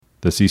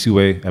The Sisu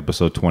Way,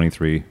 episode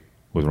 23,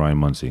 with Ryan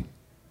Munsey.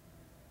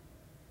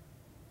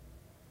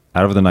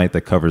 Out of the night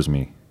that covers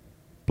me,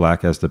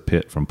 black as the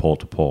pit from pole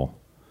to pole,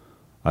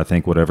 I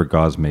thank whatever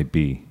gods may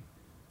be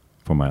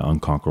for my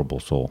unconquerable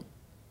soul.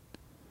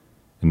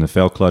 In the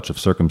fell clutch of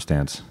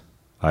circumstance,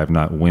 I have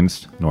not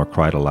winced nor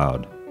cried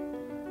aloud.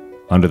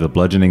 Under the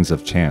bludgeonings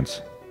of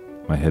chance,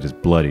 my head is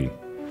bloody,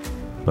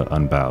 but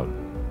unbowed.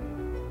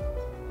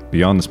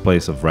 Beyond this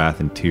place of wrath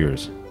and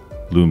tears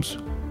looms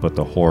but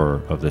the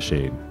horror of the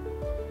shade.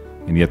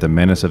 And yet the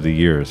menace of the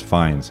years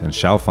finds and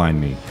shall find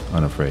me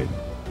unafraid.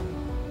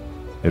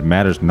 It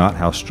matters not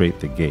how straight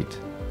the gate,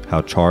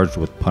 how charged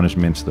with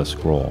punishments the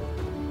scroll.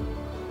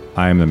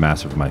 I am the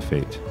master of my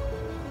fate.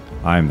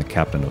 I am the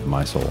captain of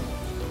my soul.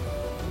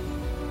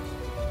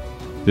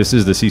 This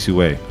is The Sisu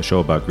Way, a show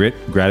about grit,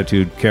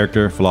 gratitude,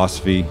 character,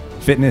 philosophy,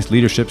 fitness,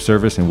 leadership,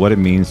 service, and what it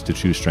means to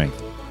choose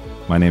strength.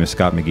 My name is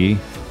Scott McGee.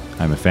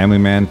 I'm a family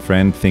man,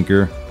 friend,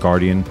 thinker,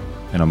 guardian,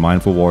 and a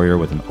mindful warrior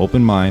with an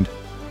open mind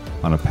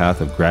on a path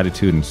of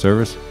gratitude and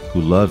service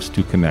who loves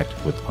to connect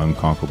with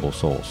unconquerable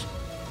souls.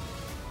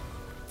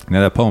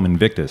 Now that poem,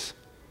 Invictus,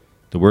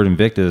 the word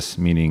Invictus,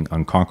 meaning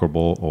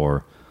unconquerable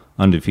or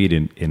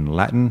undefeated in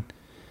Latin,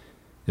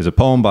 is a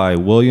poem by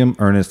William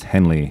Ernest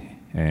Henley.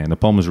 And the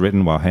poem was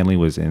written while Henley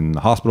was in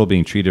the hospital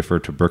being treated for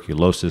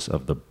tuberculosis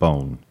of the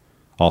bone,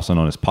 also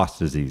known as Pott's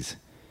disease.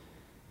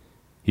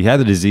 He had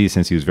the disease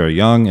since he was very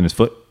young, and his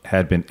foot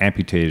had been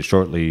amputated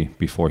shortly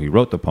before he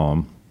wrote the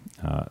poem.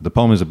 The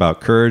poem is about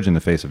courage in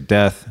the face of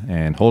death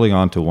and holding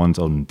on to one's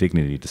own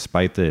dignity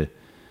despite the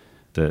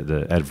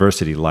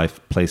adversity life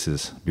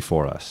places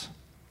before us.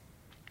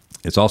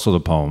 It's also the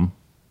poem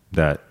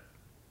that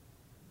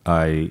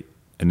I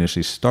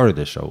initially started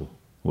this show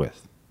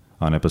with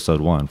on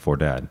episode 1 for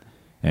Dad.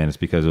 And it's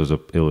because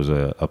it was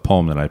a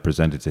poem that I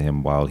presented to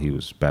him while he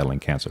was battling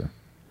cancer.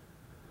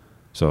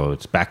 So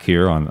it's back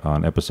here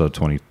on episode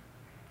 23.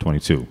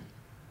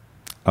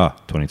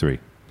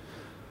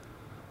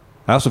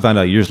 I also found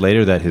out years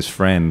later that his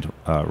friend,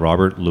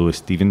 Robert Louis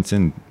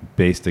Stevenson,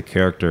 based the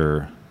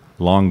character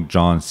Long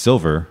John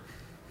Silver,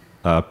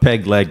 a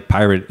peg-leg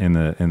pirate in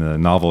the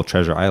novel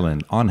Treasure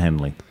Island, on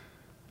Henley.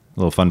 A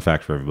little fun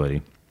fact for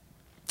everybody.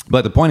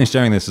 But the point in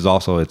sharing this is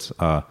also it's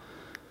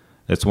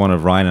one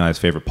of Ryan and I's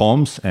favorite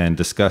poems, and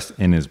discussed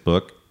in his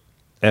book,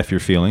 F Your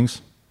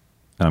Feelings.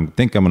 And I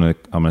think I'm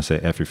gonna say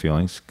F Your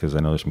Feelings because I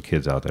know there's some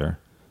kids out there.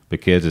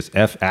 But kids, it's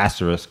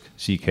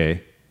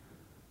F***CK.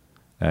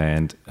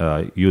 And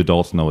you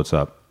adults know what's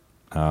up.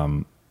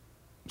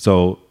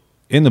 So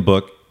in the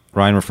book,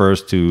 Ryan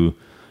refers to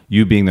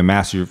you being the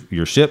master of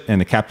your ship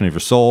and the captain of your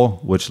soul,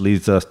 which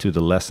leads us to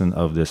the lesson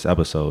of this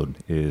episode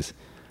is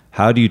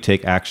how do you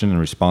take action and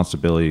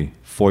responsibility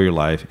for your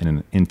life in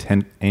an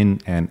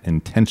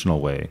intentional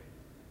way,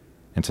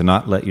 and to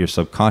not let your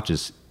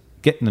subconscious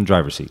get in the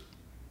driver's seat.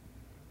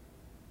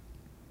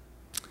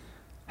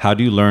 How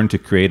do you learn to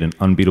create an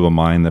unbeatable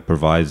mind that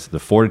provides the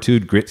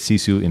fortitude, grit,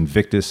 sisu,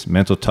 invictus,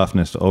 mental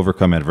toughness to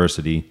overcome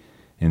adversity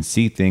and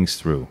see things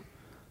through?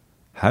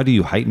 How do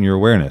you heighten your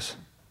awareness?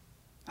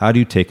 How do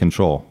you take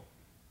control?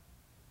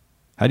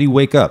 How do you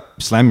wake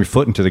up, slam your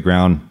foot into the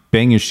ground,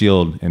 bang your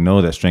shield, and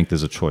know that strength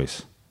is a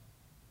choice?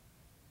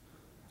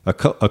 A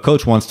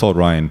coach once told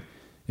Ryan,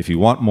 if you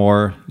want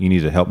more, you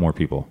need to help more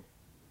people.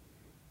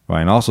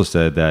 Ryan also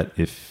said that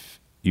if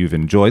you've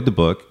enjoyed the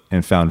book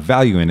and found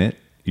value in it,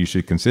 you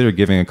should consider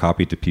giving a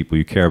copy to people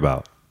you care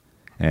about.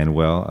 And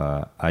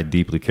I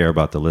deeply care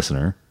about the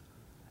listener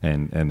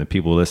and the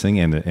people listening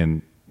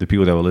and the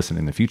people that will listen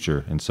in the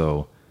future. And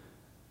so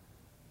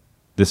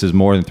this is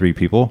more than 3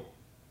 people.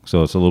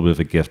 So it's a little bit of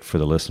a gift for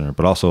the listener,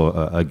 but also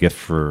a gift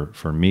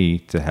for me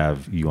to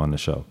have you on the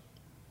show.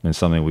 And it's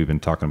something we've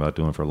been talking about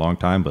doing for a long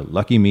time, but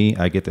lucky me,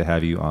 I get to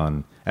have you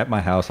on at my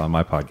house on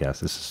my podcast.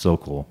 This is so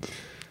cool.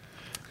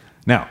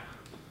 Now,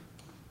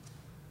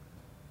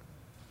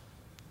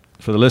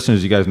 for the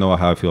listeners, you guys know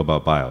how I feel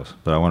about bios,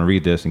 but I want to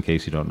read this in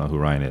case you don't know who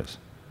Ryan is.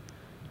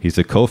 He's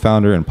the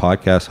co-founder and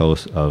podcast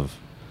host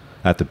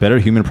at the Better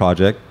Human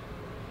Project.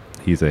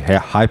 He's a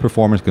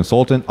high-performance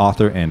consultant,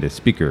 author, and a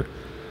speaker.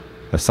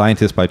 A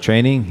scientist by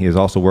training, he has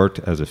also worked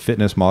as a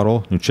fitness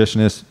model,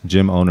 nutritionist,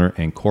 gym owner,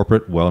 and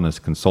corporate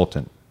wellness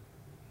consultant.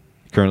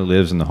 He currently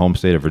lives in the home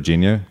state of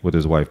Virginia with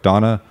his wife,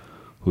 Donna,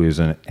 who is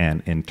an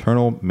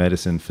internal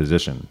medicine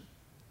physician.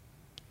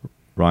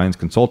 Ryan's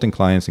consulting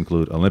clients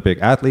include Olympic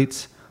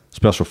athletes,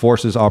 special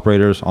forces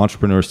operators,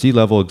 entrepreneurs,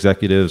 C-level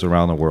executives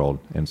around the world.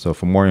 And so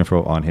for more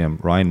info on him,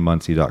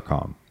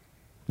 ryanmunsey.com.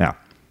 Now,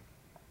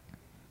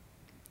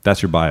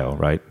 that's your bio,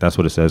 right? That's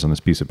what it says on this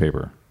piece of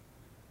paper.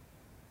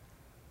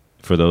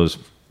 For those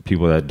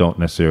people that don't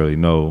necessarily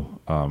know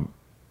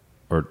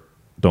or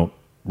don't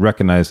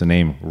recognize the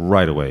name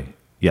right away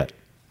yet.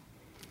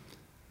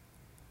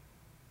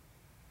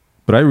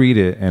 But I read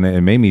it and it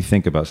made me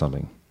think about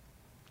something.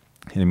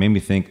 And it made me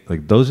think,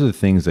 like, those are the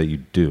things that you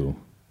do,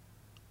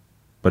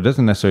 but it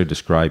doesn't necessarily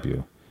describe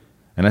you.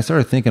 And I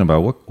started thinking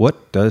about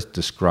what does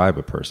describe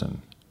a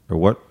person, or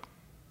what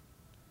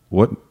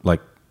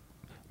like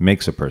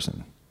makes a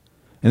person.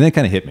 And then it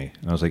kind of hit me.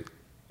 And I was like,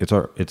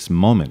 it's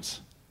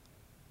moments.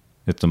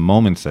 It's the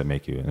moments that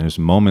make you, and there's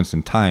moments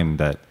in time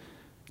that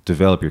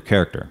develop your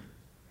character.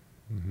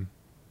 Mm-hmm.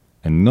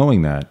 And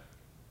knowing that,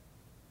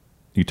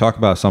 you talk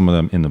about some of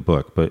them in the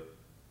book, but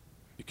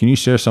can you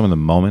share some of the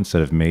moments that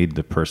have made you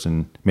the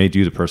person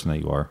that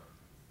you are?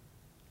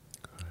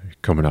 You're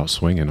coming out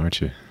swinging, aren't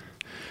you?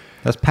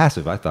 That's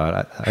passive. I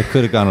thought I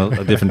could have gone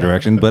a different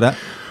direction, but I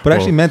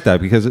actually meant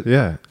that because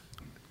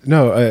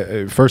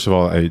No, first of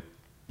all, I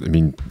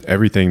mean,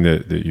 everything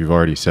that you've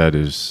already said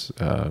is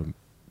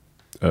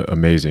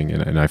amazing,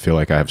 and I feel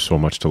like I have so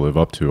much to live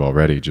up to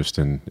already just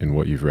in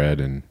what you've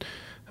read and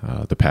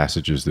the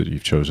passages that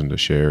you've chosen to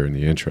share in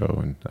the intro.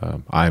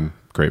 And I'm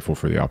grateful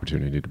for the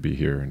opportunity to be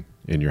here and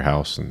in your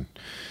house and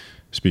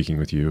speaking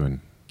with you and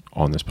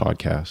on this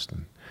podcast.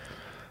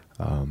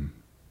 And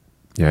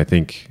I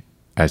think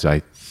as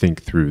I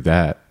think through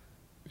that,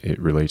 it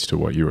relates to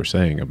what you were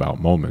saying about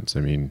moments.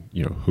 I mean,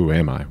 who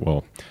am I?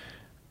 Well,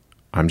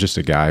 I'm just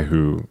a guy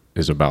who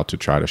is about to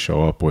try to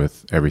show up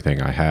with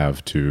everything I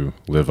have to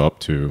live up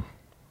to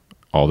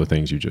all the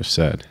things you just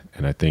said.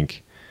 And I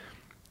think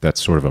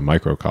that's sort of a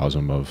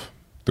microcosm of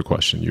the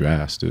question you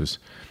asked is,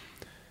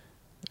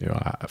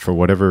 for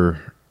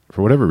whatever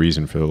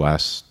reason, for the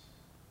last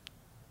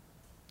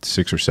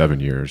 6 or 7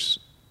 years,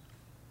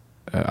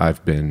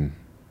 I've been,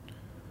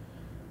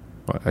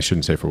 I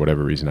shouldn't say for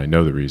whatever reason, I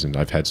know the reason.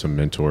 I've had some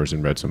mentors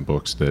and read some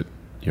books that,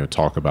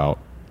 talk about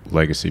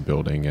legacy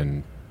building,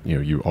 and,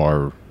 you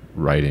are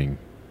writing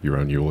your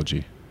own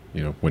eulogy.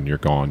 When you're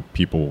gone,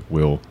 people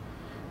will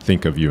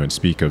think of you and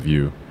speak of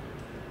you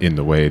in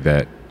the way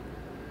that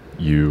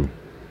you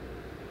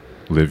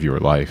live your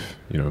life.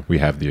 We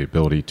have the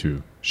ability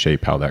to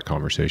shape how that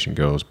conversation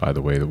goes by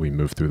the way that we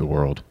move through the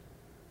world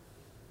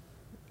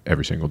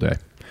every single day.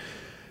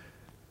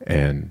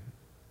 And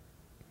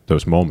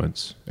those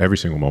moments, every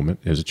single moment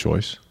is a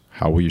choice.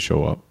 How will you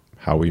show up?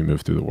 How will you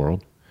move through the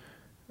world?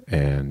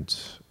 And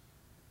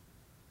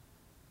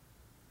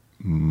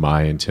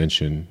my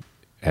intention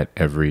at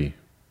every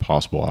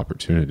possible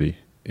opportunity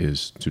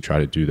is to try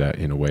to do that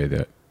in a way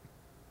that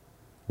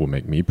will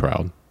make me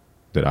proud,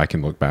 that I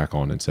can look back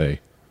on and say,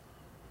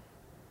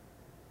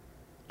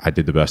 I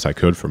did the best I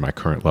could for my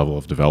current level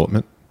of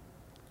development,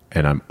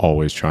 and I'm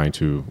always trying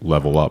to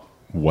level up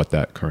what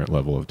that current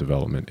level of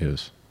development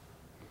is.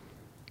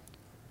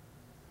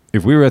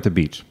 If we were at the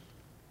beach,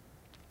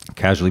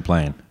 casually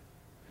playing,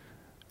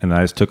 and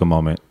I just took a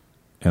moment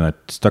and I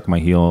stuck my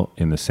heel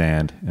in the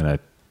sand and I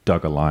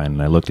dug a line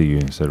and I looked at you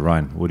and said,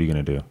 Ryan, what are you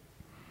going to do?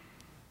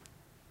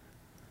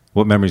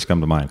 What memories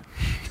come to mind?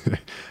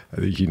 I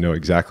think you know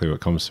exactly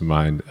what comes to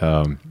mind.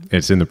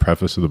 It's in the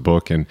preface of the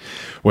book. And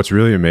what's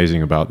really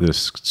amazing about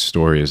this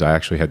story is I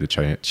actually had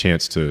the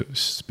chance to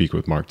speak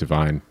with Mark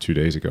Devine 2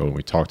 days ago when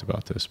we talked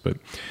about this. But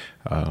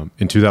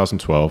in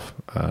 2012,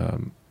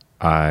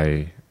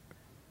 I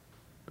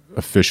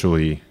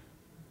officially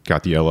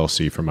got the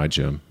LLC for my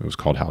gym. It was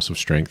called House of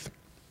Strength.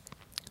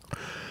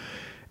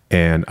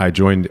 And I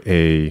joined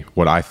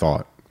what I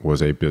thought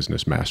was a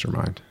business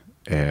mastermind.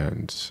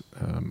 And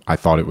I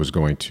thought it was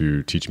going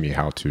to teach me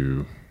how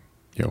to,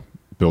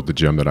 build the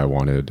gym that I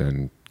wanted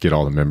and get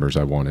all the members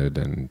I wanted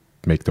and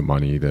make the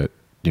money that,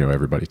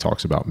 everybody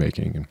talks about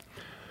making.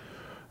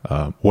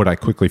 And what I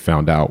quickly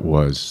found out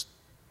was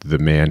the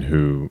man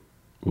who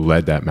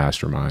led that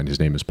mastermind,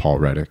 his name is Paul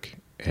Reddick.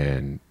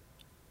 And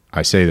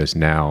I say this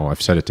now,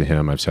 I've said it to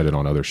him, I've said it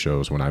on other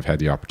shows when I've had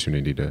the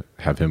opportunity to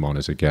have him on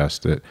as a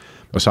guest, that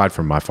aside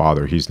from my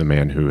father, he's the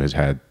man who has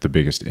had the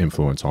biggest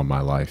influence on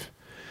my life.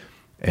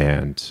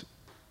 And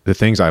the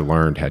things I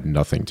learned had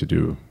nothing to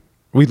do.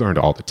 We learned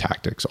all the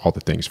tactics, all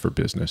the things for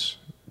business,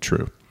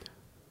 true.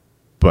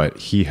 But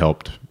he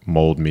helped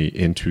mold me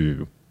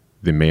into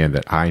the man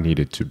that I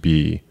needed to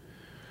be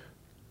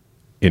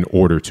in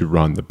order to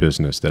run the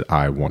business that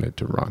I wanted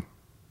to run.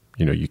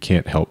 You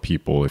can't help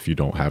people if you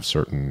don't have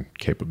certain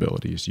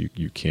capabilities.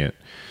 You can't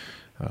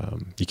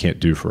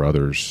do for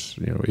others,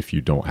 if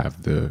you don't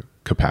have the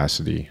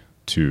capacity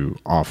to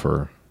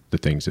offer the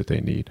things that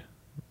they need.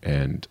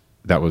 And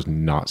that was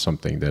not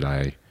something that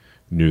I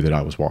knew that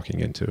I was walking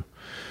into.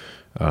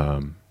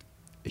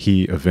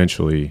 He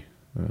eventually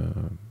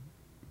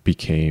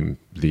became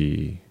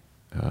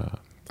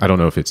I don't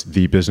know if it's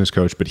the business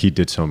coach, but he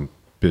did some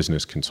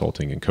business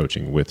consulting and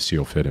coaching with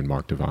Seal Fit and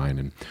Mark Devine.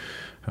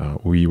 And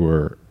we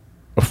were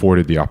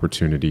afforded the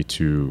opportunity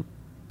to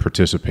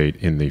participate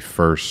in the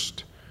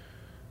first,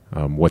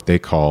 what they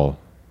call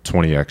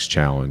 20X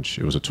Challenge.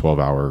 It was a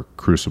 12-hour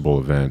crucible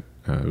event.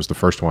 It was the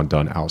first one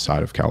done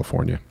outside of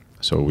California.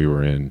 So we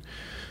were in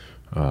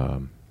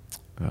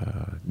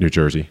New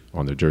Jersey,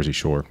 on the Jersey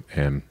Shore,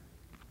 and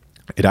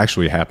it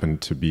actually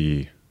happened to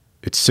be,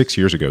 it's 6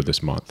 years ago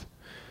this month,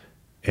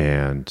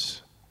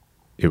 and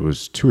it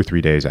was 2 or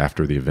 3 days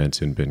after the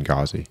events in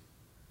Benghazi.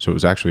 So it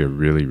was actually a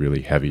really,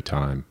 really heavy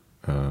time,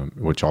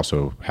 which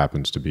also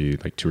happens to be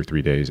like 2 or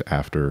 3 days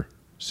after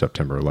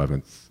September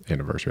 11th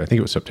anniversary. I think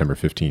it was September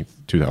 15th,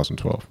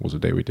 2012 was the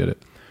day we did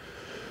it.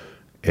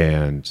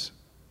 And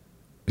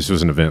this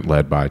was an event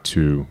led by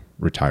two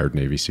retired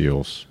Navy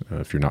SEALs.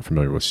 If you're not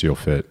familiar with SEAL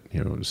Fit,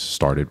 it was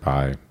started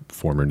by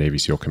former Navy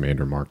SEAL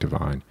Commander Mark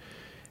Devine.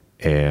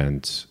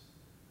 And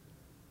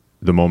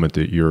the moment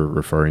that you're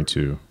referring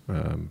to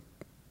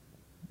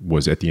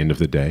was at the end of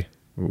the day.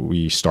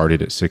 We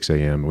started at 6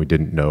 a.m. We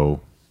didn't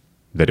know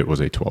that it was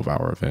a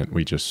 12-hour event.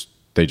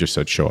 They just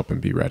said, show up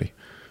and be ready.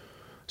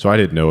 So I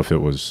didn't know if it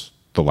was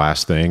the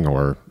last thing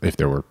or if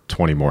there were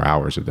 20 more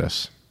hours of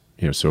this.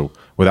 So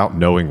without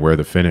knowing where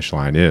the finish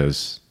line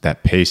is,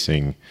 that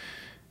pacing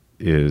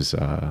is,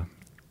 and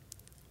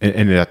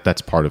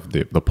that's part of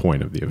the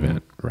point of the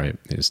event, right?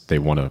 Is they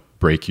want to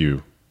break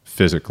you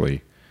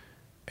physically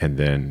and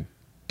then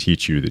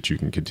teach you that you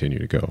can continue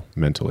to go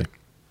mentally.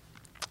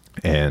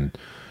 And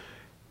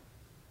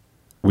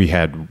we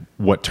had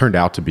what turned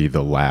out to be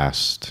the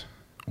last,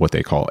 what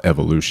they call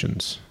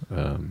evolutions.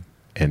 And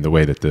the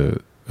way that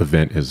the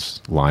event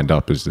is lined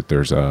up is that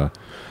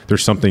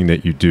there's something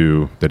that you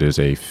do that is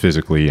a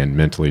physically and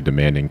mentally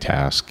demanding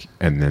task,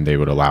 and then they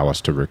would allow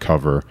us to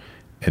recover,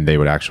 and they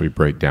would actually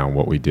break down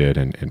what we did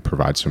and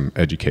provide some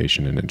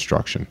education and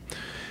instruction.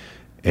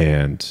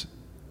 And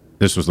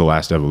this was the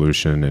last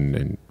evolution,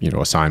 and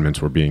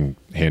assignments were being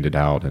handed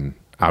out, and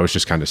I was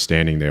just kind of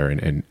standing there,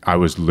 and I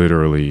was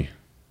literally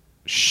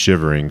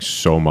shivering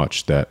so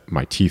much that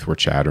my teeth were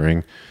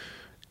chattering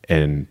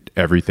and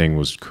everything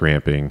was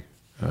cramping.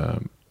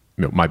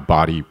 My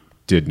body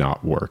did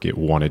not work. It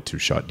wanted to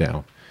shut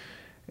down.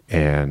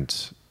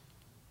 And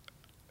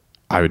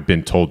I had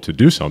been told to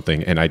do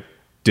something and I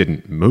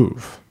didn't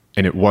move.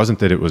 And it wasn't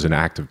that it was an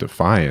act of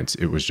defiance.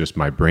 It was just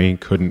my brain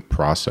couldn't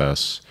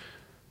process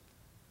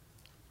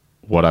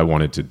what I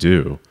wanted to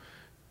do.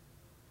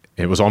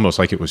 It was almost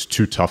like it was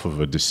too tough of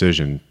a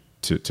decision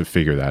to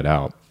figure that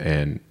out.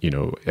 And,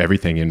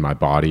 everything in my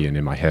body and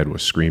in my head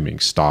was screaming,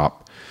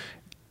 stop.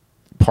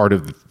 Part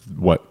of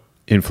what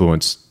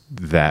influenced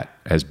that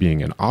as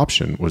being an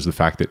option was the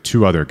fact that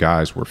two other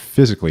guys were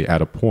physically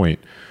at a point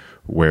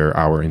where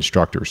our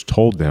instructors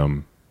told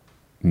them,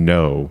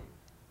 no,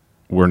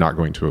 we're not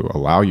going to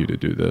allow you to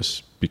do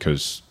this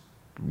because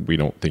we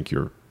don't think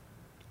you're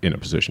in a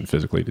position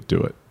physically to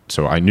do it.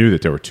 So I knew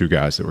that there were two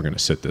guys that were going to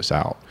sit this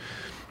out.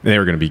 And they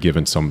were going to be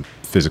given some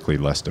physically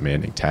less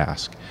demanding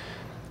task.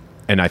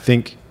 And I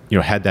think,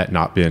 had that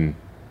not been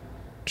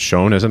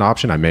shown as an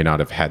option, I may not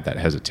have had that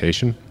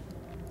hesitation.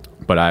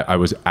 But I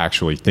was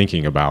actually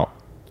thinking about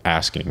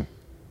asking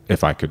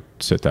if I could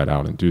sit that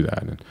out and do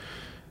that.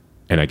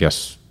 And I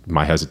guess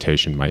my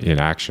hesitation, my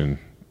inaction,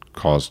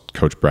 caused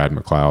Coach Brad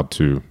McLeod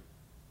to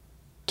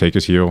take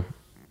his heel.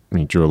 And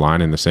he drew a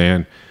line in the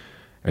sand,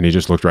 and he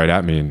just looked right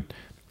at me. And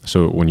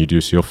so when you do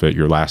SEAL Fit,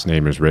 your last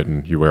name is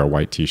written. You wear a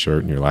white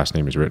T-shirt, and your last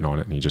name is written on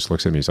it. And he just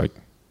looks at me. He's like,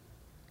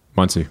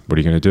 Munsey, what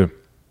are you going to do?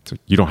 It's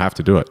like, you don't have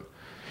to do it.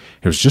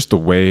 It was just the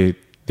way,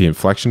 the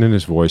inflection in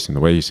his voice and the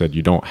way he said,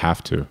 you don't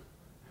have to.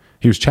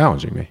 He was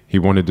challenging me. He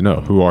wanted to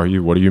know, who are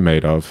you? What are you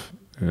made of?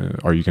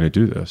 Are you going to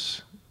do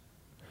this?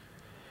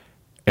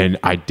 And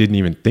I didn't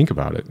even think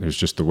about it. It was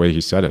just the way he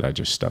said it. I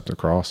just stepped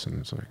across and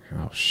it's like,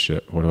 oh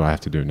shit, what do I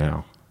have to do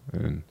now?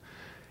 And,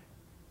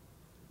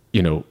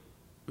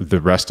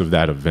 the rest of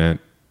that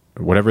event,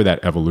 whatever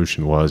that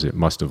evolution was, it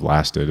must have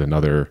lasted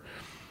another,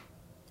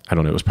 I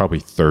don't know, it was probably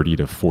 30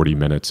 to 40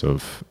 minutes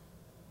of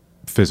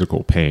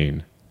physical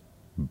pain,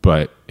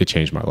 but it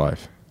changed my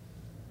life.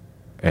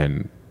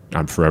 And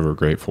I'm forever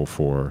grateful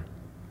for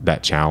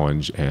that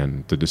challenge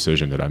and the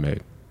decision that I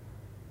made.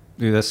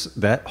 Dude,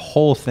 that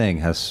whole thing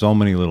has so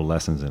many little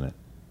lessons in it.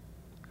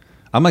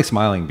 I'm like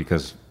smiling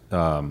because,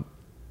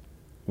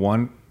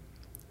 one,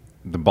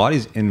 the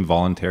body's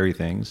involuntary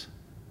things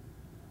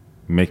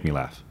make me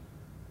laugh.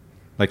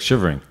 Like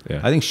shivering. Yeah.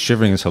 I think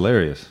shivering is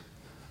hilarious.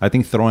 I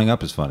think throwing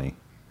up is funny.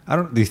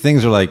 These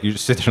things are like, you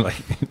just sit there like,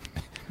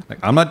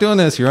 I'm not doing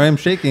this. Here I am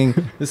shaking.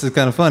 This is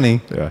kind of funny.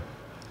 Yeah.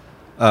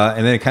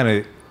 And then it kind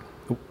of,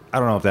 I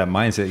don't know if that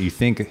mindset, you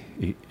think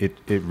it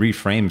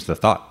reframes the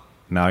thought.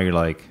 Now you're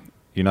like,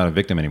 you're not a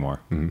victim anymore.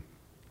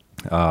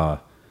 Mm-hmm.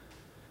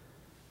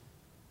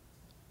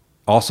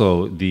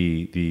 Also,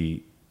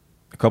 a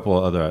couple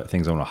of other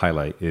things I want to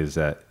highlight is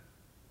that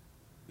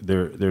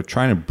they're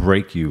trying to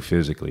break you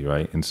physically,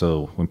 right? And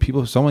so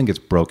when someone gets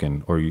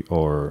broken, or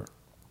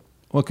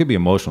it could be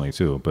emotionally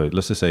too, but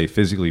let's just say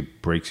physically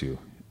breaks you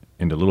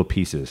into little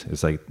pieces.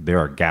 It's like there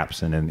are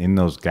gaps, and then in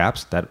those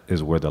gaps, that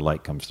is where the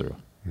light comes through.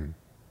 Mm.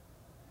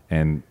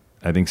 And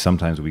I think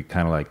sometimes we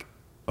kind of like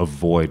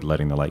avoid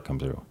letting the light come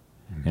through.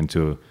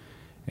 Mm.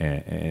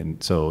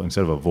 And so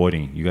instead of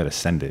avoiding, you got to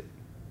send it.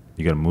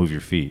 You got to move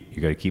your feet.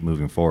 You got to keep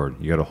moving forward.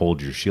 You got to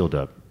hold your shield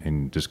up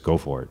and just go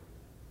for it.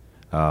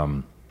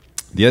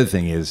 The other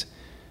thing is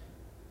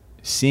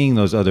seeing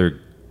those other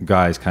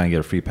guys kind of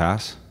get a free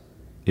pass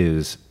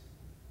is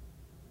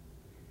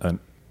an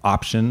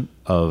option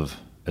of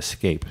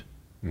escape,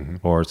 mm-hmm.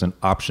 or it's an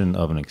option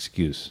of an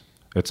excuse.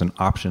 It's an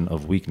option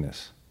of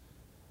weakness.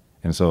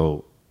 And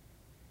so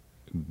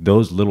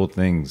those little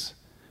things,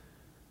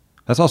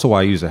 that's also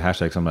why I use the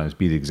hashtag sometimes,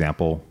 be the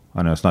example.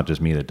 I know it's not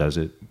just me that does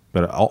it,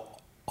 but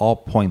all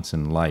points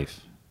in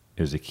life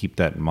is to keep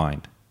that in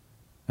mind.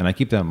 And I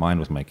keep that in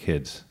mind with my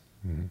kids.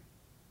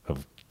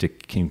 to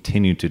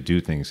continue to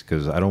do things,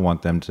 because I don't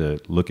want them to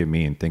look at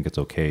me and think it's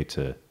okay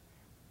to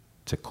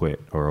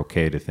quit, or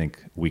okay to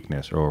think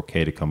weakness, or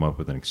okay to come up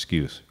with an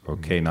excuse, or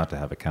okay not to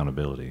have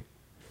accountability.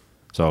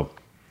 So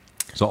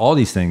all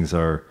these things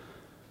are,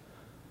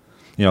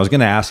 I was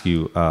going to ask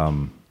you,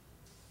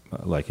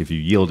 like if you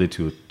yielded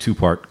to a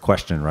 2-part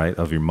question, right,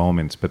 of your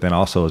moments, but then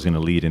also is going to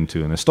lead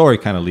into, and the story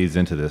kind of leads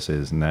into this,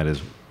 and that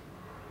is,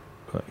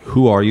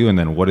 who are you, and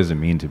then what does it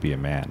mean to be a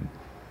man?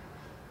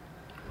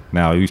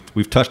 Now,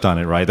 we've touched on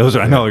it, right? Those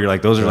are, I know you're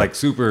like, those are like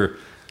super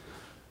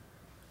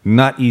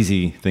not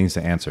easy things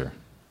to answer.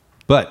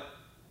 But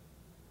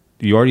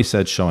you already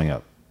said showing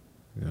up.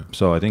 Yeah.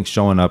 So I think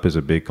showing up is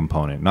a big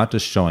component. Not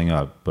just showing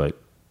up,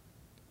 but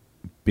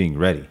being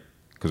ready.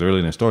 Because earlier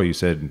in the story, you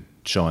said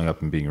showing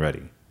up and being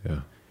ready.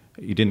 Yeah.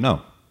 You didn't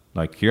know.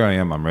 Like, here I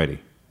am, I'm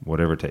ready.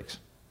 Whatever it takes.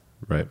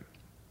 Right.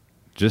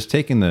 Just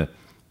taking the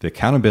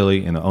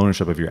accountability and the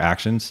ownership of your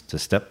actions to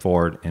step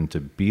forward and to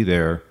be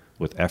there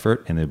with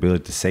effort and the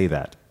ability to say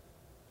that,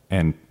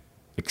 and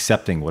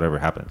accepting whatever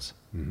happens,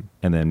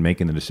 and then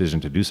making the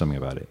decision to do something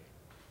about it.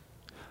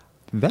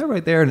 That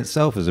right there in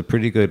itself is a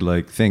pretty good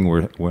like thing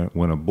where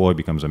when a boy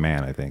becomes a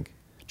man, I think.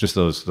 Just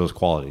those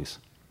qualities.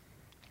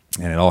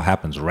 And it all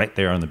happens right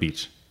there on the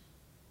beach.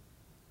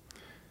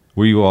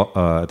 Were you all,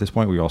 at this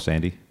point, were you all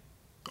sandy?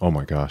 Oh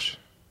my gosh.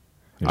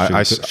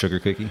 Sugar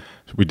cookie?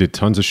 We did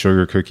tons of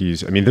sugar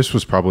cookies. I mean,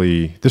 this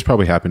probably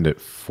happened at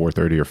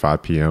 4:30 or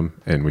 5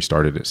 p.m. and we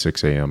started at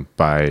 6 a.m.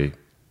 By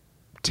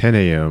 10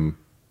 a.m.,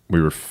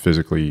 we were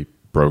physically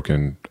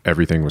broken.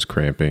 Everything was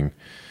cramping.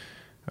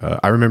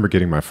 I remember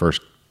getting my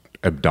first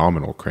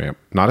abdominal cramp,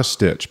 not a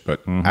stitch,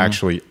 but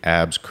actually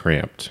abs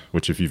cramped,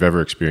 which if you've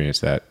ever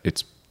experienced that,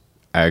 it's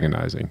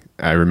agonizing.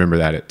 I remember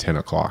that at 10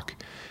 o'clock.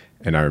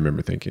 And I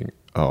remember thinking,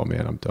 oh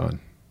man, I'm done.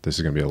 This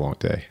is going to be a long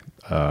day.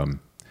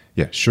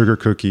 Sugar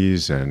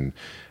cookies. And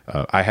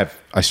I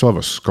still have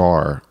a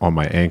scar on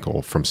my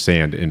ankle from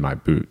sand in my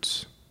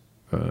boots,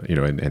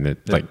 and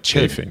it like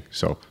chafing.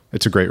 So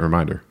it's a great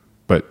reminder.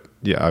 But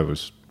yeah, I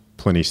was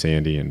plenty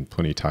sandy and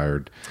plenty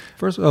tired.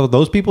 First of all,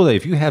 those people that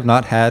if you have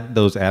not had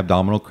those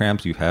abdominal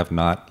cramps, you have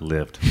not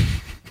lived.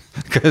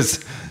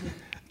 Because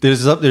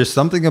there's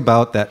something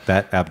about that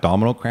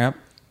abdominal cramp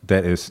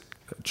that is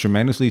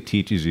tremendously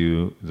teaches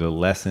you the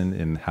lesson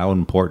in how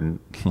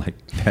important like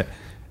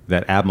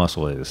that ab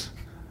muscle is.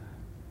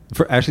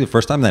 Actually, the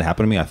first time that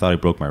happened to me, I thought I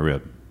broke my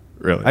rib.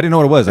 Really? I didn't know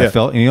what it was. Yeah. I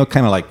felt,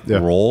 kind of like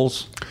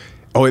rolls.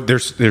 Oh,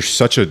 there's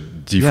such a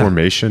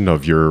deformation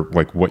of your,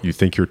 like what you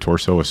think your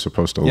torso is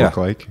supposed to look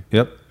like.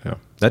 Yep. Yeah.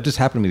 That just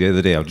happened to me the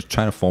other day. I was just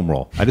trying to foam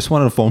roll. I just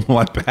wanted to foam roll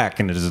my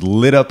back, and it just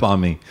lit up on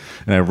me.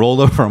 And I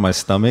rolled over on my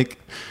stomach.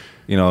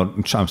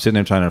 I'm sitting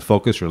there trying to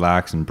focus,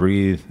 relax, and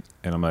breathe.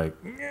 And I'm like,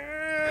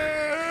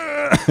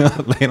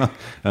 laying on.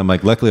 And I'm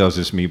like, luckily I was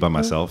just me by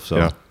myself.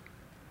 So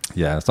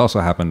yeah, it's also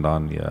happened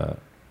on the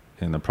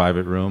in the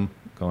private room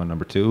going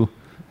number 2.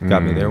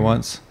 Got me there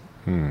once.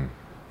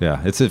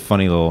 Yeah, it's a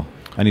funny little.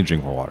 I need to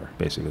drink more water,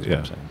 basically. Is what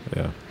I'm saying.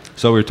 Yeah.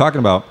 So we were talking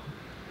about.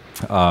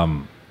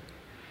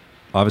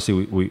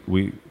 Obviously,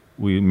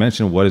 we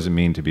mentioned what does it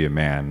mean to be a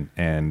man,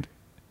 and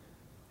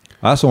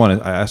I also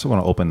want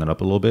to open that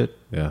up a little bit.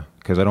 Yeah.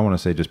 Because I don't want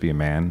to say just be a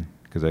man,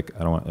 because I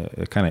don't want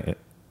it kind of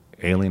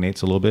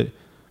alienates a little bit.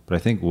 But I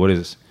think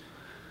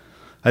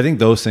I think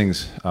those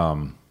things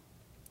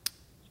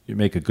you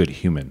make a good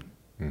human,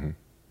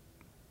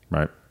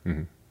 right?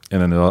 And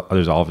then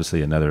there's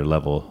obviously another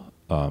level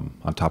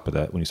on top of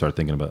that when you start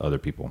thinking about other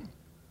people.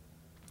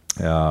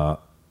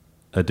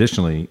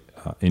 Additionally,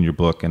 in your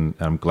book, and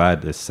I'm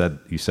glad you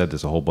said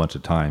this a whole bunch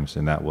of times,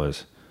 and that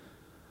was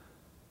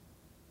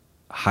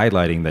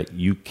highlighting that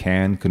you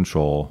can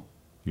control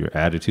your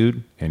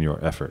attitude and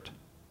your effort.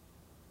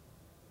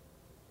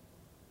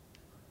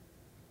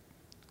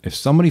 If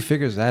somebody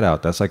figures that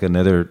out, that's like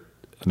another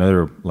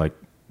like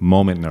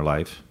moment in their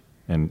life.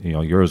 And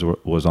yours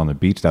was on the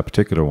beach, that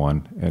particular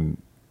one,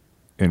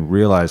 and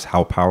realize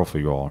how powerful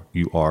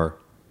you are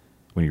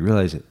when you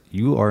realize that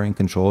you are in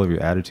control of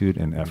your attitude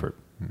and effort.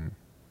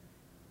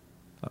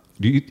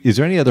 Is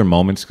there any other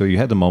moments? Because you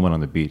had the moment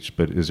on the beach,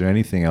 but is there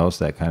anything else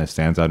that kind of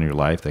stands out in your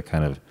life that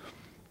kind of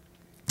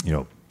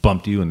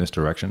bumped you in this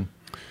direction?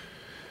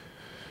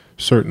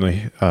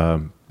 Certainly.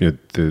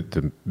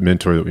 The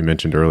mentor that we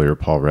mentioned earlier,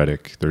 Paul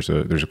Reddick, there's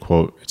a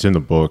quote, it's in the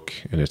book,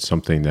 and it's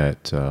something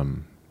that,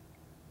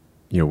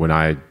 when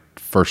I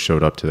first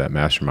showed up to that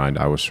mastermind,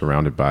 I was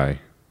surrounded by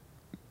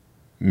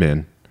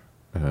men,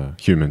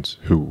 humans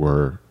who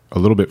were a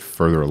little bit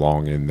further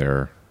along in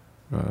their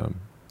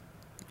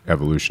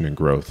evolution and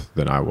growth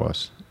than I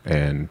was.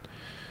 And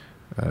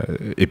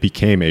it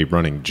became a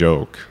running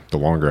joke the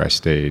longer I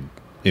stayed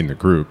in the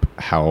group,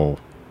 how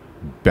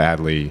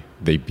badly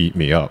they beat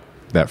me up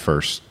that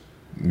first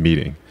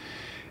meeting.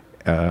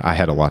 I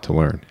had a lot to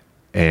learn.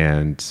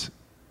 And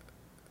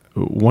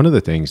one of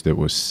the things that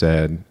was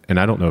said, and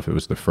I don't know if it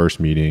was the first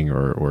meeting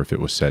or if it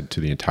was said to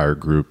the entire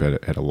group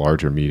at a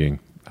larger meeting,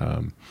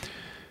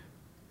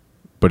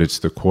 but it's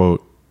the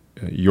quote,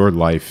 "Your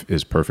life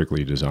is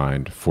perfectly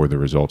designed for the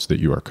results that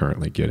you are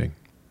currently getting."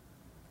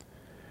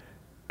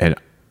 And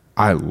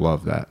I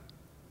love that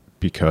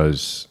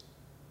because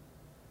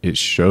it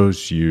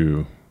shows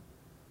you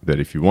that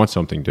if you want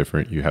something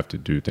different, you have to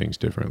do things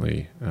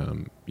differently.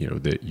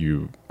 That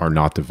you are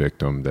not the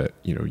victim, that,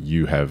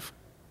 you have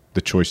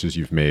the choices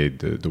you've made,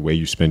 the way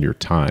you spend your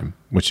time,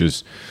 which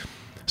is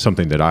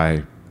something that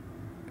I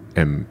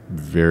am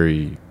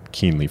very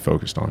keenly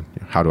focused on.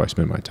 How do I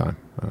spend my time?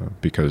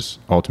 Because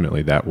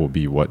ultimately that will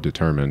be what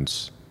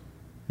determines,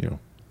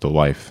 the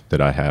life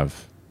that I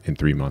have in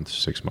 3 months,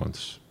 6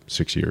 months,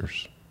 6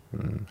 years,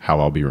 how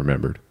I'll be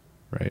remembered.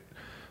 Right.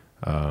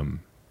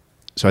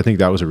 So I think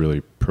that was a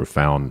really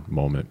profound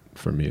moment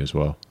for me as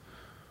well.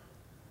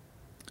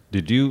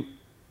 When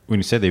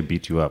you said they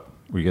beat you up,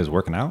 were you guys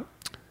working out?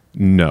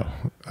 No.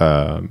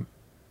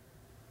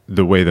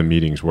 The way the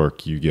meetings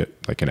work, you get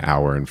like an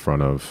hour in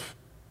front of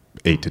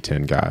 8 to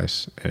 10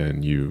 guys,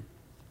 and you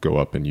go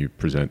up and you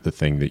present the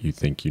thing that you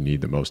think you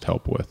need the most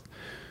help with.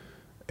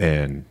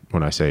 And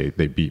when I say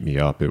they beat me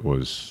up, it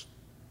was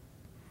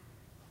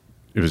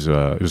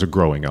a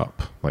growing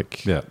up.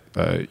 Like,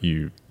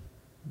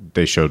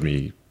 they showed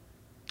me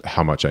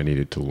how much I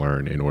needed to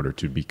learn in order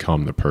to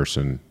become the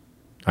person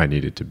I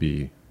needed to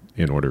be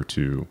in order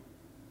to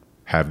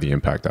have the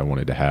impact I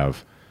wanted to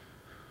have,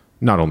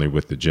 not only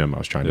with the gym I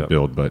was trying to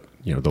build, but,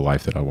 the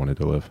life that I wanted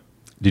to live.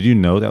 Did you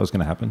know that was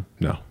going to happen?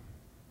 No.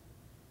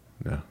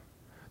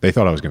 They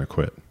thought I was going to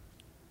quit.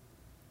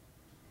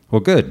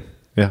 Well, good.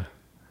 Yeah.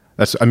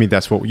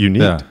 That's what you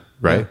need,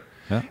 right?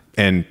 Yeah.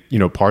 And,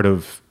 part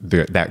of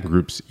that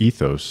group's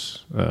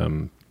ethos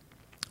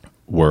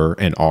were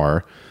and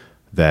are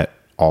that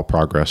all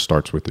progress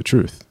starts with the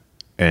truth.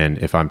 And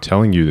if I'm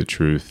telling you the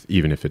truth,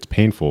 even if it's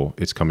painful,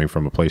 it's coming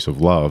from a place of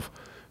love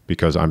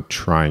because I'm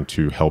trying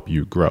to help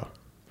you grow.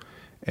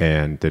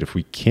 And that if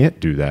we can't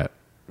do that,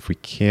 if we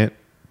can't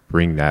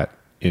bring that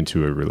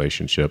into a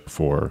relationship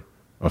for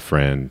a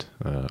friend,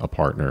 a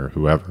partner,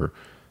 whoever,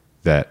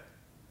 that,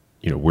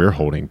 we're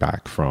holding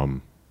back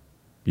from,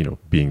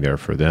 being there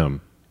for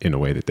them in a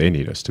way that they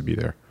need us to be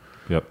there.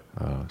 Yep.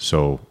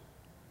 So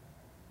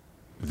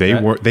they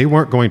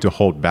weren't going to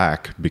hold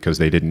back because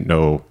they didn't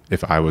know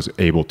if I was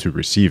able to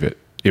receive it.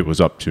 It was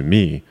up to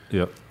me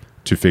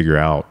to figure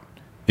out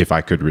if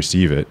I could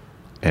receive it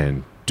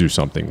and do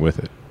something with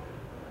it.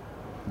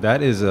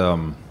 That is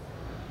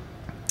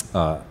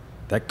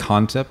that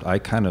concept I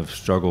kind of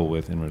struggle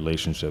with in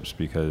relationships,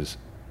 because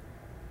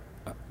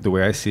the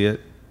way I see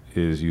it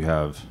is you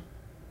have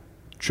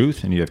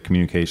truth and you have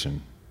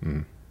communication.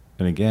 Mm-hmm.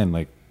 And again,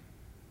 like,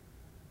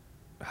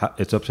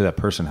 it's up to that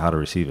person how to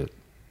receive it.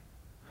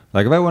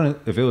 Like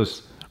if it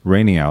was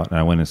raining out and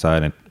I went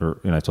inside and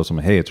I told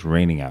someone, hey, it's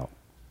raining out,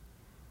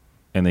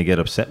 and they get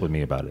upset with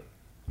me about it,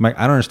 I'm like,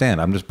 I don't understand.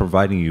 I'm just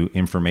providing you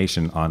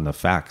information on the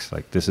facts.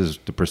 Like, this is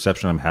the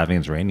perception I'm having.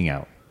 It's raining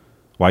out.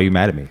 Why are you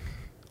mad at me?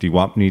 Do you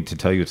want me to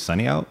tell you it's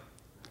sunny out?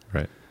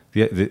 Right.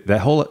 That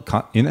whole,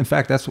 in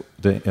fact, that's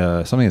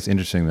something that's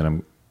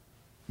interesting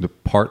the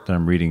part that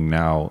I'm reading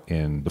now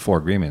in the 4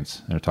 Agreements,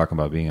 and they're talking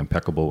about being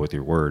impeccable with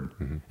your word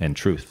and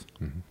truth.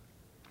 Mm-hmm.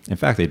 In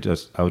fact,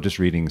 I was just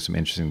reading some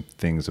interesting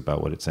things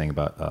about what it's saying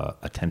about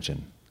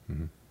attention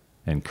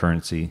and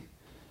currency,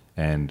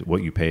 and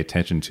what you pay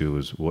attention to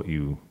is what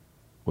you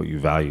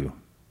value.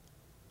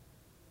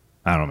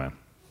 I don't know, man.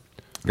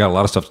 Got a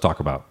lot of stuff to talk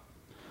about.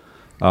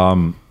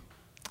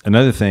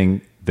 Another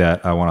thing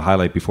that I want to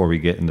highlight before we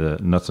get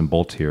into nuts and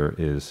bolts here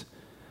is,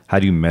 how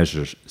do you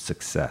measure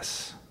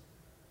success?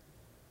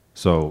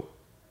 So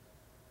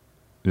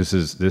this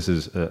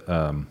is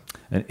an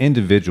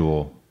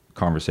individual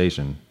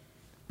conversation,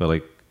 but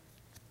like,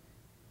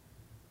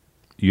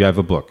 you have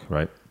a book,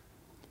 right?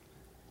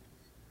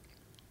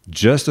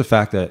 Just the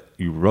fact that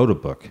you wrote a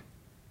book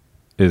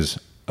is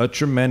a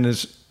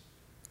tremendous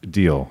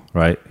deal,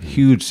 right?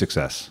 Huge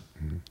success.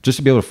 Mm-hmm. Just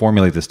to be able to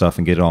formulate this stuff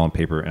and get it all on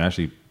paper and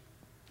actually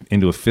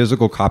into a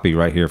physical copy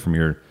right here from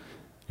your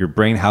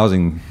brain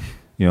housing,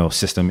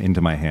 system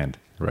into my hand.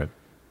 Right.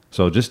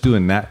 So just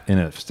doing that in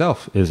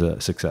itself is a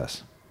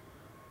success.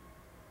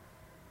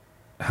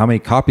 How many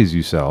copies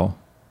you sell,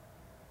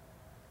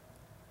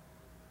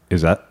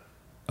 is that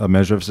a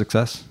measure of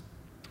success?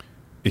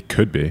 It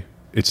could be.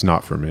 It's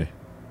not for me.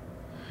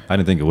 I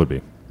didn't think it would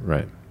be.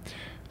 Right.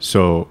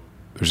 So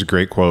there's a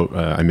great quote.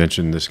 I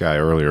mentioned this guy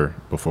earlier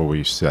before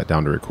we sat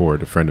down to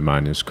record. A friend of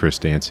mine is Chris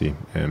Dancy,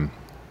 and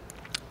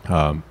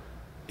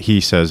he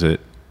says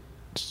it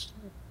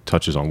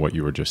touches on what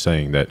you were just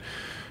saying, that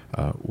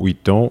we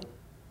don't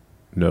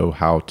know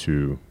how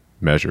to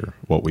measure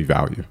what we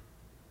value.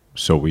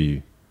 So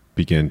we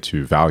begin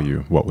to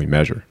value what we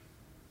measure.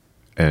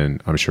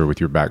 And I'm sure with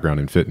your background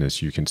in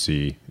fitness, you can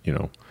see,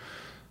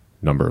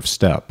 number of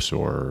steps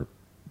or,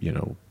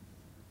 your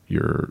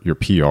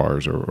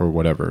PRs or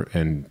whatever.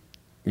 And,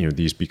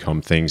 these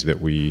become things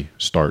that we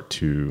start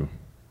to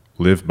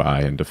live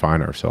by and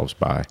define ourselves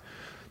by,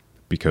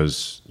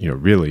 because,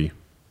 really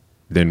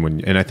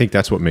then and I think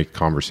that's what makes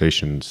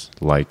conversations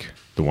like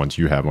the ones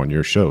you have on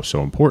your show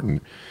so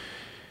important,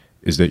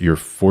 is that you're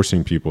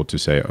forcing people to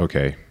say,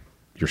 okay,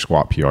 your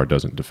squat PR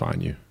doesn't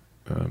define you.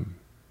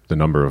 the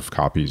number of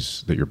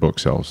copies that your book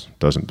sells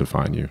doesn't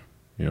define you.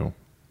 You know,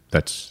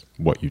 that's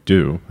what you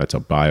do. That's a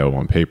bio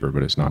on paper,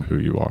 but it's not who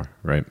you are,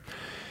 right?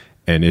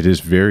 And it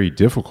is very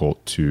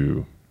difficult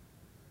to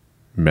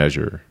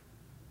measure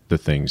the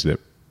things that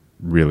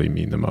really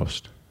mean the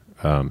most.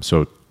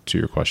 So to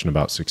your question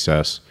about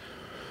success,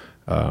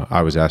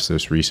 I was asked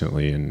this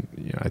recently, and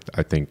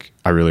I think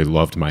I really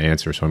loved my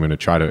answer, so I'm going to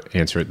try to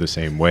answer it the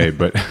same way.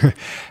 But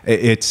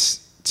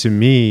it's, to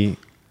me,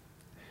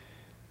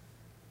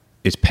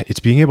 it's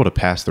being able to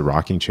pass the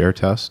rocking chair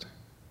test.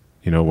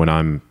 You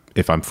know,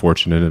 if I'm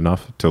fortunate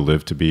enough to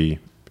live to be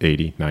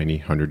 80, 90,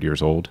 100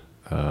 years old,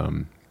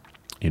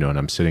 you know, and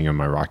I'm sitting in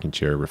my rocking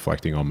chair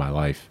reflecting on my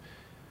life,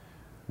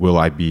 will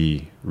I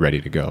be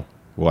ready to go?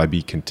 Will I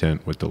be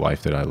content with the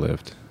life that I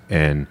lived?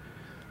 And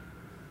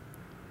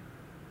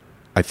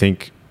I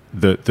think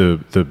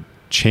the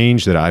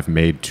change that I've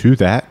made to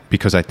that,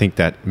 because I think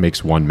that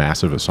makes one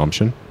massive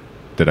assumption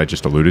that I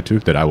just alluded to,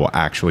 that I will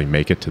actually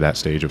make it to that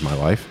stage of my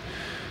life,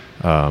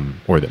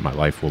 or that my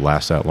life will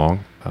last that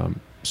long.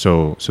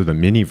 So the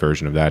mini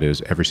version of that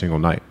is every single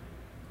night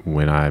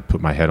when I put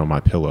my head on my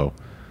pillow,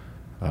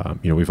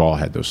 you know, we've all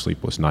had those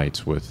sleepless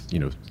nights with, you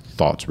know,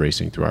 thoughts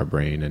racing through our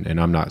brain. And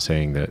I'm not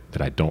saying that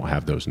I don't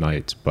have those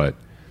nights, but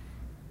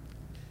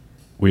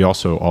we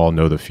also all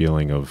know the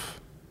feeling of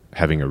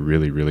having a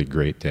really, really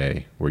great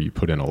day where you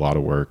put in a lot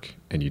of work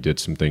and you did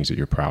some things that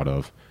you're proud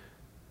of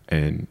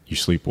and you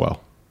sleep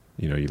well.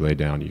 You know, you lay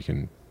down, you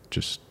can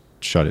just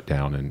shut it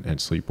down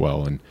and sleep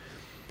well. And,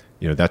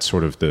 you know, that's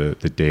sort of the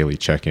daily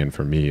check-in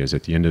for me, is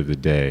at the end of the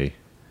day,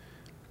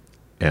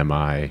 am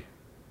I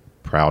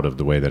proud of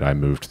the way that I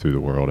moved through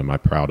the world? Am I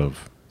proud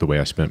of the way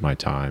I spent my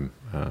time?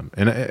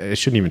 And I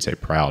shouldn't even say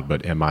proud,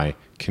 but am I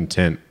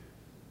content,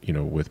 you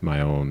know, with my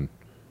own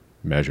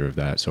measure of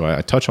that? So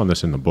I touch on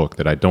this in the book,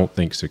 that I don't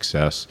think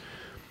success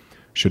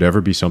should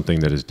ever be something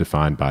that is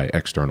defined by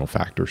external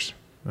factors.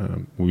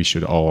 We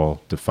should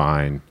all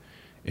define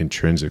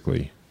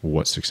intrinsically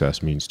what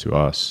success means to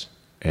us.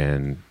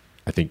 And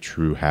I think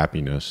true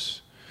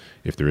happiness,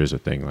 if there is a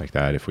thing like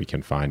that, if we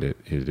can find it,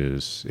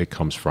 it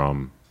comes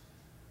from,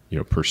 you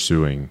know,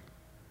 pursuing.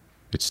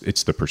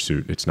 It's the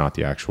pursuit. It's not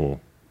the actual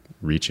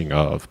reaching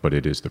of, but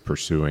it is the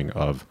pursuing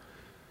of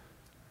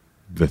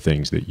the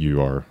things that you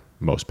are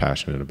most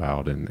passionate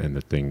about, and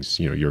the things,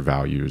 you know, your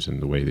values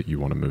and the way that you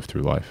want to move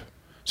through life.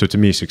 So to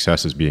me,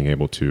 success is being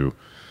able to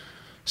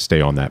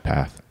stay on that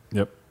path.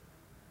 Yep.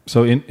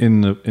 So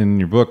in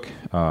your book,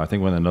 I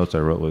think one of the notes I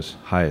wrote was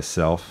highest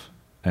self,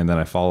 and then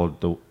I followed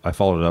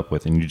it up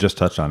with, and you just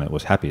touched on it,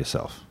 was happiest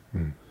self.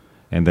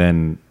 And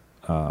then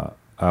I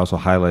also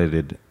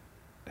highlighted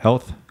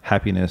health,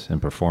 happiness,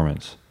 and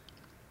performance.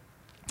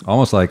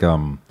 Almost like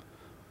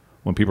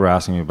when people are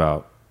asking me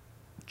about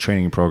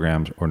training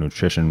programs or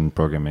nutrition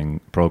programming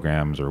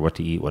programs or what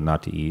to eat, what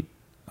not to eat,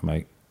 I'm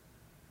like,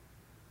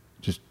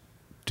 just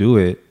do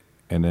it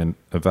and then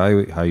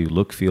evaluate how you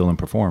look, feel, and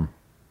perform.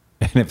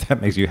 And if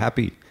that makes you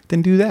happy,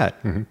 then do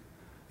that. Mm-hmm.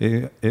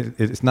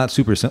 It's not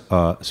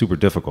super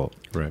difficult,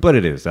 right? But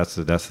it is. That's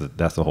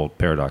the whole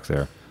paradox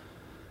there.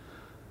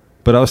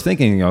 But I was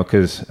thinking, you know,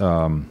 because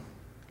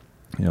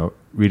you know,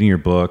 reading your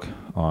book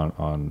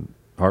on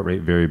heart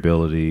rate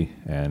variability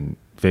and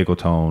vagal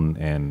tone,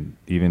 and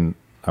even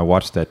I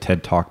watched that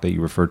TED talk that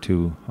you referred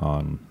to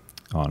on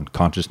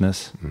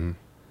consciousness. Mm-hmm.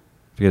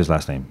 I forget his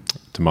last name.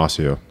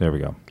 Tomasio. There we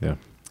go. Yeah.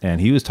 And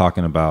he was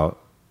talking about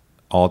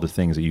all the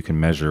things that you can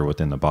measure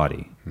within the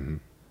body. Mm-hmm.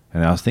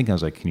 And I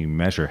was like, can you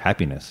measure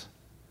happiness?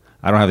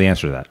 I don't have the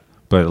answer to that.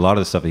 But a lot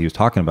of the stuff that he was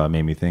talking about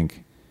made me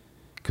think,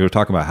 because we're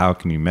talking about how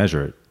can you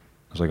measure it.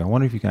 I was like, I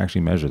wonder if you can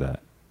actually measure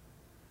that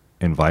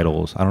in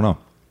vitals. I don't know.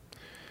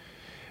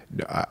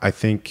 I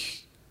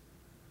think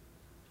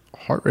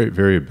heart rate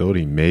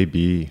variability may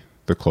be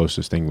the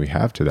closest thing we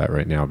have to that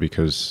right now,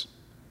 because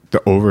the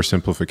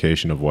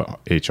oversimplification of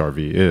what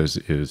HRV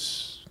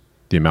is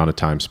the amount of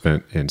time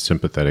spent in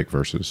sympathetic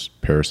versus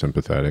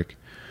parasympathetic.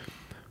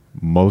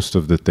 Most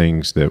of the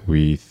things that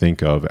we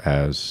think of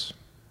as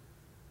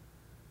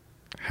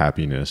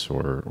happiness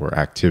or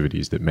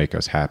activities that make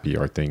us happy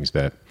are things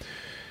that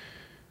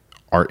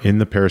are in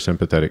the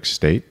parasympathetic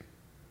state,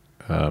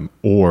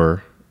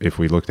 or if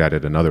we looked at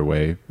it another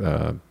way,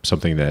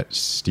 something that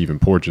Stephen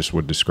Porges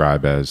would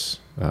describe as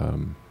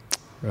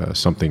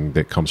something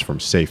that comes from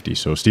safety.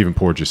 So Stephen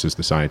Porges is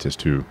the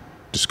scientist who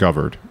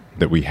discovered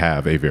that we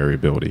have a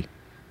variability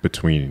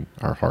between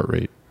our heart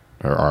rate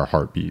or our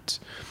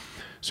heartbeats.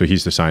 So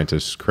he's the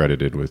scientist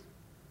credited with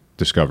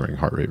discovering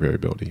heart rate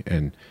variability.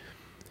 And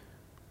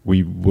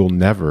we will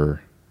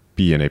never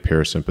be in a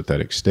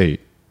parasympathetic state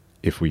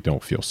if we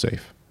don't feel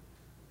safe.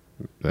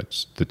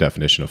 That's the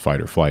definition of fight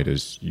or flight,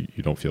 is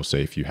you don't feel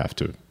safe, you have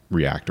to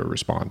react or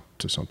respond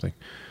to something.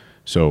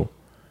 So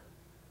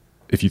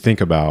if you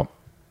think about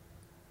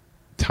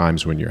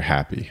times when you're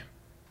happy,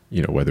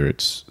 you know, whether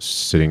it's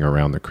sitting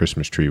around the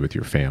Christmas tree with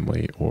your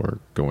family, or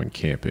going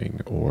camping,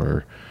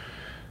 or,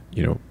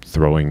 you know,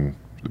 throwing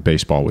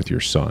baseball with your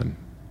son,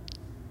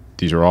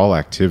 these are all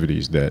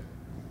activities that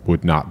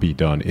would not be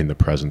done in the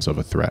presence of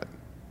a threat.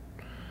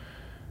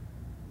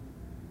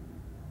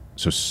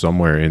 So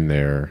somewhere in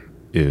there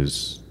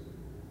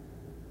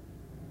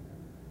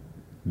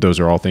those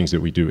are all things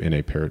that we do in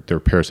they're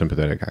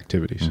parasympathetic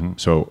activities. Mm-hmm.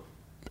 So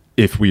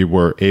if we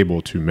were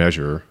able to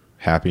measure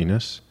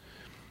happiness,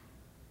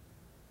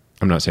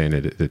 I'm not saying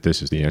that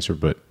this is the answer,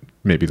 but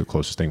maybe the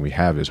closest thing we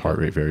have is heart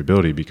rate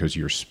variability, because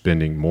you're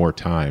spending more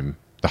time,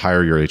 the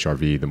higher your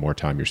HRV, the more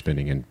time you're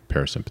spending in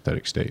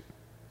parasympathetic state.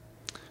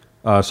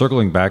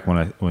 Circling back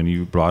when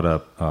you brought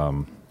up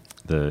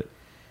the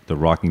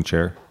rocking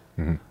chair,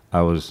 mm-hmm.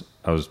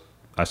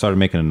 I started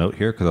making a note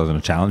here because I was going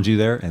to challenge you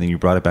there, and then you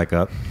brought it back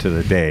up to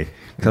the day,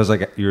 because I was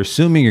like, you're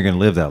assuming you're going to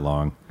live that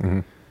long, mm-hmm.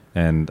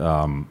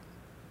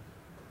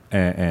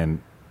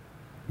 and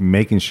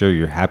making sure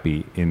you're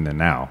happy in the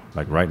now,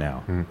 like right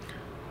now. Mm-hmm.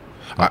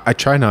 I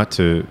try not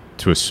to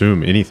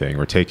assume anything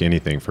or take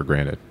anything for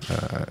granted.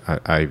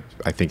 I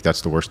think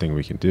that's the worst thing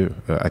we can do.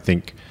 I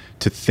think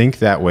to think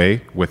that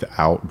way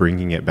without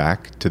bringing it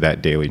back to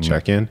that daily mm-hmm.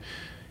 check-in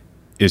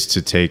is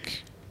to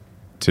take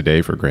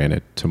today for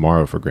granted,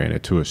 tomorrow for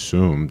granted, to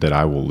assume that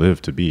I will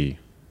live to be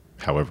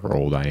however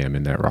old I am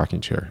in that rocking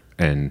chair.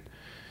 And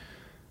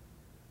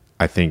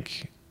I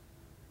think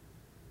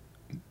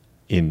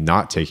in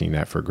not taking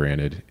that for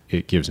granted,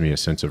 it gives me a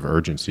sense of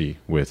urgency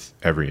with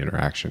every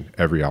interaction,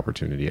 every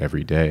opportunity,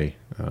 every day,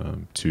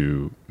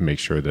 to make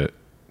sure that,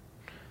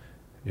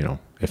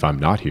 if I'm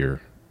not here,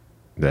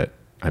 that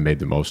I made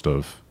the most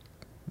of,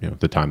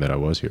 the time that I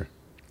was here.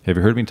 Have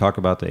you heard me talk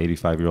about the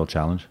 85-year-old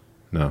challenge?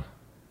 No.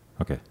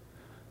 Okay.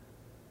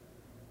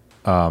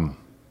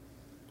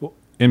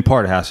 In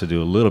part, it has to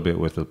do a little bit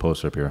with the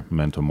poster up here,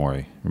 memento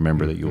mori,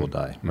 remember mm-hmm. that you will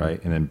die, mm-hmm.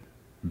 right? And then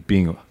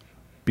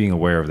being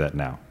aware of that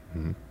now.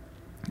 Mm-hmm.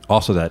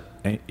 Also that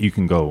you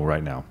can go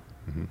right now.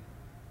 Mm-hmm.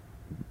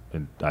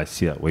 And I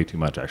see that way too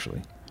much, actually.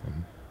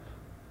 Mm-hmm.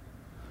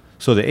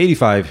 So the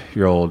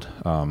 85-year-old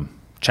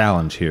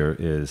challenge here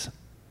is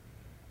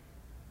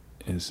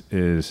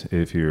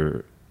if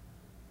you're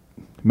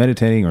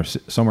meditating or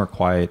somewhere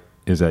quiet,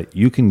 is that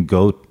you can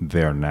go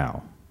there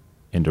now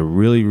and to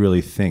really,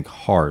 really think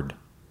hard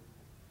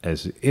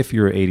as if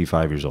you're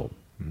 85 years old.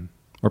 Mm-hmm.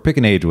 Or pick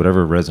an age,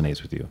 whatever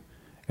resonates with you.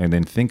 And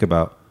then think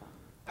about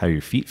how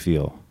your feet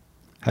feel.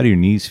 How do your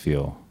knees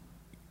feel?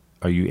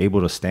 Are you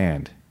able to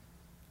stand?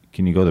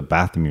 Can you go to the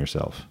bathroom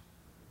yourself?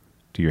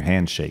 Do your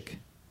hands shake?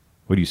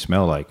 What do you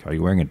smell like? Are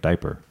you wearing a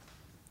diaper?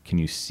 Can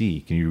you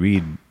see? Can you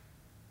read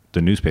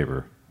the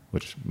newspaper,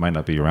 which might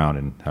not be around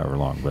in however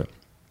long,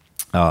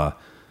 but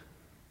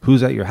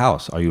who's at your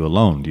house? Are you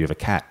alone? Do you have a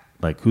cat?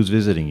 Like, who's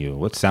visiting you?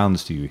 What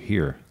sounds do you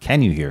hear?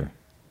 Can you hear?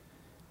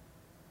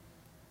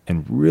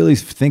 And really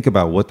think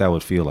about what that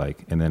would feel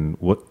like, and then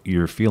what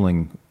you're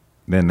feeling,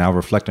 then now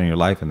reflect on your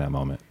life in that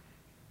moment.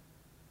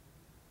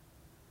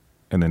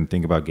 And then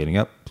think about getting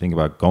up, think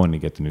about going to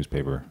get the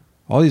newspaper.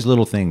 All these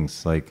little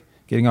things, like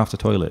getting off the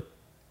toilet.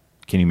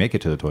 Can you make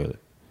it to the toilet?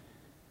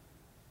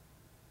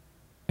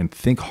 And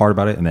think hard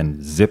about it, and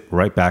then zip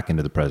right back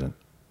into the present.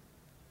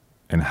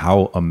 And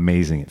how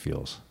amazing it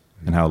feels,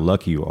 and how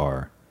lucky you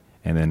are.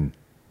 And then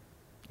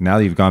now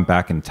that you've gone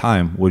back in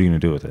time, what are you going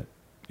to do with it?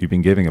 You've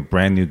been giving a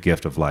brand new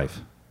gift of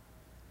life.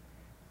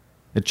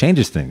 It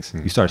changes things.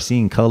 Mm-hmm. You start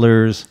seeing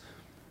colors.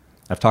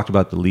 I've talked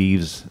about the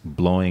leaves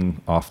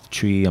blowing off the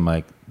tree. I'm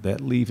like,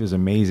 that leaf is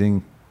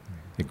amazing.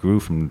 It grew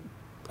from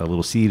a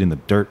little seed in the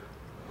dirt.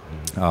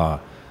 The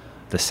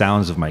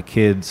sounds of my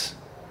kids.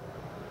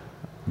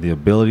 The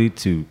ability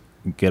to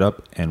get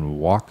up and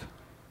walk.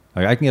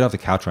 Like, I can get off the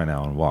couch right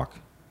now and walk.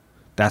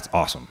 That's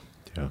awesome.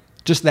 Yeah.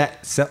 Just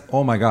that,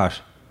 oh my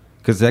gosh.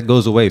 Because that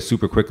goes away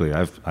super quickly.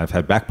 I've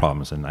had back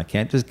problems, and I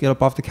can't just get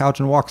up off the couch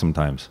and walk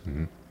sometimes.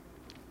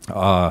 Mm-hmm.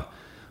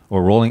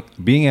 Or rolling,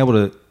 being able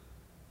to,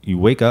 you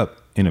wake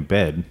up in a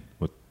bed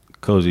with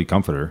cozy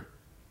comforter.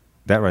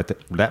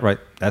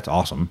 That's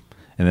awesome.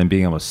 And then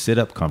being able to sit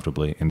up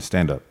comfortably and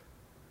stand up.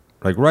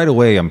 Like right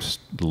away, I'm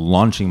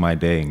launching my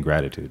day in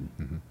gratitude.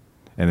 Mm-hmm.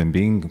 And then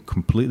being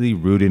completely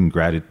rooted in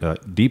gratitude,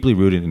 deeply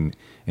rooted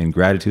in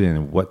gratitude,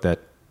 and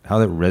how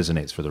that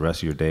resonates for the rest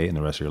of your day and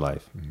the rest of your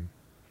life. Mm-hmm.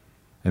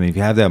 And then if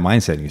you have that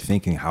mindset and you're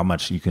thinking how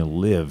much you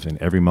can live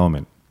in every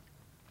moment.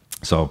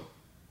 So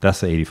that's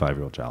the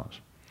 85-year-old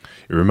challenge.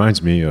 It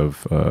reminds me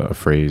of a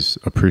phrase,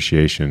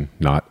 appreciation,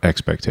 not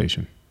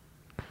expectation.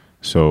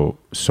 So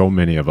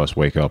many of us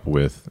wake up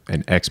with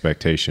an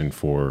expectation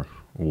for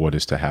what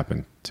is to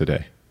happen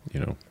today,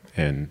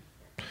 and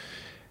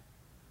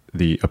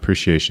the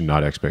appreciation,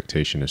 not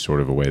expectation, is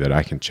sort of a way that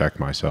I can check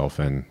myself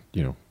and,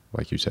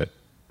 like you said,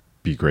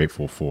 be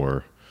grateful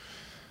for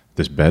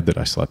this bed that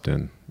I slept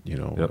in,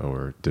 yep.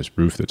 or this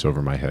roof that's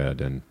over my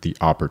head, and the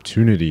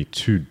opportunity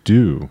to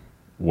do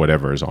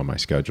whatever is on my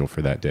schedule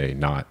for that day,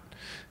 not,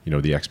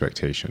 the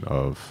expectation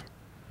of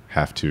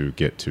have to,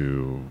 get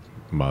to,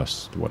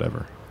 must,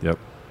 whatever. Yep.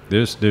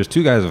 There's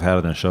two guys I've had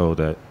on the show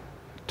that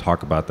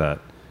talk about that,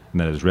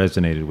 and that has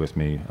resonated with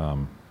me,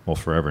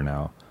 forever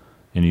now.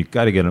 And you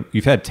got to get them.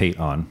 You've had Tate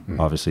on,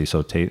 mm-hmm. obviously,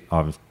 so Tate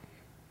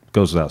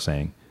goes without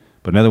saying.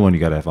 But another one you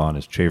got to have on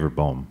is Traver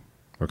Boehm.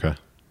 Okay.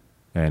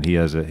 And he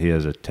has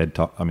a TED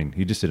Talk. I mean,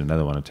 he just did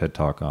another one, a TED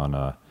Talk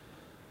on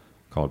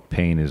called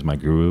 "Pain Is My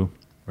Guru,"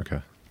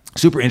 Okay.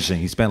 Super interesting.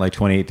 He spent like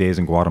 28 days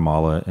in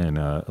Guatemala in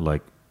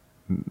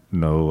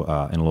in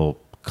a little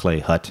clay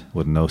hut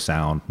with no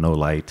sound, no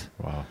light.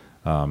 Wow.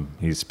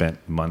 He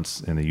spent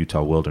months in the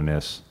Utah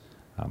wilderness.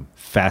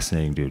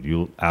 Fascinating dude.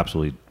 You'll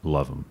absolutely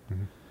love him.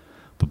 Mm-hmm.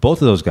 But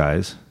both of those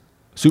guys,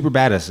 super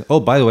badass. Oh,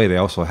 by the way, they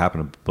also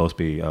happen to both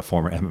be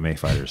former MMA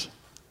fighters.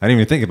 I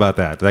didn't even think about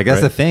that. Like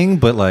that's a thing,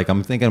 but like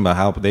I'm thinking about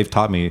how they've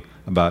taught me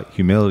about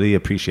humility,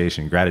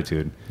 appreciation,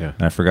 gratitude. Yeah.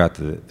 And I forgot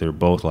that they're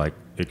both like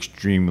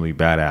extremely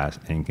badass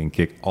and can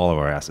kick all of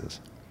our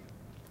asses.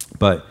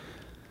 But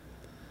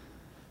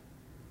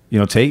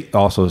Tate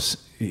also,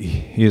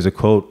 he has a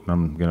quote,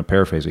 I'm going to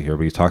paraphrase it here,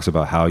 but he talks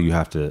about how you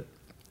have to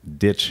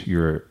ditch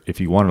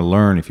if you want to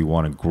learn, if you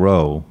want to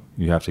grow,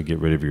 you have to get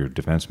rid of your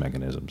defense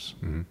mechanisms.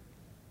 Mm-hmm.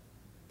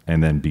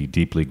 And then be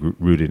deeply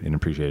rooted in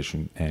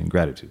appreciation and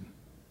gratitude.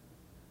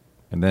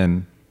 And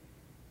then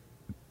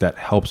that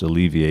helps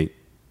alleviate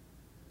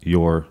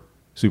your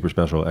super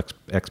special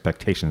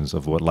expectations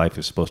of what life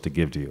is supposed to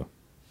give to you.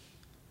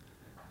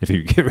 If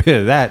you get rid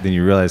of that, then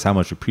you realize how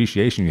much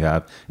appreciation you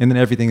have, and then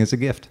everything is a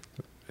gift.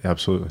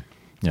 Absolutely.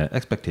 Yeah,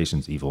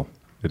 expectation's evil.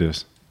 It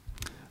is.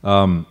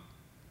 I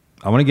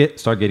want to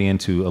start getting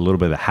into a little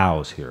bit of the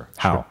hows here.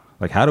 How? Sure.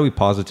 Like, how do we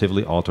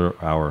positively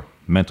alter our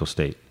mental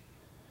state?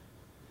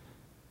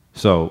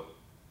 So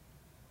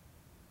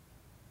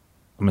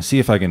I'm going to see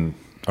if I can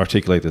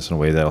articulate this in a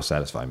way that'll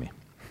satisfy me.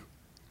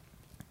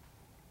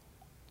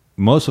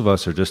 Most of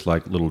us are just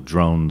like little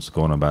drones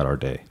going about our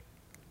day.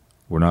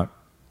 We're not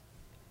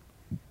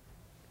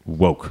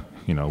woke.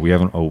 We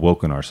haven't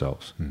awoken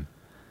ourselves.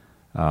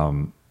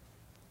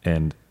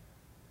 And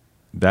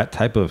that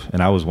type of,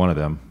 and I was one of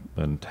them,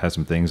 and had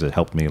some things that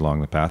helped me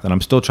along the path. And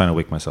I'm still trying to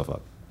wake myself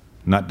up.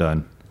 Not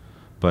done,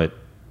 but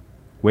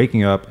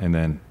waking up and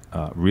then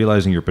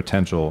realizing your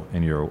potential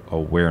and your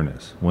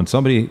awareness. When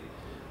somebody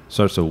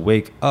starts to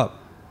wake up,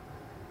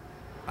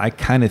 I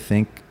kind of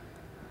think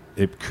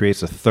it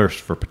creates a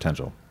thirst for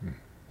potential.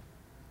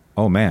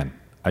 Oh man,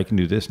 I can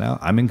do this now.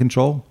 I'm in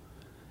control.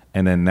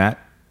 And then that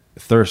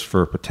thirst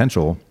for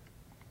potential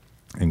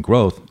and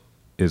growth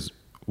is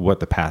what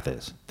the path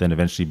is. Then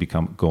eventually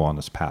go on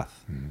this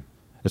path. Mm-hmm.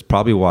 It's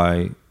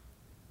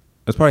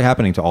probably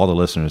happening to all the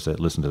listeners that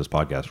listen to this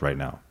podcast right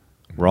now.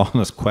 We're all on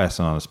this quest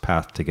and on this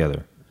path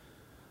together.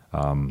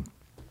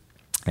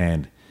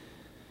 And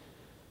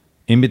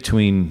in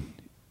between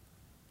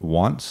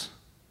wants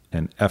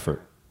and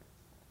effort,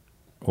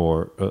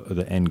 or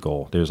the end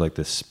goal, there's like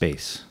this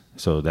space.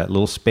 So that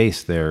little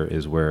space there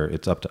is where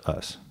it's up to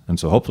us. And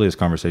so hopefully this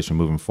conversation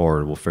moving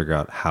forward, we'll figure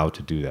out how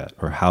to do that,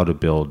 or how to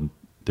build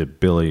the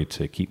ability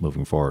to keep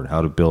moving forward,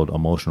 how to build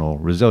emotional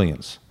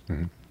resilience.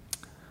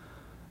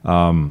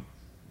 Mm-hmm.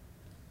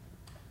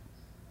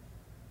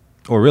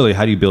 Or really,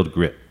 how do you build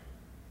grit?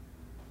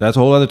 That's a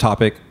whole other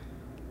topic.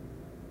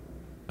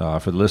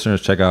 For the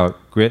listeners, check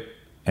out Grit,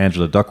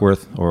 Angela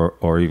Duckworth,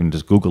 or even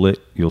just Google it.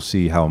 You'll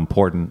see how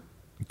important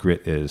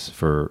grit is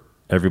for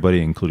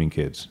everybody, including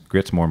kids.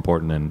 Grit's more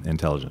important than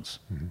intelligence.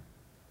 Mm-hmm.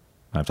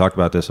 I've talked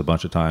about this a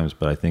bunch of times,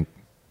 but I think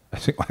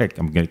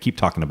I'm going to keep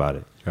talking about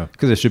it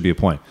because it should be a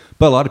point.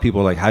 But a lot of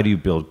people are like, how do you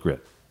build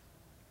grit?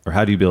 Or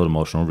how do you build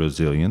emotional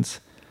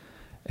resilience?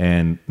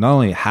 And not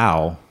only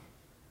how,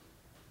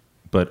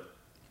 but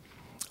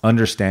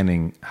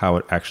understanding how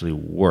it actually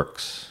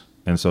works.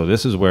 And so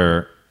this is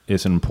where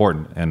it's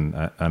important. And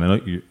I know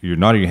you're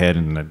nodding your head,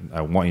 and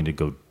I want you to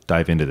go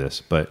dive into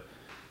this. But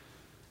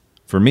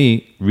for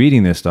me,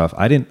 reading this stuff,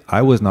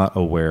 I was not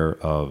aware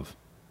of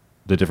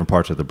the different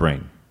parts of the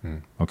brain.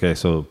 Mm. Okay,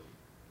 so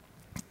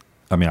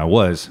I mean, I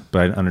was, but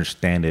I didn't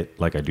understand it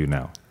like I do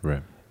now.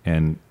 Right.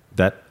 And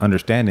that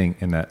understanding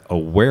and that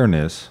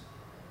awareness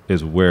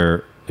is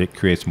where it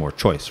creates more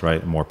choice,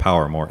 right? More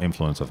power, more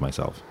influence of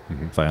myself,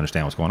 mm-hmm. if I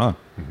understand what's going on.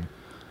 Mm-hmm.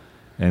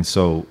 And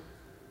so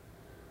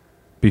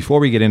before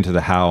we get into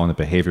the how and the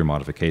behavior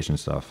modification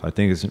stuff, I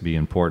think it's going to be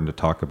important to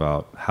talk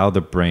about how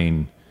the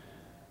brain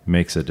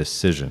makes a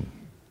decision.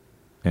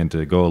 And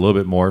to go a little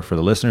bit more for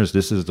the listeners,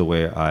 this is the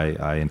way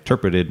I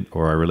interpreted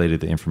or I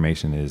related the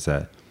information, is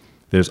that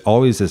there's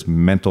always this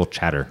mental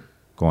chatter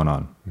going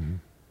on. Mm-hmm.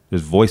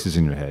 There's voices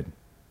in your head,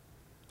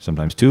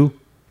 sometimes two.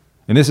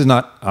 And this is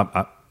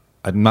not,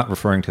 I'm not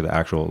referring to the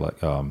actual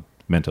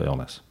mental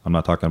illness. I'm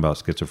not talking about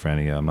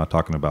schizophrenia. I'm not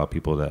talking about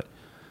people that,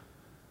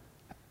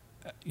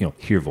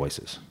 hear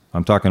voices.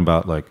 I'm talking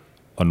about like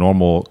a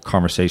normal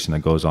conversation that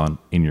goes on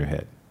in your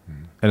head.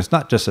 Mm-hmm. And it's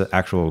not just an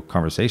actual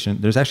conversation.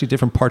 There's actually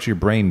different parts of your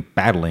brain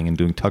battling and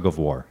doing tug of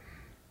war.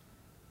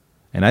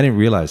 And I didn't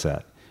realize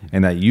that.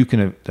 And that you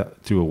can,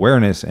 through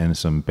awareness and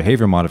some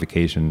behavior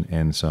modification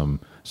and some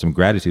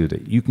gratitude,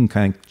 that you can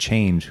kind of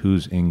change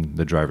who's in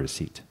the driver's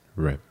seat.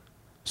 Right.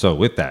 So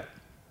with that,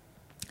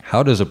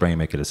 how does a brain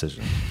make a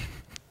decision?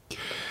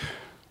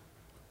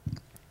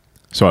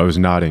 So I was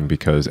nodding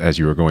because as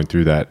you were going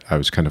through that, I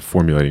was kind of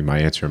formulating my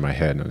answer in my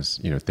head. And I was,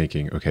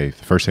 thinking, okay,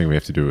 the first thing we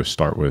have to do is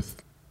start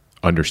with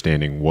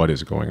understanding what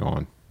is going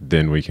on.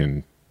 Then we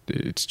can,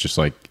 it's just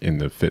like in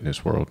the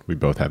fitness world, we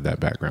both have that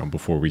background.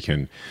 Before we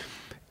can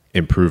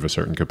improve a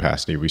certain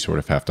capacity, we sort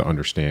of have to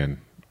understand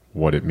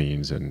what it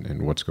means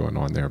and what's going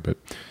on there. But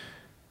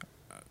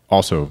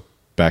also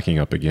backing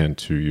up again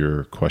to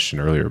your question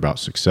earlier about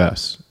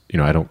success,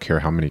 I don't care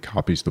how many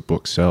copies the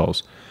book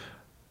sells,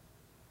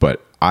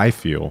 but I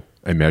feel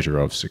a measure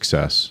of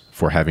success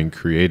for having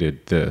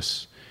created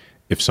this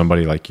if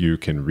somebody like you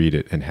can read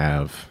it and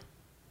have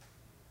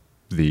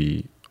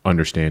the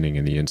understanding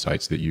and the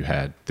insights that you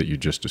had, that you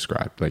just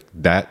described. Like,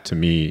 that to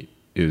me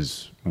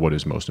is what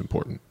is most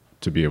important,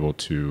 to be able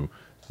to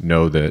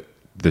know that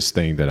this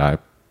thing that I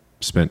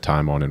spent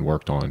time on and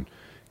worked on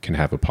can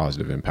have a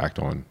positive impact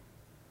on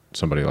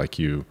somebody like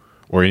you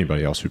or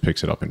anybody else who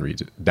picks it up and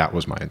reads it. That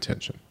was my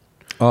intention.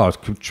 Oh,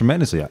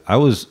 tremendously. I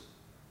was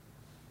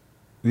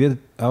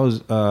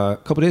a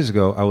couple of days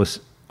ago, I was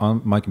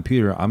on my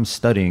computer, I'm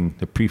studying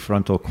the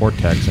prefrontal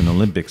cortex and the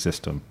limbic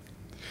system.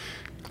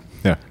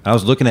 Yeah. I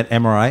was looking at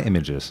MRI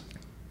images.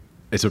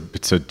 It's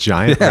a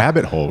giant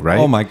rabbit hole, right?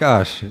 Oh my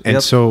gosh.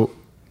 And so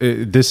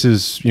this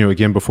is,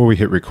 again, before we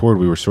hit record,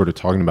 we were sort of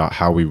talking about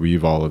how we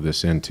weave all of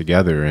this in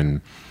together.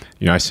 And,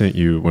 I sent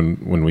you,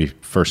 when we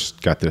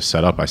first got this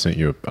set up, I sent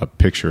you a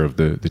picture of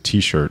the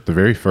t-shirt, the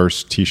very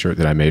first t-shirt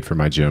that I made for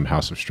my gym,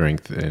 House of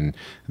Strength. And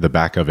the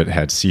back of it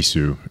had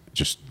Sisu,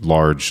 just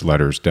large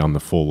letters down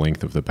the full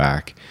length of the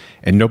back.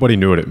 And nobody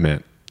knew what it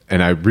meant.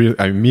 And I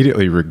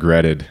immediately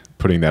regretted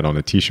putting that on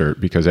a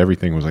t-shirt, because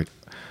everything was like,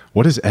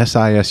 what is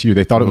SISU?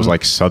 They thought it was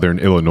like Southern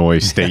Illinois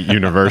State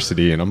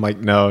University. And I'm like,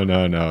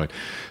 no.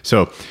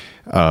 So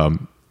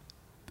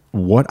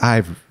what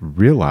I've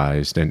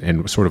realized,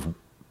 and sort of,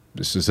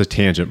 this is a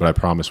tangent, but I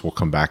promise we'll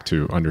come back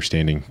to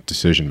understanding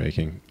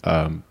decision-making,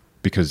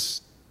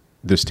 because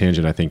this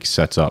tangent, I think,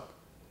 sets up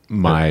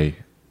my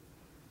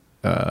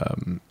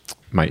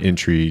my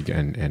intrigue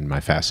and my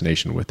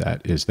fascination with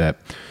that, is that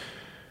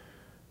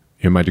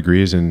my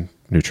degree is in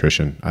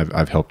nutrition.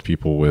 I've helped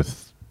people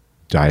with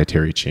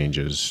dietary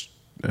changes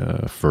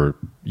for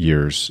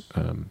years.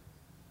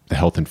 The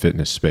health and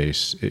fitness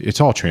space,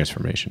 it's all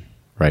transformation,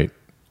 right?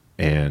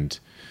 And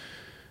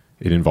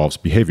it involves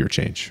behavior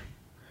change.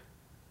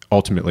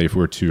 Ultimately, if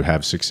we're to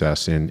have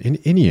success in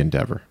any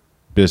endeavor,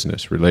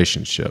 business,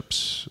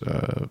 relationships,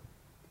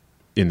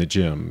 in the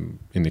gym,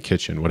 in the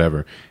kitchen,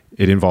 whatever,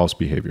 it involves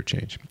behavior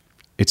change.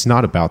 It's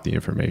not about the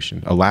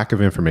information. A lack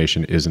of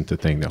information isn't the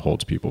thing that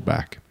holds people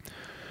back.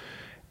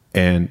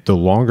 And the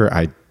longer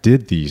I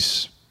did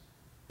these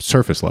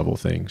surface level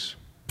things,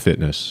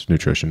 fitness,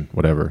 nutrition,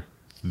 whatever,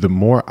 the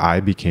more I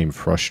became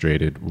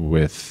frustrated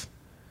with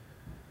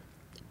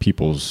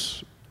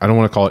people's, I don't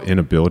want to call it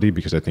inability,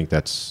 because I think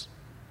that's,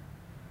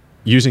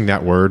 using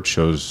that word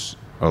shows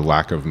a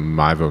lack of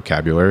my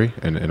vocabulary,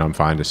 and I'm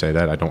fine to say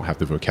that. I don't have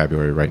the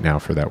vocabulary right now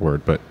for that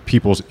word, but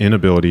people's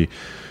inability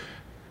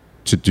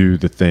to do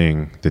the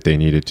thing that they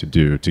needed to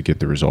do to get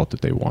the result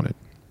that they wanted.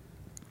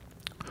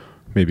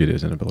 Maybe it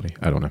is inability.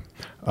 I don't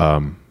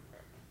know.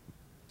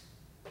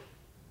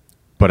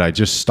 But I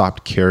just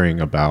stopped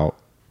caring about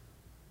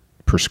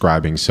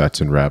prescribing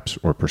sets and reps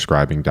or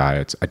prescribing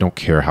diets. I don't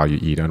care how you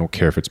eat. I don't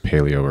care if it's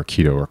paleo or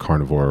keto or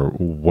carnivore or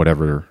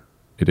whatever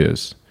it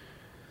is.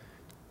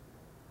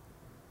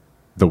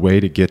 The way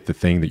to get the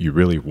thing that you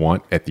really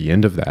want at the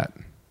end of that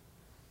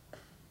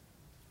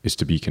is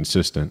to be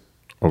consistent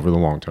over the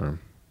long term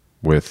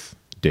with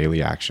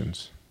daily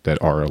actions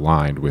that are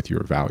aligned with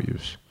your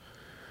values.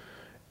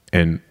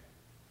 And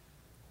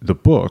the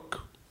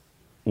book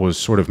was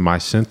sort of my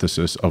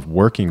synthesis of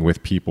working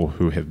with people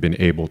who have been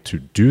able to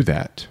do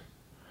that,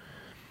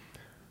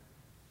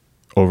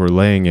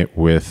 overlaying it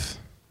with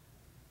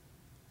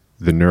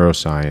the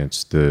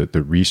neuroscience,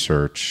 the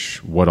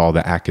research, what all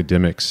the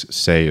academics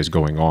say is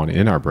going on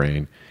in our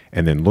brain,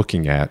 and then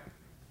looking at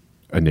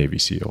a Navy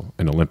SEAL,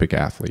 an Olympic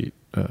athlete,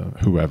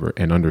 whoever,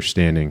 and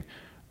understanding,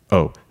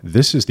 oh,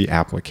 this is the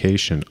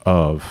application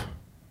of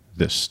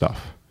this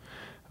stuff.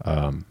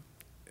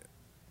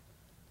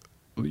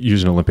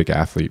 Use an Olympic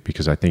athlete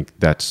because I think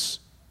that's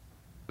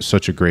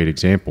such a great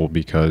example,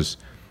 because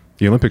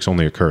the Olympics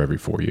only occur every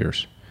 4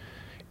 years.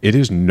 It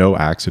is no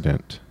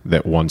accident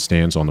that one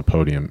stands on the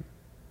podium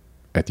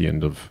at the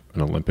end of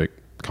an Olympic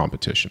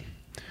competition.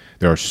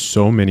 There are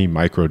so many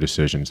micro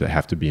decisions that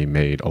have to be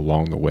made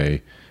along the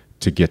way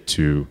to get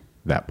to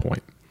that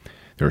point.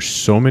 There are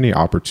so many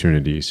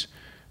opportunities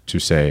to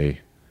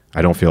say,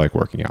 I don't feel like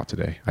working out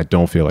today. I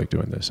don't feel like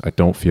doing this. I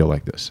don't feel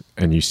like this.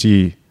 And you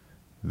see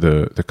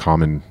the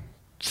common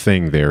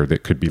thing there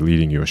that could be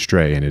leading you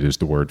astray, and it is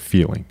the word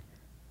feeling.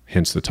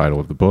 Hence the title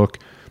of the book.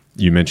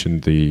 You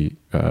mentioned the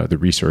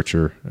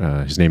researcher.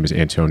 His name is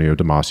Antonio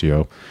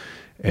Damasio,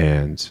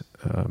 and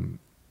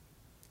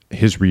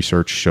his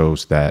research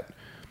shows that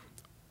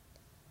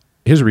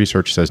his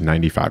research says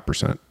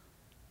 95%.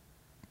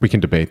 We can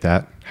debate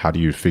that. How do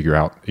you figure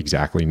out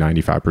exactly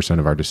 95%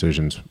 of our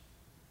decisions?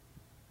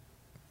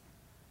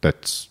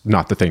 That's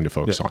not the thing to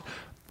focus on.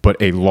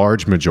 But a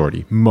large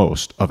majority,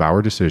 most of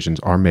our decisions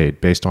are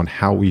made based on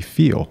how we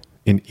feel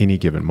in any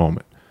given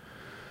moment.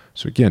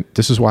 So again,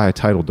 this is why I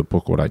titled the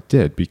book what I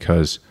did,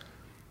 because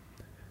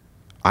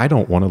I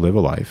don't want to live a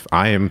life.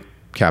 I am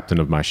captain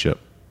of my ship,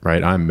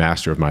 right? I'm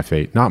master of my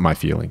fate, not my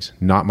feelings,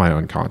 not my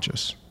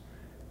unconscious.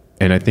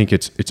 And I think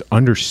it's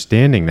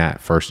understanding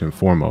that first and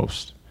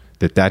foremost,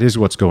 that is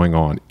what's going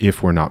on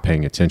if we're not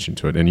paying attention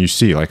to it. And you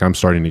see, like, I'm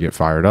starting to get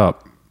fired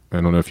up. I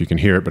don't know if you can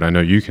hear it, but I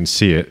know you can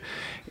see it.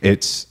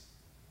 That's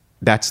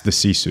the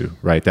sisu,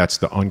 right? That's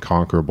the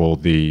unconquerable,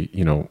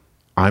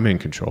 I'm in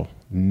control,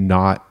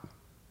 not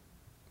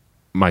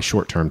my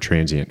short-term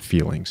transient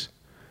feelings.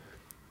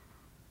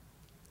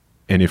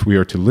 And if we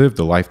are to live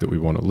the life that we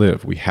want to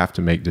live, we have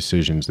to make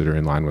decisions that are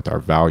in line with our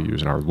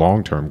values and our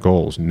long-term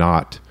goals,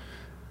 not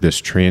this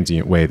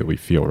transient way that we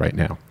feel right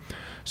now.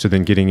 So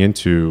then getting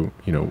into,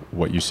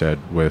 what you said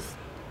with,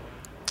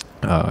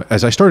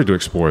 as I started to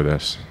explore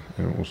this,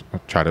 and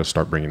I'll try to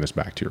start bringing this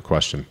back to your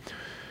question.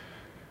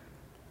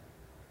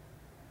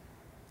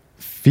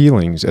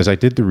 Feelings, as I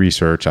did the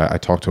research, I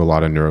talked to a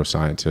lot of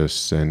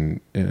neuroscientists and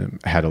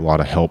had a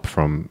lot of help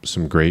from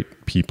some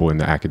great people in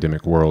the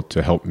academic world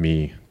to help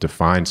me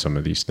define some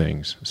of these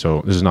things.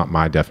 So this is not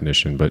my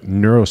definition, but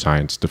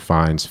neuroscience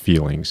defines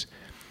feelings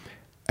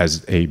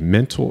as a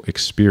mental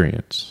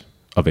experience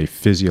of a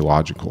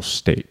physiological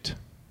state.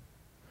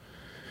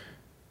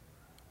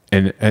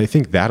 And I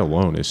think that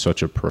alone is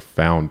such a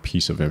profound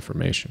piece of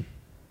information,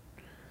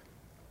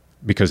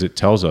 because it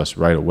tells us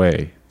right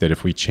away that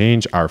if we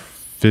change our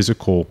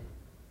physical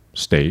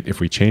state, if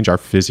we change our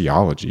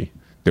physiology,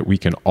 that we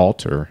can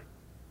alter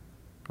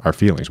our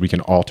feelings. We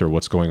can alter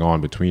what's going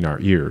on between our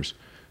ears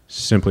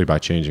simply by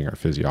changing our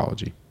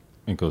physiology.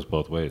 It goes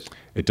both ways.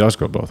 It does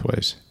go both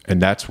ways.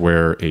 And that's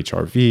where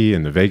HRV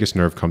and the vagus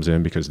nerve comes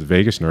in, because the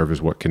vagus nerve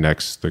is what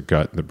connects the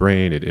gut and the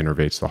brain. It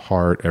innervates the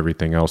heart,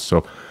 everything else.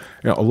 So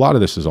a lot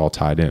of this is all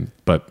tied in.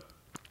 But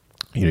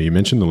you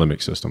mentioned the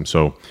limbic system.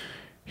 So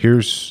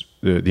here's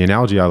the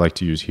analogy I like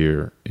to use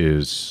here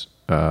is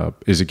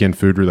again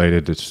food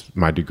related.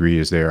 My degree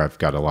is there. I've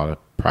got a lot of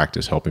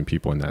practice helping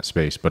people in that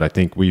space. But I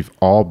think we've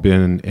all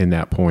been in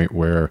that point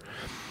where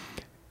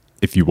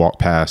if you walk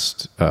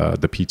past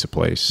the pizza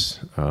place,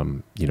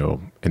 and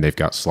they've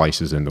got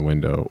slices in the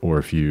window, or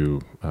if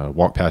you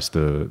walk past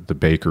the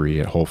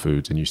bakery at Whole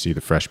Foods and you see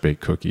the fresh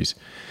baked cookies,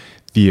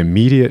 the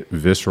immediate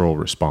visceral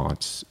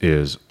response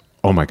is,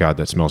 oh my God,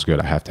 that smells good.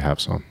 I have to have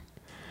some.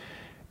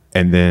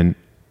 And then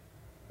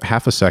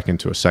half a second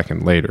to a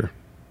second later,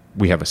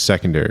 we have a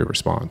secondary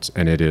response,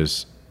 and it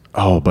is,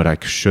 oh, but I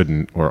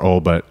shouldn't, or oh,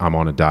 but I'm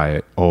on a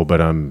diet, oh,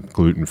 but I'm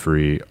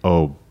gluten-free,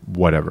 oh,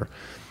 whatever.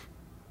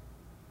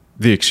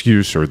 The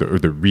excuse or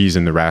the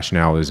reason, the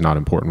rationale is not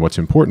important. What's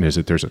important is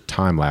that there's a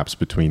time lapse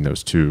between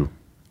those two,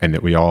 and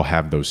that we all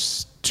have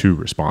those two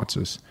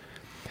responses.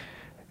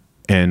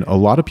 And a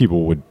lot of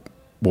people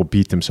will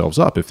beat themselves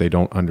up if they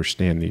don't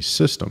understand these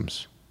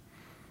systems,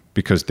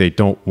 because they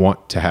don't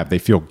want to they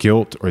feel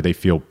guilt or they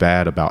feel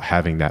bad about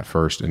having that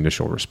first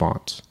initial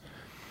response.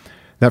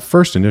 That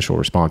first initial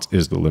response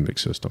is the limbic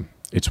system.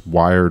 It's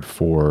wired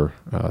for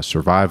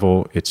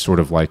survival. It's sort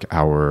of like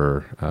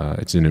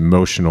it's an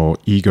emotional,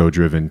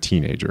 ego-driven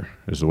teenager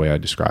is the way I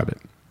describe it.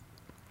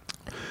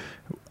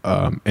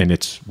 And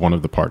it's one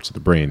of the parts of the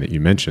brain that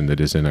you mentioned that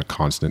is in a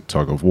constant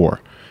tug of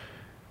war.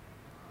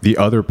 The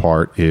other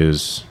part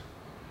is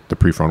the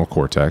prefrontal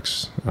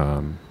cortex,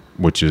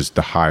 which is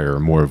the higher,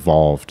 more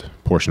evolved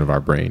portion of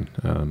our brain.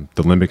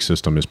 The limbic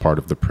system is part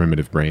of the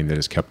primitive brain that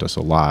has kept us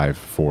alive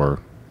for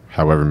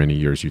however many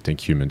years you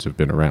think humans have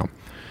been around.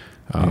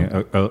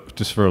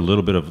 Just for a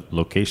little bit of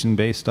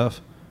location-based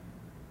stuff,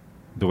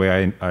 the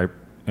way I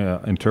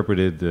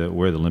interpreted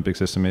where the limbic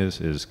system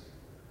is,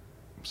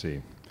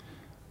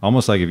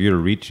 almost like if you were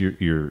to reach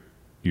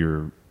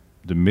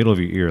the middle of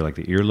your ear, like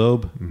the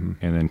earlobe, mm-hmm.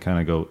 and then kind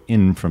of go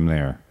in from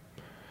there.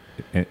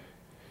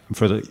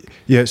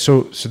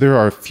 So there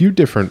are a few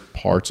different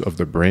parts of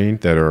the brain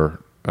that are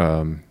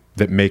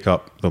that make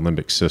up the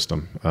limbic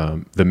system.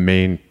 The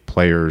main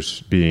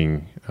players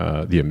being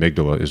the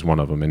amygdala is one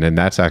of them, and then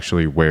that's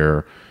actually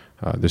where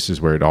this is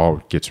where it all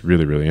gets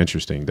really, really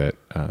interesting. That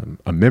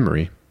a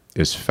memory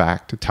is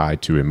fact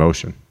tied to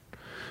emotion.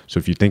 So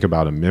if you think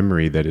about a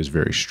memory that is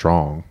very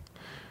strong,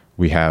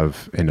 we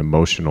have an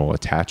emotional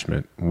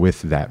attachment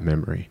with that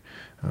memory,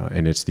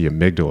 and it's the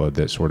amygdala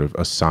that sort of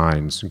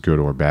assigns good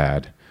or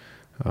bad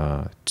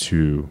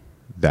to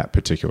that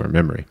particular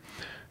memory.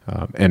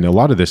 And a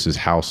lot of this is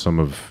how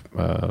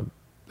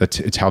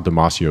it's how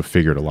Damasio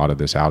figured a lot of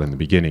this out in the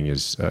beginning.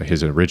 Is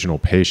his original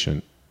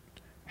patient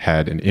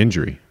had an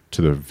injury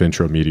to the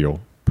ventromedial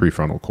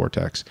prefrontal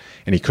cortex,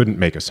 and he couldn't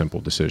make a simple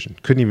decision,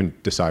 couldn't even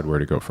decide where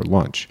to go for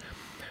lunch,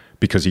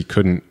 because he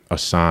couldn't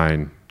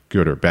assign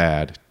good or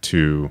bad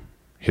to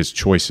his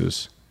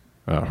choices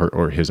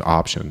or his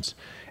options,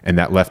 and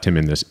that left him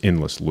in this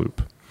endless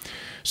loop.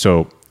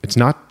 So it's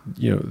not,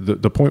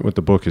 the point with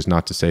the book is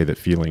not to say that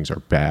feelings are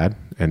bad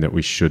and that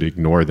we should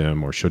ignore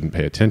them or shouldn't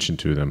pay attention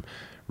to them.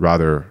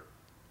 Rather,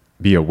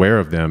 be aware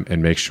of them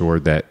and make sure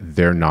that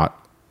they're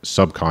not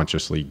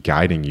subconsciously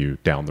guiding you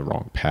down the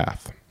wrong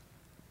path.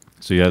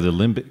 So you have the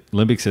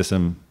limbic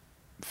system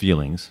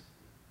feelings,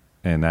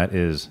 and that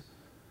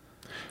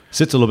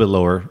sits a little bit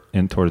lower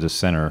in towards the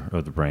center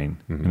of the brain,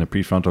 mm-hmm. and the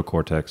prefrontal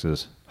cortex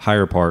is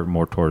higher part,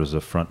 more towards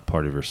the front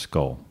part of your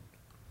skull.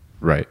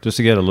 Right. Just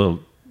to get a little...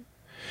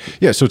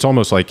 Yeah, so it's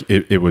almost like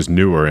it was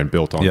newer and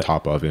built on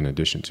top of, in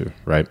addition to,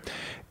 right?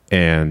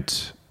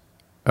 And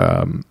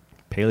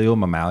paleo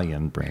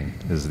mammalian brain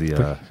is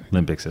the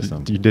limbic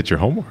system. You did your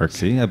homework.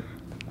 See,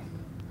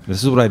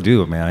 this is what I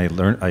do,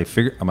 man. I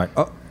figure, I'm like,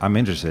 oh, I'm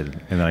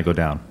interested, and then I go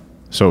down.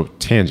 So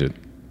tangent.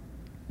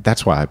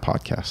 That's why I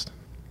podcast.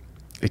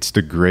 It's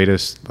the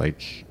greatest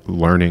like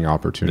learning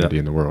opportunity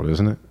in the world,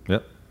 isn't it?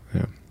 Yep.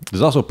 Yeah.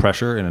 There's also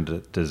pressure and a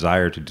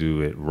desire to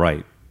do it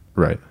right.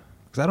 Right.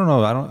 Because I don't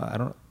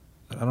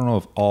know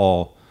if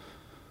all,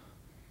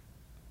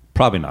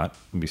 probably not,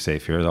 to be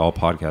safe here, all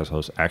podcast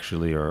hosts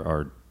actually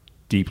are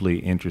deeply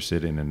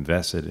interested and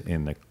invested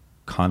in the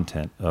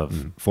content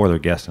of for their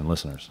guests and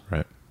listeners.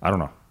 Right. I don't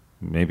know.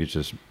 Maybe it's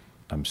just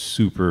I'm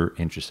super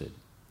interested.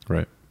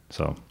 Right.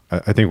 So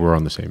I think we're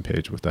on the same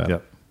page with that.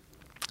 Yep.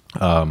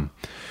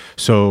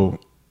 So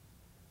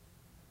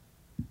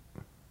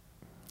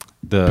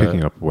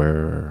picking up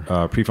where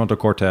prefrontal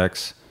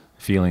cortex,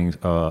 feelings,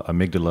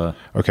 amygdala.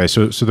 Okay,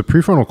 so the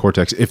prefrontal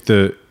cortex, if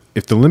the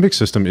limbic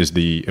system is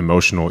the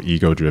emotional,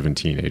 ego-driven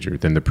teenager,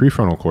 then the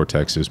prefrontal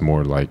cortex is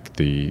more like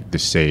the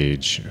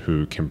sage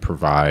who can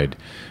provide.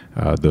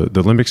 The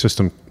limbic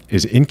system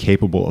is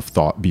incapable of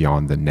thought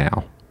beyond the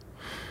now.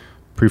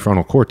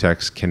 Prefrontal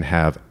cortex can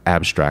have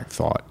abstract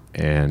thought,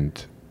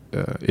 and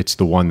it's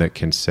the one that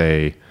can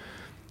say,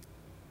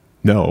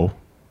 no,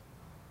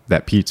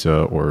 that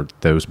pizza or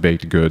those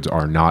baked goods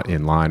are not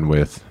in line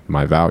with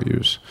my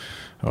values,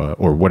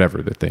 or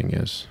whatever the thing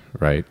is,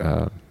 right?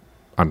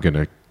 I'm going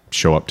to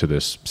show up to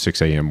this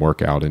 6 a.m.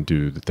 workout and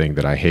do the thing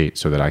that I hate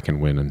so that I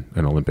can win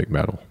an Olympic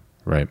medal,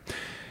 right?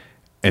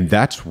 And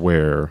that's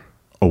where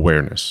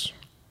awareness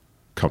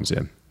comes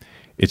in.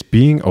 It's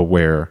being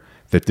aware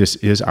that this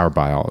is our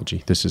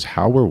biology. This is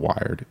how we're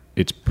wired.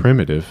 It's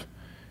primitive.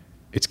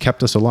 It's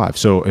kept us alive.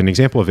 So an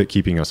example of it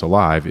keeping us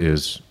alive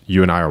is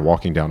you and I are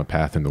walking down a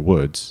path in the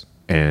woods,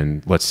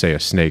 and let's say a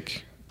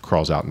snake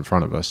crawls out in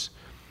front of us,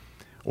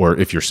 or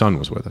if your son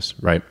was with us,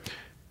 right?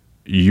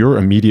 Your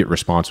immediate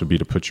response would be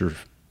to put your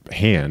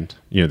hand,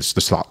 to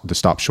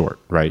stop short,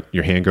 right?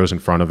 Your hand goes in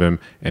front of him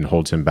and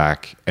holds him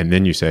back, and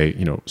then you say,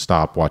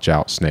 stop, watch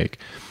out, snake.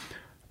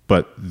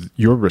 But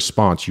your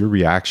response, your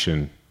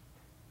reaction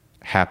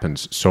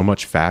happens so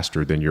much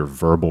faster than your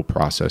verbal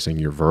processing,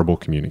 your verbal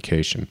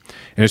communication.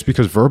 And it's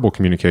because verbal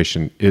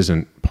communication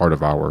isn't part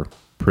of our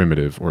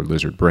primitive or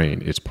lizard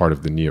brain. It's part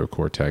of the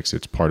neocortex.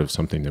 It's part of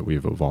something that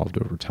we've evolved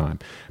over time.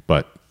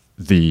 But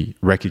the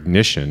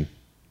recognition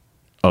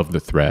of the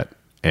threat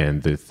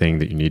and the thing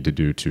that you need to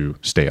do to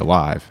stay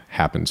alive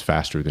happens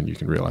faster than you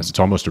can realize. It's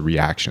almost a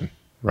reaction,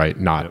 right?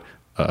 Not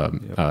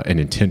an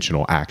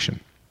intentional action.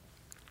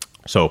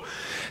 So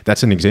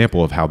that's an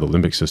example of how the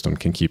limbic system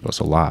can keep us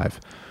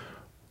alive.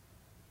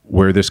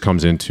 Where this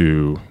comes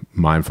into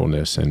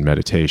mindfulness and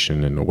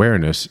meditation and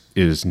awareness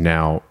is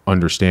now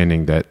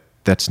understanding that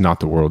that's not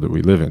the world that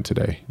we live in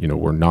today.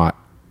 We're not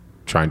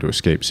trying to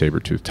escape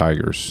saber-toothed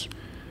tigers.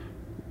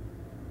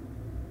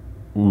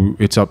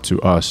 It's up to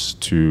us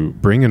to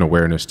bring an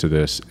awareness to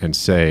this and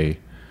say,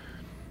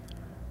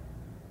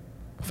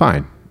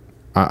 fine,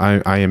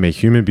 I am a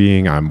human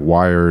being. I'm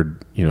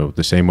wired,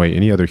 the same way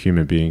any other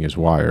human being is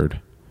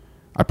wired.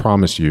 I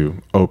promise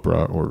you,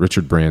 Oprah or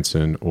Richard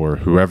Branson or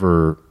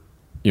whoever,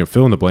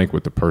 fill in the blank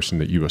with the person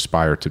that you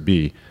aspire to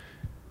be,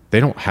 they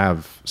don't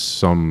have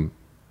some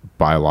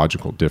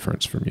biological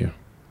difference from you.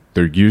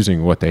 They're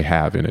using what they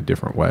have in a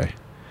different way.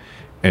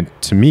 And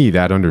to me,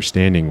 that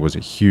understanding was a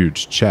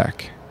huge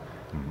check.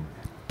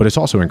 But it's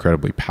also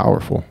incredibly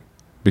powerful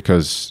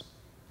because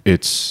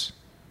it's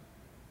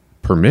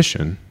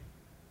permission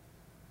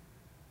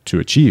to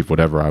achieve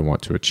whatever I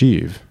want to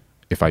achieve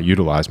if I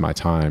utilize my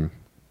time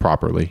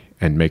properly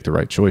and make the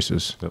right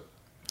choices. Yep.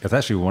 That's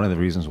actually one of the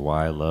reasons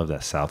why I love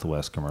that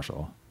Southwest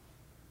commercial.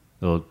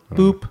 The little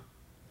boop,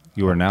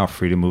 you are now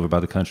free to move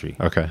about the country.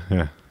 Okay,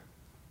 yeah.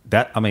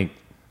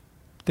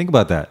 Think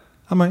about that.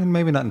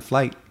 Maybe not in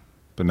flight,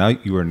 but now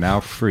you are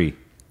now free.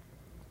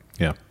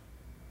 Yeah.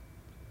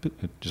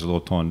 Just a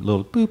little tone,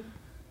 little boop.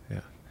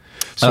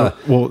 Yeah.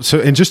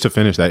 And just to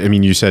finish that,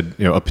 you said,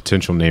 a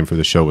potential name for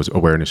the show was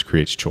Awareness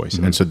Creates Choice.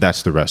 Mm-hmm. And so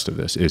that's the rest of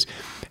this is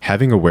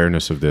having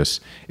awareness of this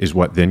is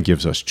what then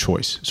gives us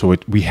choice. So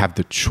we have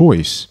the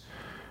choice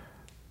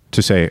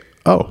to say,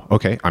 oh,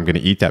 okay, I'm going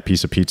to eat that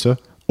piece of pizza,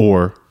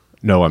 or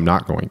no, I'm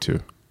not going to.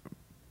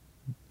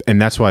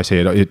 And that's why I say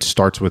it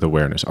starts with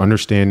awareness,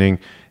 understanding,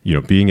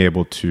 being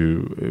able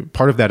to,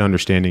 part of that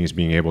understanding is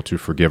being able to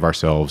forgive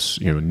ourselves,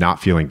 not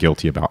feeling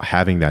guilty about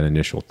having that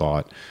initial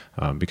thought,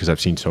 because I've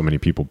seen so many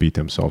people beat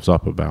themselves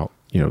up about,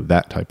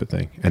 that type of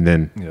thing. And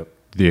then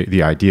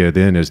the idea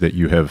then is that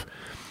you have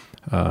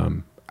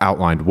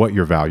outlined what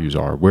your values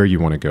are, where you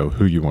want to go,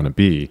 who you want to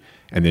be,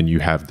 and then you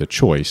have the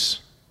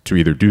choice to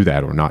either do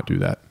that or not do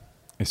that.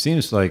 It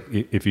seems like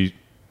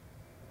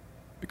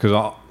because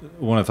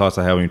one of the thoughts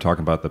I have when you're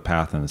talking about the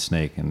path and the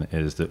snake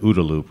is the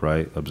OODA loop,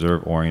 right?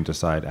 Observe, orient,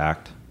 decide,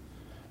 act.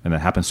 And that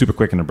happens super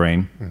quick in the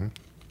brain.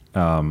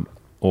 Mm-hmm.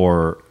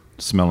 Or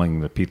smelling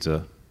the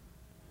pizza.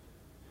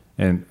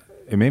 And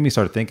it made me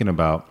start thinking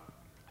about,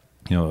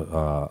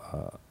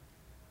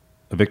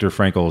 Viktor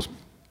Frankl's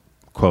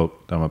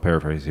quote that I'm going to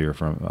paraphrase here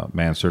from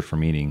Man's Search for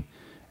Meaning,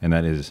 and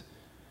that is,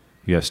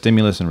 you have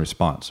stimulus and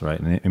response, right?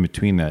 And in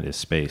between that is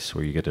space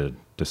where you get to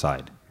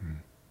decide.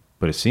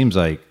 But it seems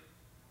like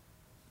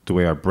the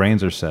way our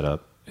brains are set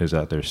up is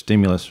that there's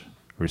stimulus,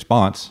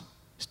 response,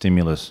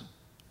 stimulus,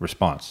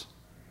 response.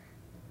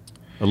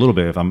 A little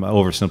bit, if I'm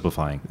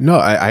oversimplifying. No,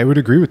 I would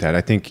agree with that.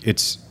 I think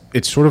it's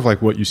sort of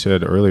like what you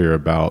said earlier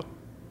about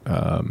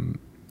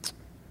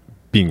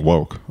being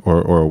woke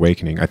or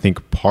awakening. I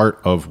think part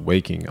of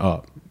waking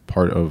up,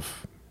 part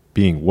of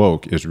being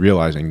woke is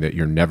realizing that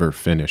you're never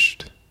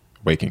finished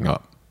waking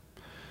up.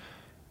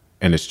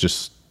 And it's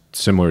just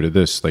similar to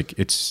this. Like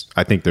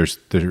I think there's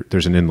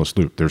an endless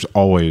loop. There's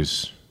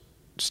always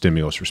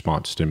stimulus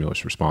response,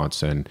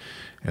 and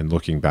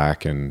looking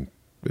back, and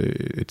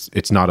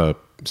it's not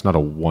a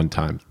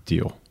one-time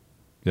deal.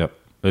 Yep.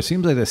 But it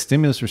seems like the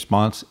stimulus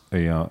response,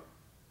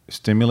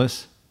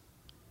 stimulus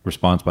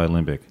response by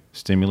limbic,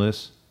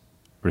 stimulus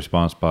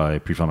response by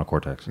prefrontal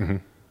cortex,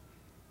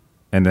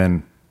 and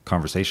then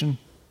conversation,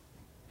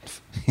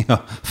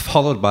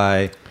 followed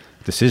by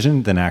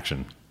decision, then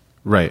action.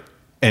 Right.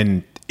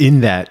 And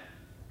in that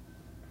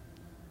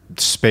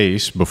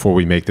space before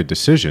we make the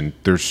decision,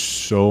 there's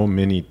so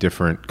many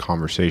different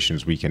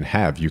conversations we can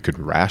have. You could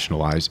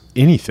rationalize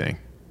anything.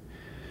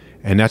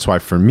 And that's why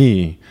for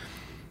me,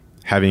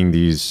 having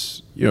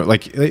these,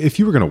 like if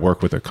you were going to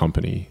work with a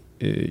company,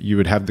 you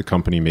would have the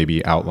company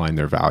maybe outline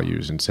their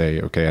values and say,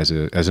 okay, as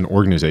an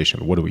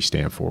organization, what do we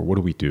stand for? What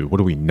do we do? What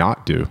do we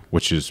not do?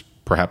 Which is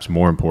perhaps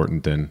more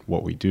important than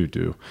what we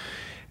do.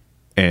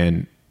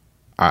 And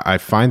I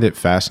find it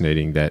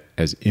fascinating that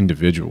as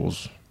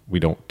individuals, we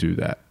don't do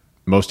that.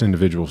 Most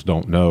individuals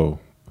don't know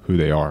who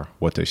they are,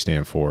 what they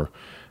stand for,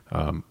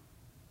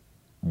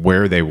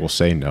 where they will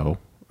say no,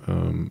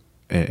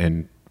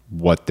 and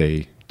what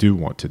they do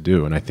want to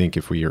do. And I think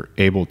if we are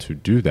able to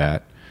do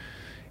that,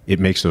 it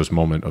makes those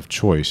moments of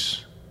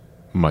choice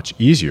much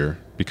easier,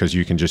 because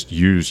you can just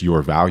use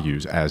your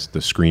values as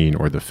the screen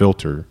or the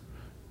filter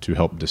to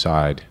help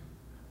decide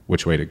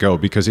which way to go,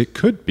 because it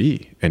could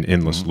be an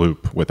endless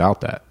loop without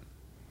that.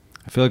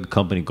 I feel like a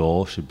company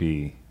goal should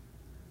be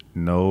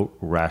no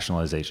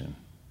rationalization.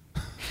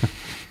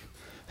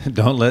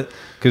 Don't let,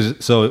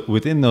 so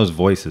within those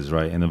voices,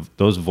 right? And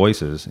those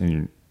voices,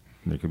 and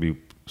there could be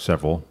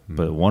several,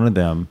 but one of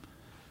them,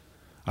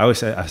 I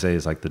say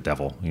is like the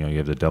devil. You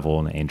have the devil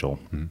and the angel,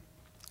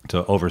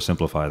 to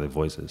oversimplify the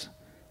voices.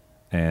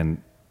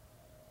 And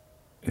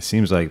it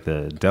seems like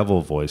the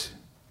devil voice,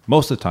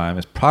 most of the time,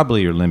 is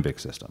probably your limbic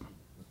system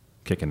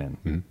kicking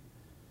in.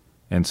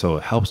 And so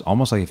it helps,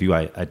 almost like if you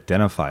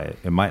identify it,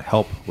 it might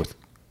help with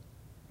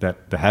that.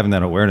 Having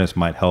that awareness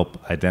might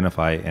help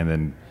identify and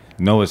then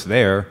know it's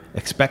there,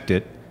 expect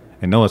it,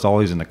 and know it's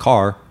always in the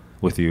car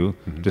with you.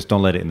 Just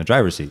don't let it in the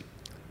driver's seat.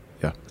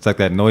 Yeah, it's like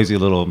that noisy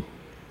little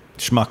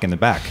schmuck in the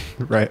back.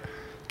 Right.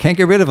 Can't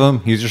get rid of him.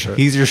 He's your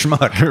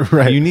schmuck.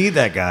 Right. You need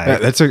that guy. Yeah,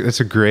 that's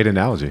a great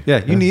analogy.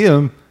 Yeah, you need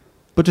him,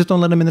 but just don't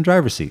let him in the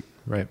driver's seat.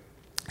 Right.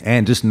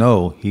 And just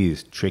know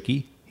he's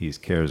tricky. He's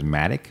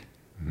charismatic.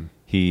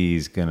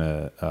 He's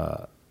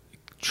gonna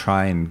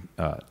try and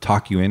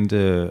talk you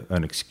into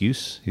an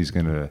excuse. He's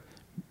gonna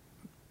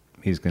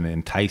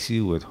entice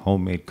you with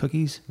homemade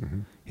cookies.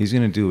 He's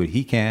gonna do what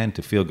he can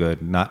to feel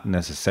good, not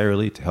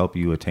necessarily to help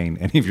you attain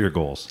any of your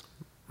goals.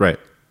 Right.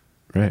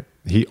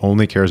 He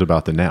only cares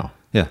about the now.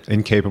 Yeah.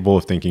 Incapable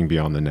of thinking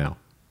beyond the now.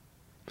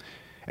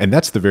 And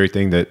that's the very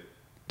thing that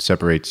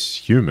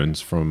separates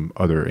humans from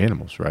other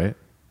animals, right?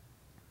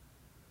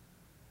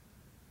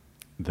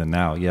 The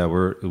now, yeah,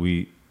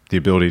 the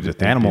ability to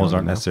think. Animals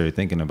aren't necessarily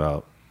thinking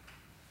about,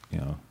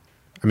 I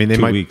mean, they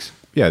 2 might, weeks.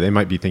 Yeah, they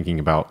might be thinking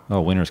about,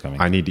 winter's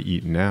coming. I need to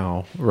eat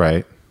now.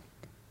 Right.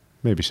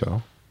 Maybe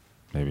so.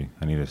 Maybe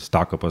I need to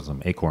stock up on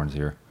some acorns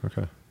here.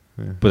 Okay.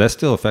 Yeah. But that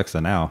still affects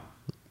the now.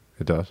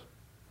 It does.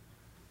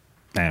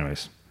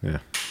 Anyways. Yeah.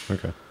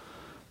 Okay.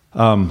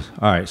 All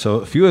right. So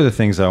a few other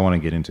things that I want to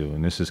get into,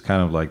 and this is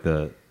kind of like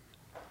the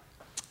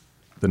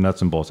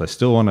nuts and bolts. I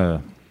still want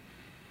to,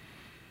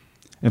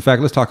 in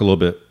fact, let's talk a little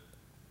bit,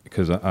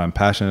 because I'm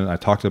passionate. I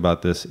talked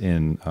about this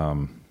in,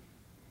 I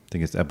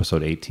think it's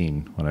episode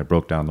 18, when I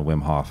broke down the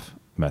Wim Hof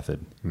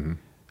method.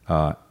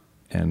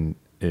 And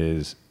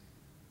is,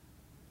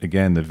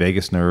 again, the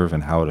vagus nerve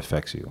and how it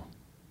affects you,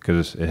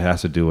 because it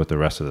has to do with the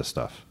rest of the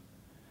stuff.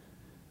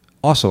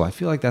 Also, I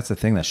feel like that's the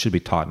thing that should be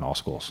taught in all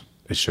schools.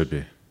 It should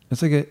be.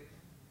 It's like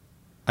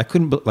I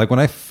couldn't, like when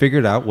I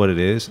figured out what it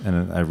is,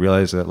 and I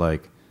realized that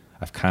like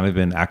I've kind of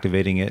been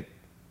activating it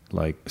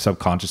like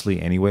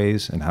subconsciously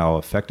anyways, and how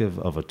effective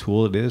of a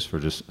tool it is for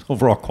just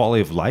overall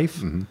quality of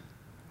life. I'm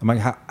like,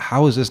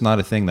 how is this not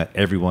a thing that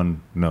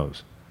everyone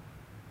knows?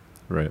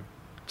 Right.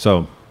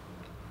 So,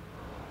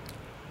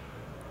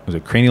 was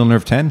it cranial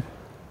nerve 10?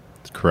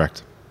 That's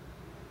correct.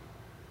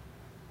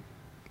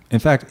 In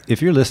fact,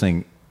 if you're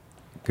listening,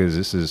 because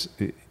this is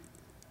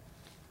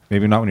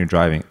maybe not when you're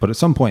driving, but at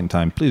some point in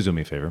time, please do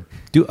me a favor.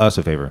 Do us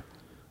a favor.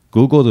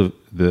 Google the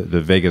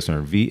vagus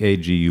nerve,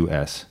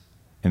 VAGUS,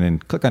 and then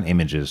click on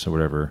images or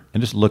whatever,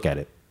 and just look at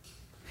it.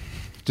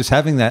 just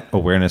having that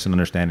awareness and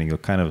understanding, it'll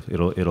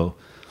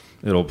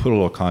put a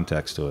little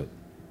context to it.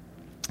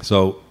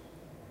 So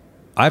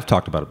I've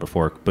talked about it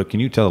before, but can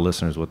you tell the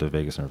listeners what the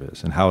vagus nerve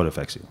is and how it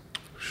affects you?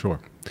 Sure.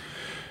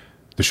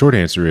 The short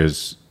answer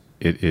is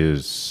it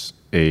is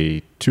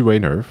a two-way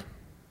nerve,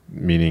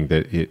 meaning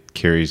that it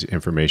carries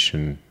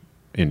information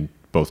in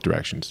both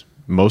directions.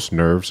 Most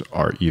nerves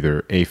are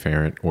either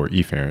afferent or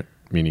efferent,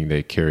 meaning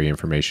they carry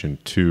information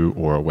to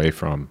or away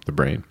from the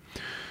brain.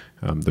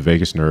 The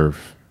vagus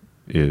nerve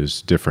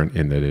is different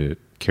in that it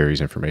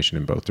carries information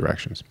in both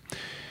directions.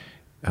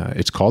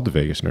 It's called the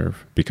vagus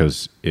nerve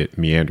because it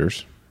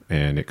meanders,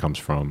 and it comes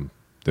from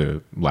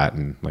the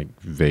Latin, like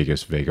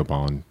vagus,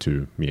 vagabond,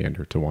 to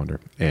meander, to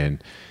wander.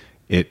 And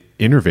it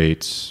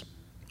innervates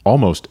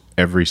almost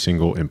every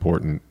single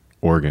important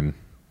organ,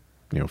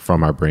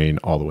 from our brain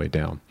all the way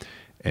down.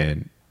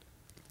 And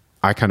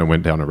I kind of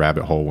went down a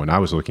rabbit hole when I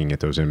was looking at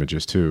those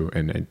images too.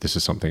 And this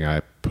is something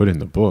I put in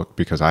the book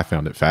because I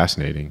found it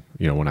fascinating.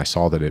 When I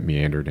saw that it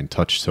meandered and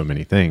touched so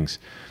many things,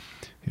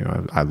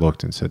 I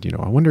looked and said,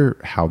 I wonder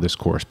how this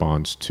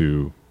corresponds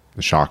to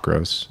the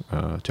chakras,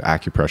 to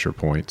acupressure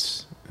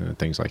points,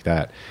 things like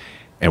that.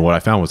 And what I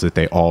found was that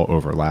they all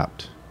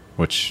overlapped,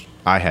 which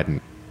I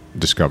hadn't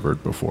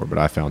discovered before, but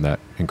I found that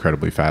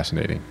incredibly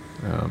fascinating.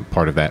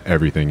 Part of that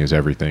everything is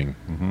everything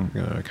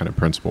kind of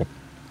principle.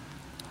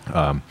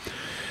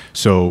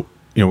 So,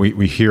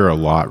 we hear a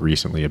lot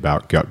recently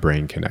about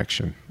gut-brain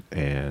connection.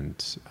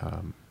 And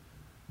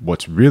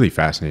what's really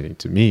fascinating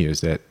to me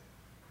is that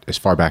as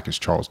far back as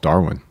Charles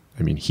Darwin,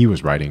 he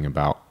was writing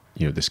about,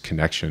 this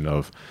connection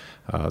of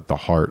the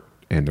heart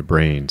and the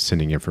brain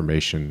sending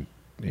information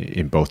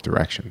in both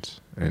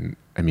directions. And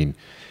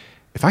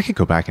if I could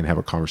go back and have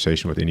a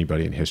conversation with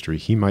anybody in history,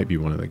 he might be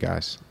one of the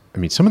guys.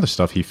 Some of the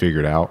stuff he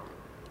figured out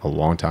a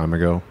long time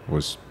ago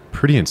was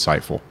pretty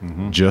insightful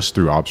just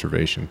through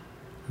observation.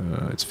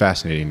 It's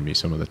fascinating to me,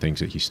 some of the things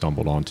that he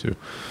stumbled onto.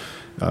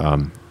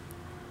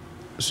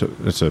 So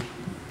that's a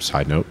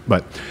side note,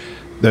 but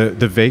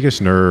the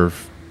vagus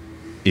nerve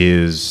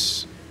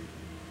is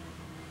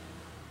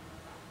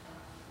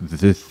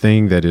the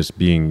thing that is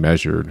being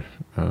measured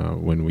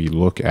when we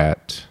look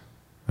at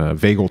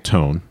vagal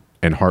tone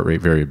and heart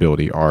rate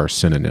variability are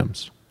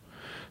synonyms.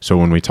 So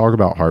when we talk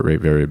about heart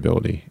rate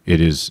variability, it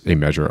is a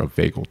measure of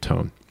vagal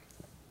tone.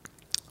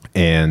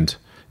 And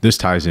this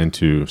ties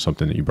into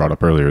something that you brought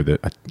up earlier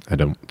that I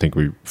don't think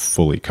we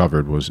fully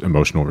covered, was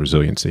emotional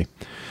resiliency.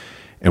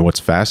 And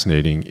what's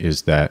fascinating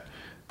is that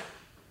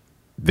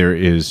there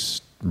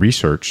is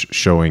research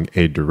showing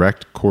a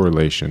direct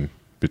correlation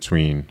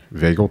between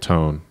vagal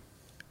tone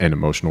and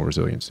emotional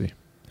resiliency.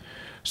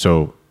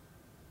 So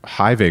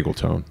high vagal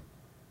tone,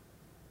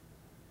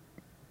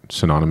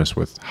 synonymous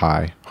with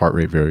high heart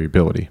rate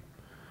variability,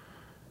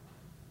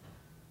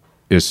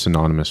 is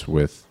synonymous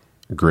with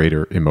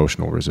greater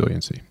emotional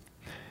resiliency.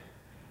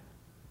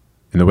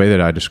 And the way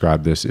that I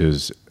describe this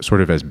is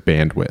sort of as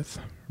bandwidth,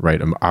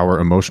 right? Our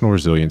emotional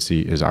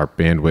resiliency is our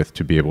bandwidth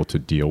to be able to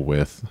deal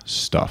with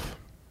stuff,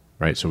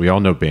 right? So we all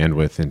know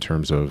bandwidth in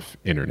terms of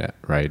internet,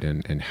 right?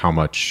 And how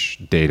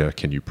much data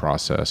can you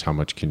process? How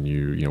much can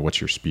you, what's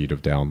your speed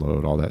of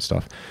download, all that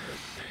stuff.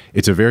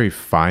 It's a very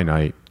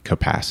finite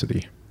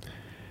capacity.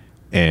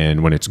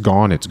 And when it's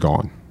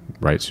gone,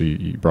 right? So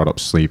you brought up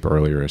sleep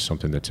earlier as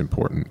something that's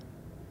important.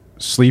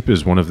 Sleep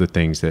is one of the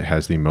things that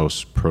has the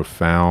most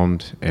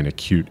profound and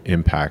acute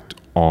impact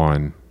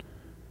on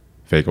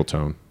vagal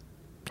tone,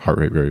 heart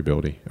rate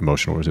variability,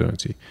 emotional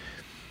resiliency.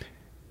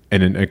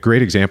 And a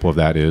great example of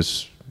that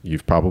is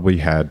you've probably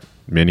had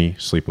many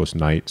sleepless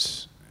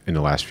nights in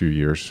the last few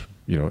years,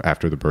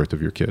 after the birth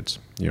of your kids.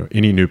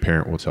 Any new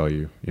parent will tell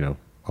you,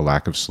 a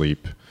lack of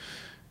sleep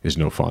is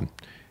no fun.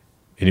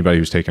 Anybody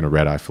who's taken a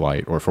red-eye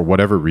flight or for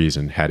whatever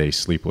reason had a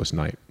sleepless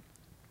night,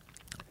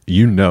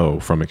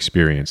 from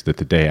experience that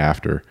the day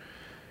after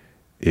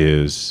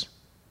is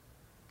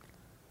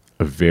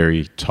a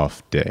very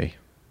tough day.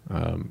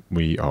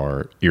 We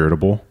are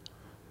irritable.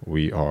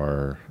 We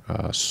are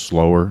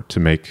slower to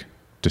make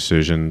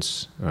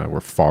decisions. We're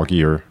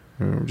foggier.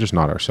 We're just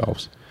not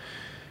ourselves.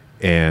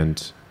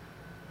 And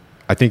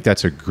I think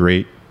that's a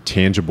great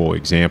tangible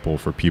example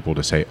for people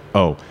to say,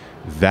 oh,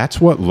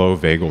 that's what low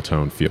vagal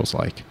tone feels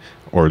like,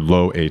 or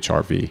low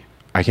HRV.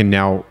 I can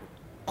now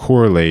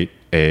correlate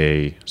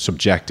a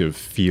subjective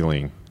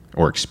feeling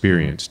or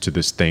experience to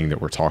this thing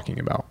that we're talking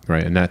about,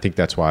 right? And I think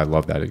that's why I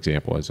love that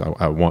example, is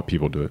I want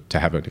people to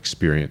have an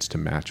experience to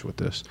match with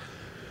this.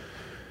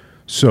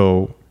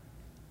 So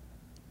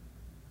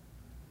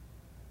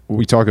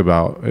we talk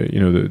about,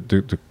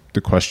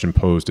 the question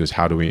posed is,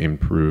 how do we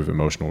improve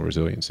emotional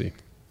resiliency?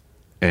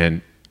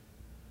 And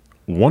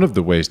one of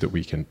the ways that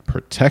we can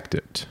protect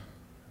it,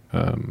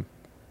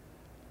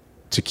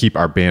 to keep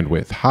our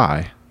bandwidth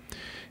high,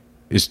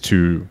 is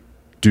to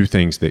do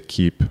things that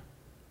keep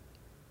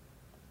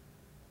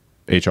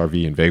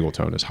HRV and vagal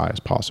tone as high as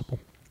possible.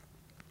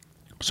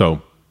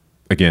 So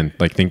again,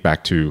 think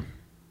back to,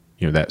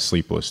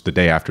 the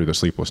day after the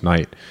sleepless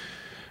night,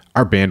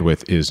 our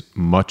bandwidth is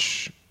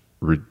much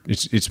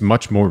it's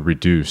much more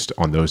reduced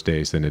on those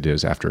days than it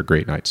is after a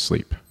great night's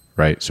sleep,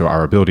 right? So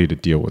our ability to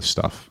deal with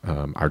stuff,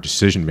 our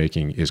decision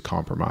making is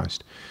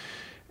compromised,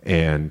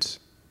 and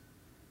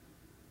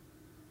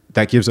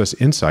that gives us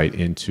insight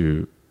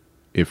into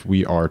if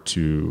we are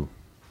to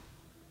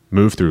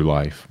move through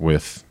life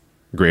with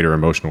greater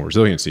emotional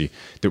resiliency,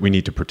 that we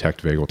need to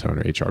protect vagal tone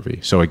or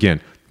HRV. So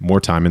again, more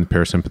time in the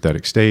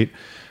parasympathetic state,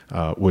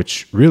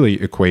 which really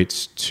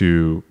equates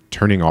to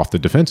turning off the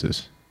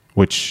defenses,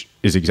 which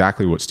is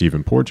exactly what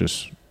Stephen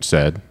Porges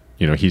said.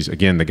 You know, he's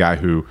again the guy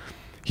who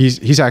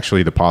he's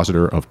actually the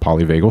positor of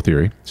polyvagal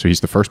theory. So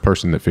he's the first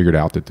person that figured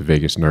out that the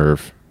vagus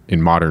nerve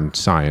in modern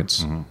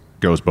science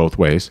goes both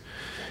ways.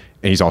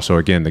 And he's also,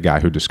 again, the guy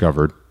who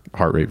discovered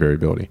heart rate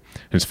variability.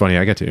 And it's funny,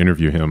 I got to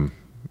interview him.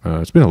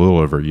 It's been a little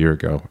over a year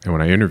ago. And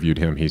when I interviewed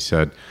him, he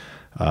said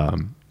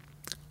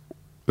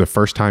the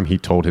first time he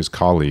told his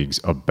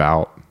colleagues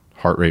about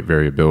heart rate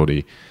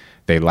variability,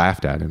 they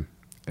laughed at him.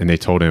 And they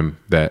told him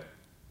that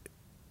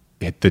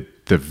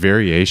the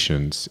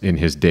variations in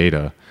his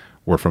data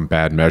were from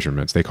bad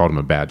measurements. They called him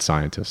a bad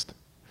scientist.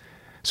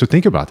 So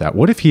think about that.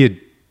 What if he had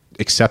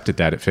accepted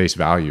that at face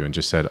value and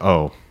just said,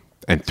 oh,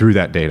 and threw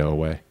that data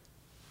away?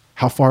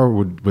 How far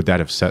would that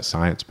have set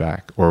science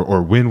back?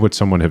 Or when would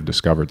someone have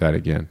discovered that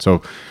again?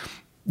 So,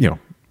 you know,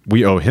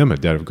 we owe him a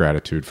debt of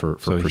gratitude for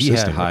persisting. He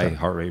had high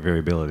heart rate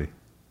variability.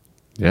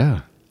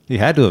 Yeah. He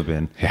had to have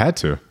been. He had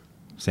to.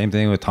 Same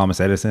thing with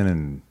Thomas Edison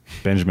and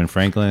Benjamin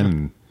Franklin.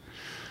 And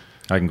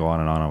I can go on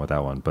and on with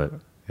that one. But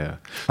yeah.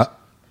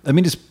 I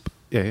mean, just...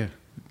 Yeah.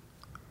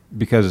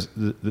 Because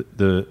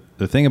the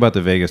thing about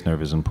the vagus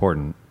nerve is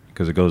important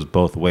because it goes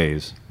both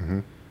ways.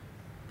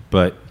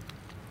 But...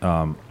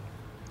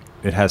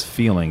 it has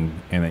feeling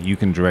and that you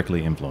can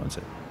directly influence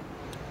it.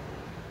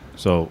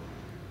 So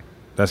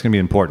that's going to be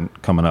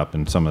important coming up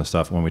in some of the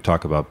stuff when we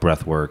talk about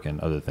breath work and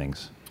other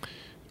things.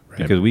 Right.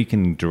 Because we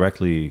can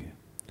directly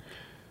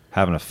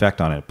have an effect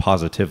on it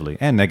positively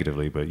and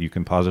negatively, but you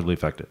can positively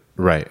affect it.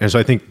 Right. And so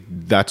I think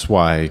that's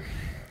why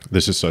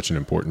this is such an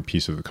important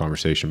piece of the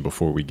conversation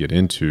before we get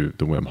into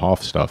the Wim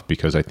Hof stuff,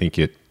 because I think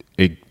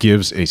it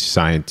gives a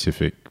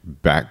scientific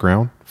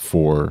background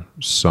for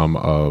some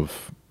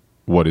of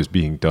what is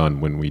being done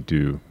when we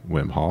do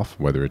Wim Hof,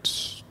 whether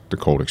it's the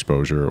cold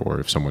exposure or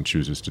if someone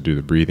chooses to do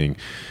the breathing.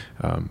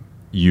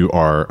 You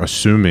are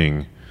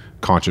assuming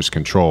conscious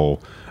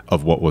control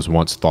of what was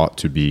once thought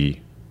to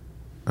be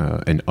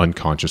an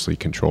unconsciously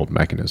controlled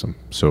mechanism.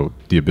 So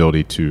the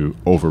ability to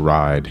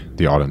override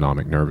the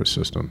autonomic nervous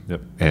system.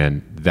 Yep.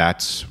 And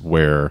that's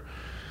where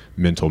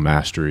mental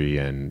mastery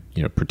and,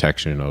 you know,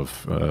 protection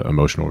of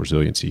emotional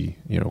resiliency,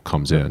 you know,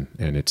 comes in.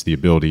 And it's the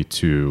ability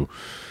to,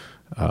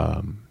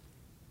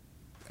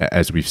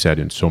 as we've said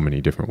in so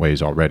many different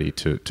ways already,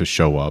 to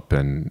show up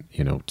and,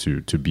 you know,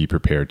 to be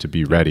prepared, to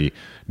be ready,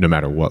 no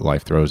matter what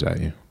life throws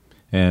at you.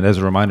 And as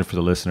a reminder for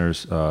the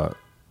listeners,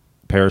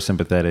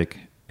 parasympathetic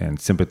and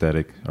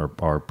sympathetic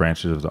are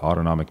branches of the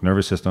autonomic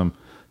nervous system.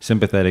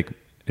 Sympathetic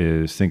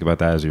is, think about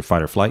that as your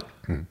fight or flight,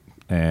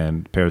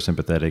 and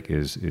parasympathetic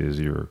is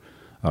your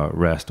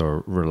rest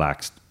or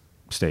relaxed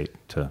state,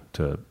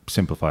 to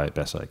simplify it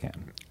best I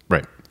can.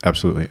 Right,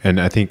 absolutely.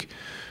 And I think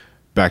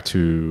back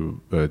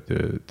to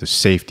the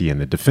safety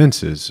and the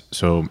defenses.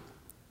 So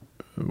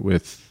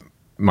with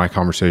my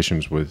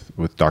conversations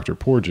with Dr.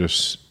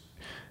 Porges,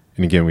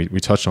 and again, we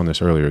touched on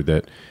this earlier,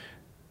 that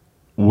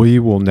we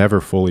will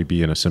never fully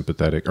be in a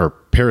sympathetic or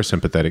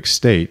parasympathetic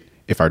state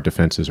if our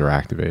defenses are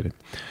activated.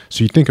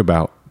 So you think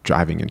about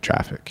driving in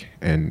traffic,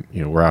 and,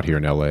 you know, we're out here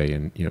in LA,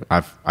 and, you know,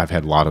 I've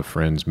had a lot of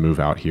friends move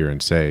out here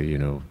and say, you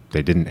know,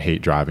 they didn't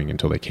hate driving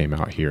until they came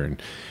out here.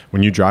 And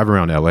when you drive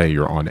around LA,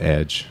 you're on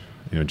edge,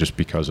 you know, just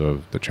because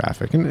of the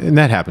traffic. And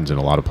that happens in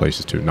a lot of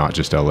places too, not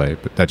just LA,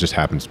 but that just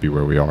happens to be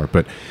where we are.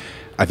 But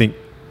I think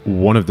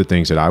one of the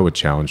things that I would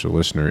challenge the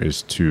listener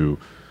is to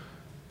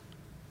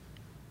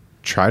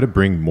try to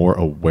bring more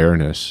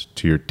awareness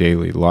to your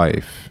daily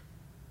life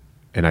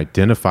and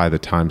identify the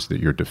times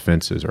that your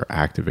defenses are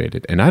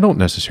activated. And I don't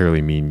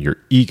necessarily mean your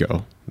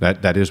ego.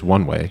 That is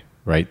one way,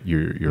 right?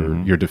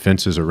 Your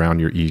defenses around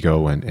your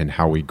ego and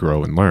how we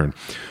grow and learn,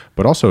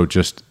 but also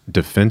just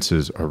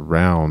defenses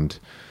around,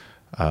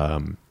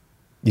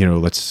 you know,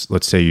 let's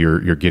say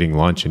you're getting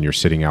lunch and you're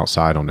sitting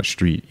outside on the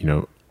street. You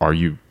know, are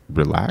you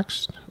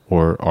relaxed,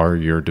 or are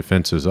your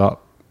defenses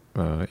up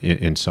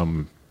in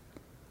some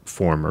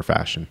form or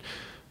fashion?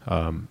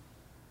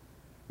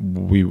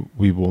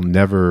 We will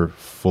never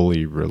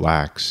fully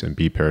relax and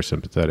be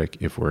parasympathetic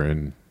if we're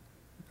in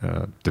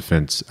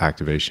defense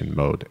activation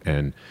mode,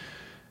 and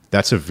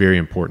that's a very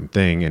important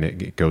thing. And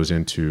it goes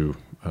into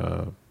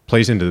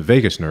plays into the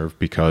vagus nerve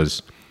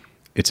because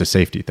it's a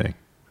safety thing,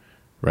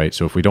 right?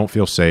 So if we don't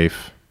feel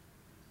safe,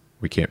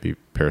 we can't be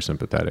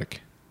parasympathetic.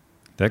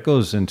 That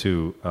goes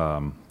into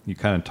you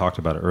kind of talked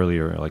about it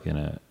earlier, like in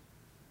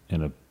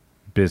a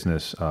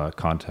business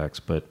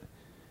context, but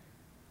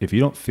if you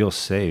don't feel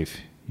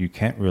safe, you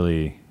can't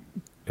really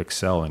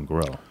excel and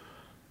grow.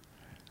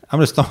 I'm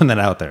just throwing that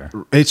out there.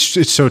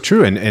 It's so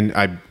true. And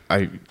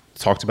I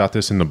talked about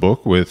this in the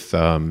book with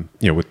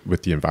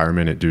with the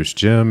environment at Deuce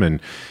Gym,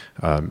 and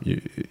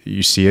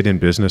you see it in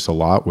business a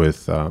lot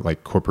with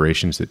like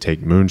corporations that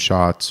take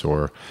moonshots.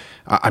 Or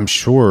I'm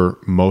sure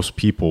most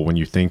people, when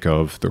you think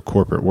of the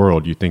corporate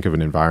world, you think of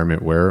an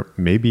environment where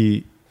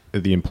maybe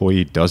the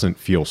employee doesn't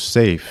feel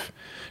safe,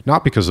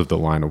 not because of the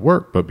line of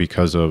work, but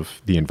because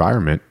of the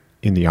environment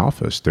in the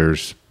office.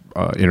 There's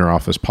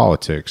inter-office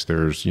politics.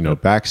 There's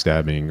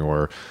backstabbing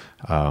or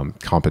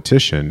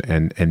competition,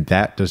 and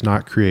that does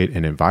not create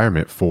an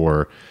environment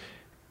for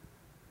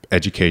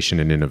education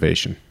and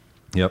innovation.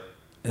 Yep.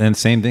 And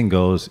same thing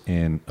goes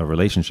in a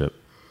relationship.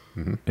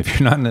 Mm-hmm. If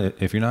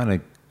you're not in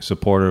a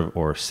supportive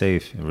or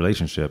safe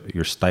relationship,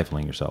 you're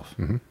stifling yourself.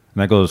 Mm-hmm. And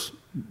that goes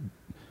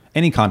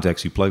any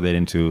context you plug that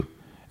into.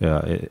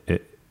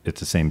 It's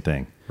the same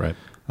thing. Right.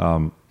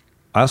 I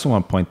also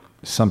want to point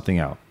something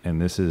out,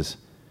 and this is,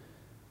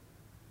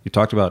 you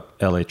talked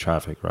about LA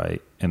traffic,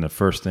 right? And the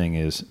first thing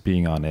is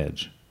being on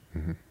edge.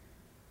 Mm-hmm.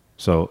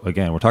 So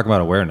again, we're talking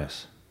about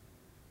awareness.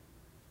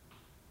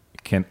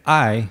 Can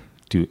I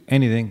do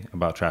anything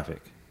about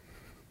traffic?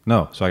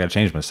 No. So I got to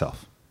change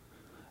myself.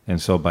 And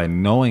so by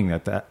knowing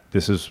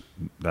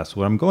that's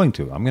what I'm going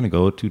to. I'm going to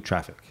go to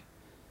traffic.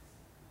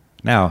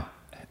 Now,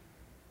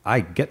 I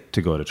get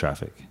to go to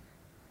traffic.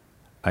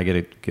 I get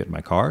to get in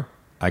my car.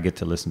 I get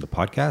to listen to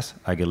podcasts.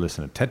 I get to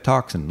listen to TED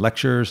Talks and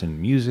lectures and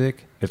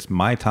music. It's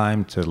my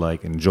time to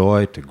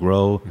enjoy, to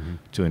grow, mm-hmm.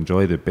 to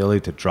enjoy the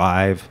ability to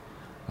drive.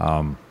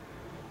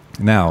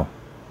 Now,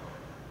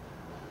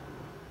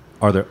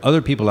 are there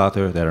other people out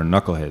there that are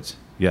knuckleheads?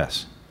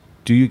 Yes.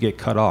 Do you get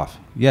cut off?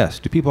 Yes.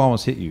 Do people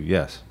almost hit you?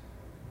 Yes.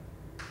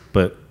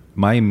 But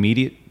my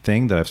immediate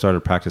thing that I've started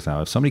to practice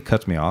now, if somebody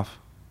cuts me off,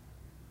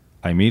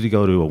 I immediately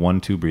go to a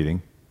 1-2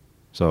 breathing.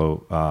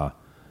 So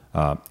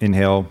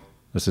inhale,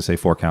 let's just say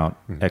 4 count,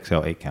 mm-hmm.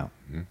 exhale 8 count.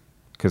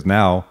 Because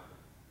now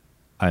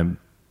I'm,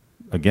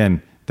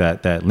 again,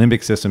 that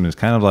limbic system is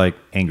kind of like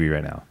angry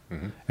right now.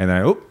 Mm-hmm. And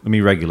then let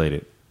me regulate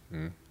it.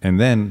 Mm-hmm. And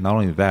then not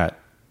only that,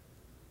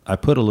 I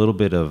put a little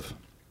bit of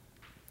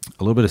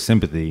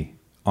sympathy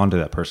onto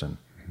that person.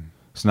 Mm-hmm.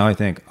 So now I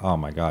think, oh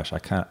my gosh,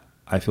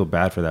 I feel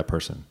bad for that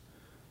person.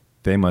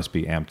 They must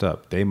be amped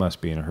up. They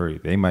must be in a hurry.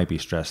 They might be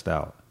stressed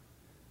out.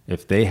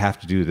 If they have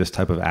to do this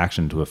type of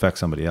action to affect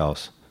somebody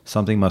else,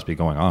 something must be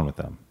going on with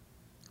them.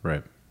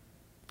 Right.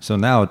 So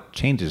now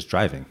change is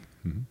driving.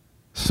 Mm-hmm.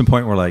 It's the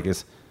point where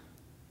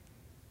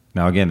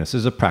now again, this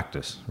is a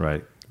practice,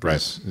 right?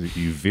 Right.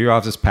 You veer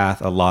off this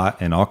path a lot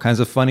and all kinds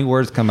of funny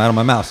words come out of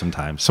my mouth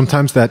sometimes.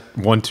 Sometimes that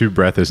 1-2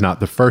 breath is not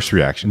the first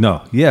reaction.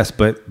 No. Yes.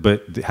 But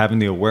having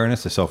the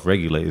awareness to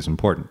self-regulate is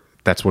important.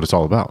 That's what it's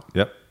all about.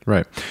 Yep.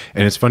 Right.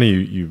 And it's funny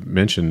you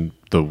mentioned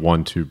the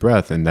 1-2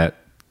 breath, and that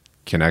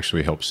can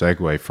actually help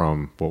segue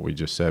from what we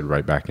just said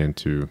right back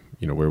into,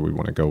 where we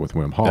want to go with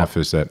Wim Hof.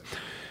 Is that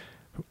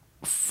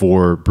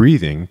for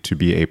breathing to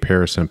be a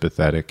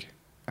parasympathetic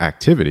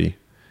activity,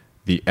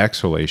 the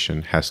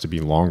exhalation has to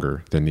be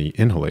longer than the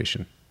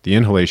inhalation. The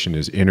inhalation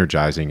is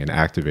energizing and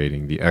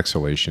activating. The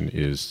exhalation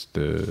is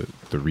the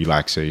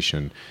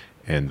relaxation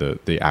and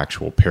the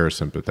actual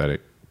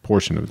parasympathetic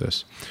portion of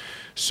this.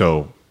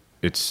 So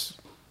it's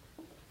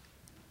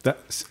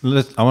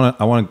I want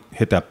to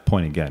hit that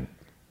point again,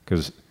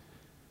 because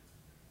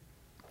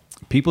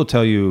people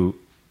tell you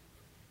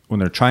when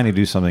they're trying to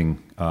do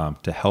something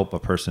to help a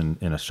person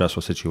in a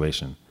stressful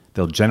situation,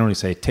 they'll generally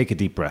say, take a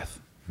deep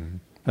breath. Mm-hmm.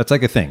 That's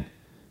like a thing.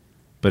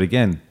 But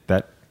again,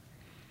 that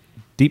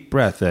deep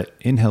breath, that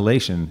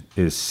inhalation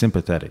is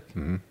sympathetic.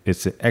 Mm-hmm.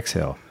 It's an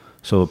exhale.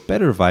 So a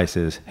better advice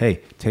is,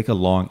 hey, take a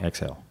long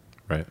exhale.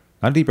 Right.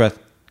 Not a deep breath.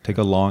 Take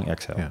a long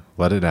exhale. Yeah.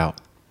 Let it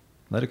out.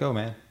 Let it go,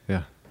 man.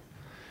 Yeah.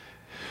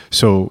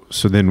 So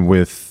then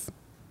with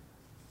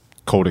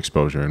cold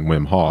exposure and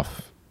Wim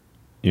Hof,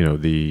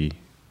 the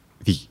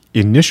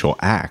initial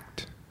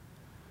act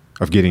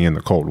of getting in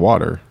the cold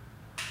water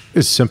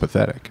is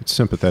sympathetic. It's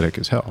sympathetic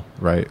as hell,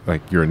 right?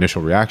 Like your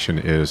initial reaction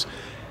is,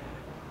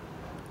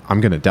 I'm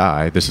going to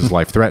die. This is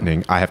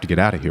life-threatening. I have to get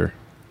out of here.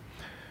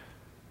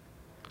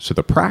 So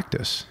the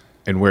practice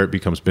and where it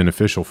becomes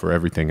beneficial for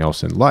everything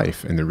else in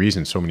life, and the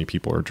reason so many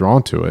people are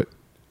drawn to it,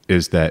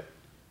 is that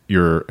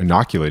you're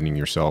inoculating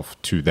yourself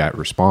to that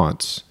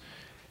response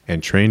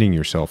and training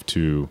yourself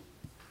to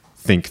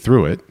think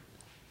through it,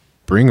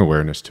 bring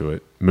awareness to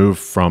it, move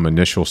from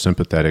initial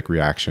sympathetic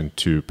reaction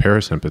to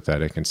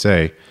parasympathetic, and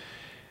say,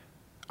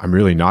 I'm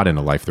really not in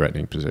a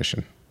life-threatening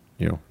position.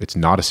 It's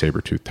not a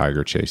saber-toothed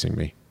tiger chasing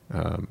me.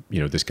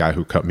 This guy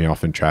who cut me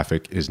off in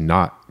traffic is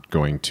not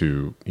going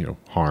to,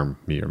 harm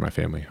me or my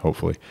family,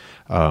 hopefully.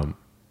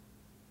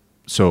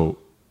 So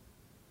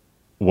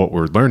what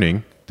we're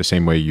learning, the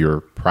same way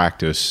your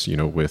practice,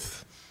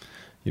 with,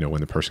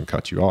 when the person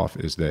cuts you off,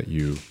 is that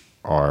you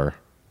are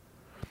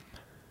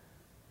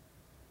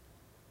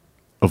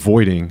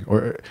avoiding,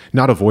 or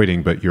not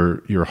avoiding, but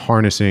you're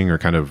harnessing or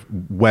kind of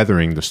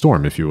weathering the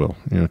storm, if you will,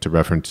 to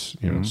reference,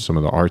 mm-hmm. some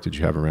of the art that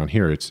you have around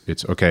here.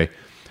 It's okay.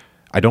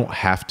 I don't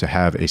have to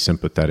have a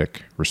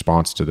sympathetic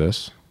response to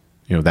this.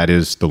 That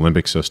is the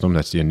limbic system.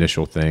 That's the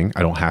initial thing.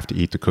 I don't have to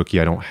eat the cookie.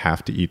 I don't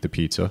have to eat the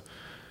pizza.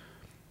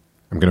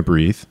 I'm going to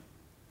breathe,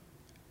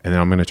 and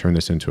then I'm going to turn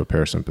this into a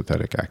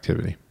parasympathetic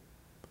activity.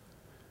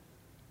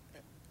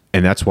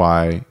 And that's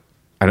why,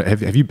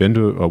 have you been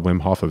to a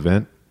Wim Hof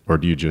event, or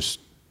do you just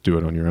do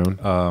it on your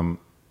own?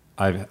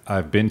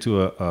 I've been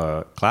to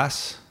a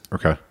class.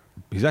 Okay.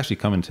 He's actually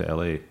coming to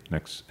LA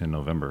in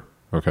November.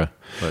 Okay.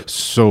 But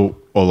so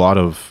a lot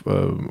of,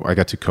 I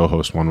got to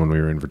co-host one when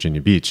we were in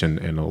Virginia Beach, and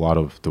a lot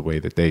of the way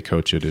that they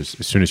coach it is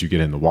as soon as you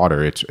get in the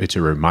water, it's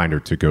a reminder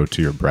to go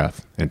to your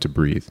breath and to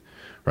breathe,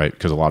 right?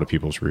 Because a lot of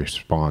people's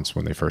response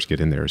when they first get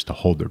in there is to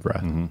hold their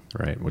breath,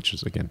 right? Which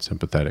is, again,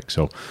 sympathetic.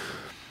 So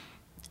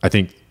I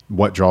think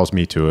what draws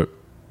me to it,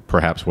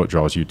 perhaps what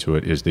draws you to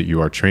it, is that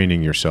you are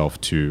training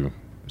yourself to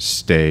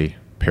stay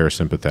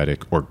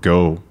parasympathetic or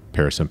go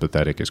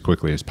parasympathetic as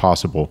quickly as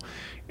possible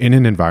in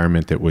an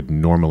environment that would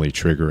normally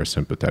trigger a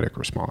sympathetic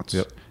response.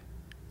 Yep.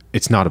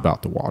 It's not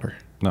about the water.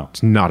 No.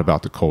 It's not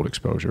about the cold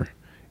exposure.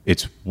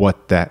 It's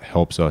what that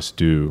helps us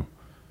do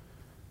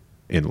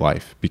in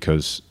life,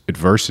 because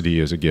adversity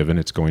is a given.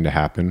 It's going to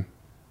happen.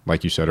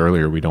 Like you said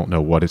earlier, we don't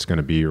know what it's going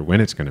to be or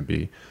when it's going to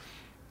be.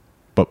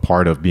 But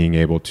part of being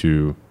able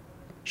to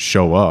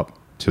show up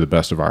to the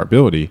best of our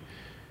ability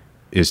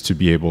is to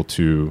be able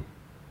to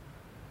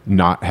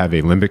not have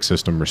a limbic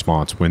system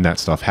response when that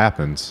stuff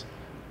happens,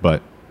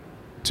 but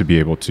to be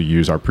able to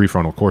use our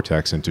prefrontal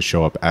cortex and to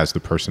show up as the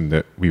person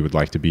that we would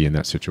like to be in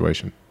that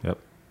situation. Yep.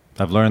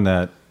 I've learned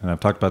that, and I've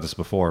talked about this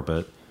before,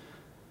 but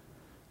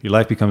your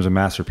life becomes a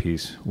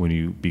masterpiece when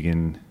you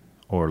begin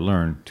or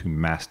learn to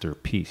master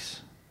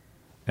peace.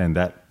 And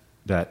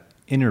that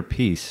inner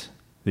peace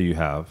that you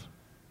have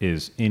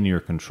is in your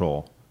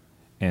control.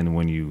 And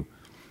when you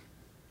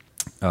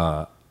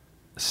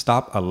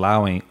stop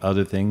allowing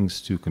other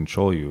things to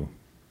control you,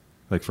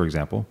 like, for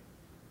example,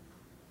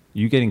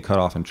 you getting cut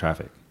off in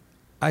traffic,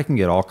 I can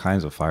get all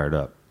kinds of fired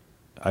up.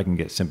 I can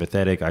get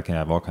sympathetic. I can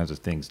have all kinds of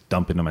things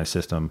dump into my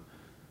system.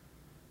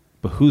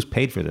 But who's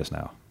paid for this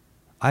now?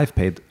 I've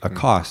paid a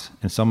cost,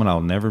 and someone I'll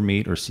never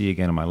meet or see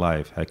again in my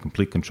life had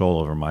complete control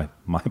over my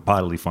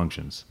bodily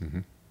functions. Mm-hmm.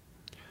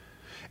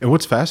 And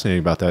what's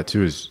fascinating about that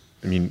too is,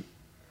 I mean,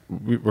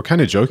 we're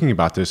kind of joking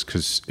about this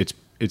because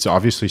it's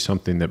obviously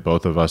something that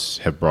both of us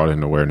have brought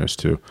in awareness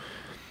to.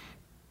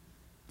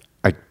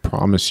 I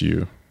promise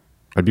you,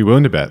 I'd be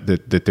willing to bet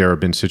that there have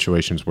been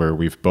situations where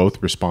we've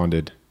both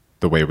responded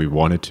the way we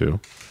wanted to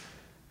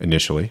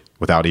initially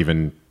without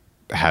even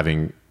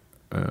having,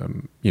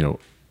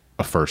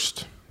 a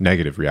first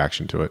negative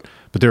reaction to it.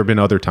 But there have been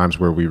other times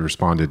where we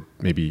responded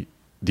maybe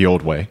the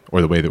old way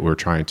or the way that we're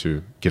trying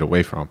to get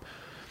away from.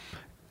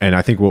 And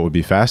I think what would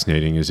be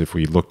fascinating is if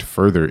we looked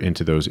further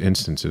into those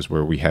instances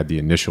where we had the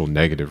initial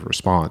negative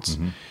response,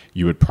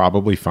 you would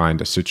probably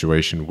find a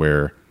situation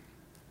where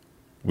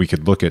we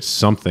could look at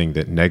something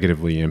that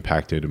negatively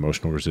impacted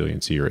emotional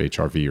resiliency or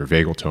HRV or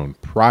vagal tone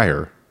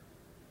prior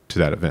to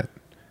that event.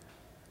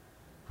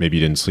 Maybe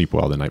you didn't sleep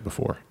well the night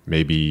before.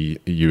 Maybe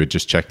you had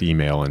just checked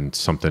email and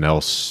something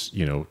else,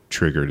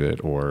 triggered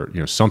it, or,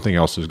 something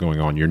else is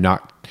going on. You're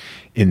not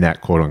in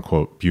that quote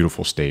unquote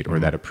beautiful state or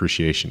that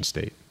appreciation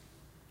state.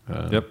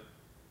 Yep.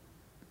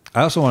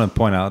 I also want to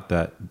point out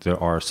that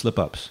there are slip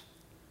ups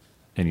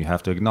and you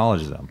have to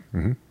acknowledge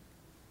them.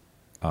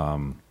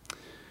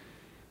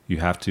 You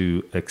have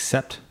to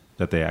accept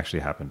that they actually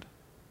happened.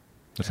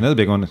 That's another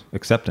big one,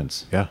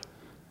 acceptance. Yeah.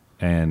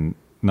 And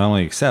not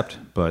only accept,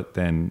 but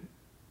then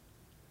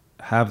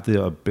have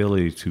the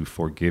ability to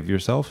forgive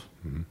yourself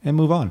and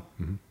move on.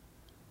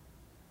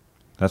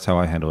 That's how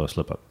I handle a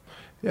slip up.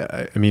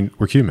 Yeah. I mean,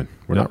 we're human.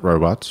 We're not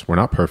robots. We're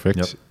not perfect.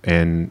 Yep.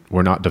 And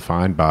we're not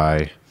defined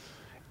by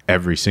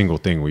every single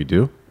thing we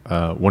do.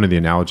 One of the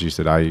analogies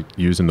that I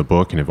use in the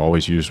book and have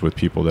always used with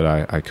people that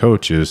I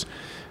coach is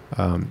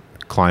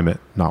climate,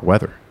 not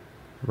weather,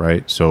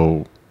 right?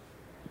 So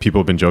people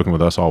have been joking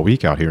with us all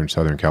week out here in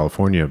Southern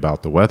California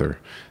about the weather,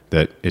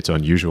 that it's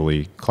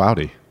unusually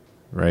cloudy,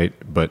 right?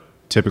 But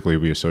typically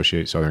we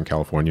associate Southern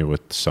California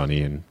with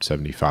sunny and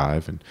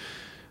 75, and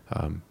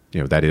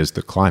that is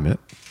the climate.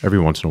 Every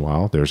once in a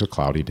while, there's a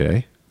cloudy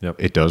day. Yep.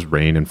 It does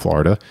rain in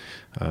Florida.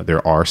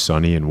 There are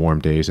sunny and warm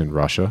days in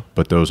Russia,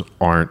 but those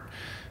aren't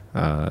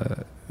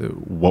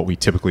what we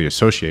typically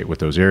associate with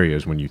those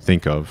areas when you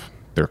think of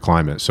their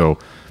climate. So,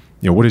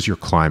 what is your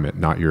climate,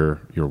 not your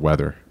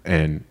weather?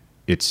 And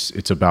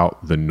it's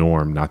about the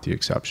norm, not the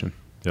exception.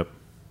 Yep.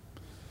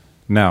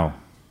 Now,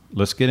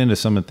 let's get into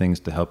some of the things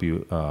to help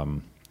you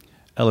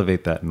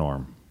elevate that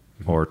norm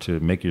or to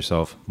make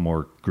yourself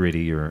more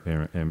gritty or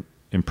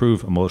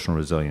improve emotional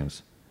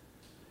resilience.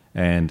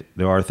 And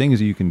there are things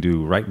that you can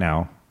do right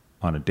now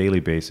on a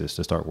daily basis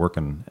to start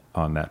working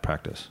on that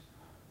practice.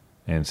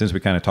 And since we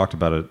kind of talked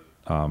about it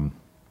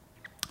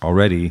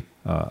already,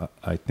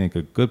 I think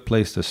a good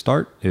place to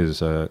start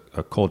is a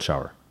cold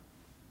shower.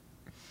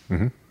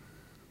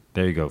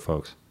 There you go,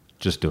 folks.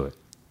 Just do it.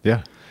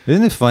 Yeah.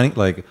 Isn't it funny?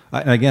 Like,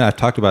 again, I've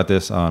talked about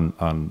this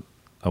on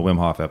a Wim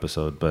Hof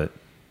episode, but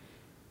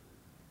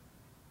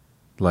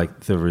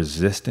like the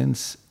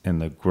resistance and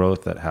the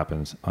growth that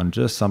happens on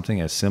just something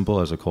as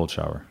simple as a cold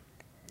shower.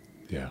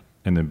 Yeah.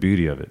 And the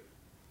beauty of it.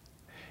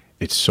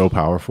 it's so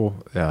powerful.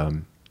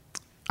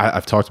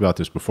 I've talked about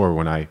this before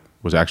when I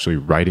was actually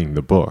writing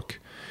the book.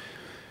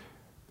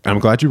 I'm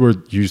glad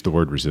you used the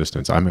word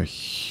resistance. I'm a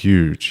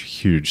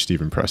huge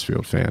Stephen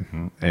Pressfield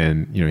fan. Mm-hmm.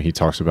 And, he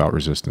talks about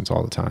resistance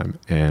all the time.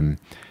 And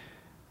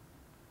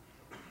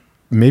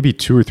maybe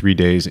 2 or 3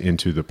 days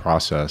into the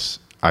process,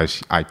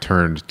 I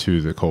turned to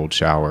the cold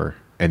shower,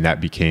 and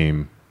that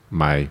became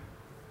I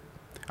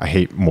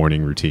hate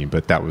morning routine,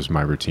 but that was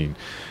my routine.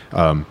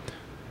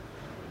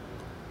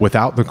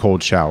 Without the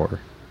cold shower,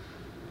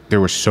 there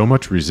was so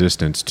much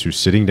resistance to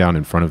sitting down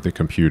in front of the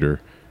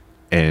computer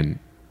and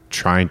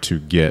trying to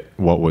get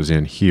what was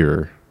in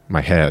here,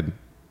 my head,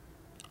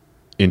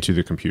 into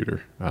the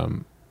computer.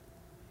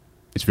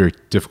 It's very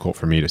difficult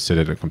for me to sit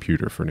at a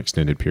computer for an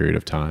extended period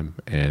of time.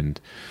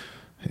 And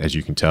as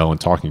you can tell in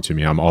talking to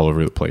me, I'm all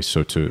over the place.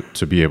 So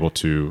to be able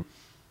to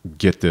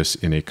get this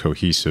in a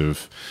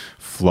cohesive,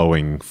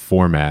 flowing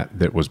format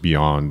that was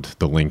beyond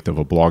the length of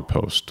a blog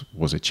post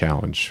was a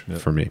challenge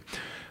for me.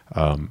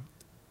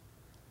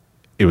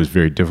 It was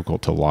very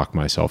difficult to lock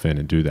myself in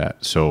and do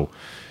that. So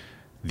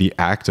the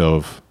act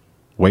of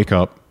wake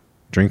up,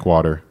 drink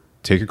water,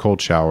 take a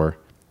cold shower,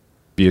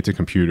 be at the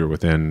computer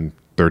within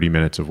 30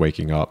 minutes of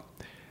waking up.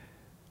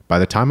 By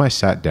the time I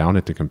sat down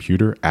at the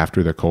computer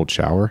after the cold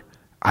shower,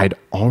 I'd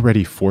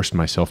already forced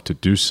myself to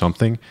do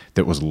something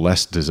that was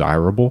less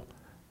desirable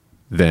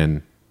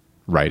than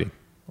writing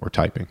or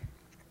typing.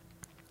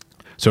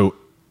 So,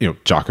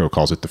 Jocko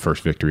calls it the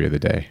first victory of the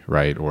day,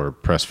 right? Or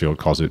Pressfield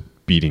calls it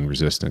beating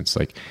resistance.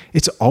 Like,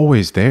 it's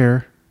always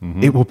there.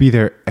 Mm-hmm. It will be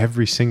there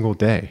every single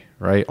day,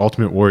 right?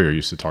 Ultimate Warrior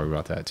used to talk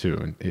about that too.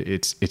 And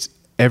it's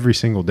every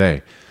single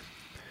day.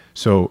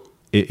 So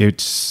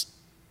it's,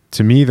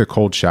 to me, the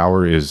cold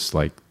shower is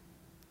like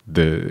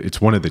it's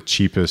one of the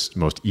cheapest,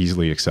 most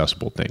easily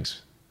accessible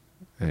things.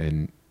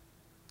 And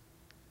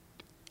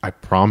I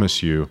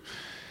promise you,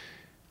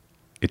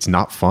 it's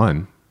not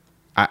fun.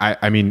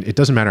 I mean, it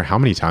doesn't matter how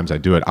many times I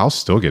do it. I'll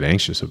still get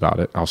anxious about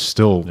it. I'll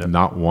still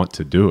not want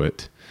to do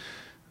it.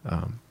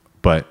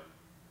 But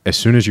as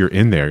soon as you're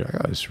in there, you're like,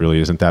 oh, this really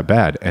isn't that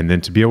bad. And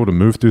then to be able to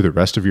move through the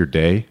rest of your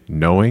day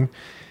knowing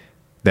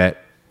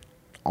that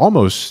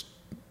almost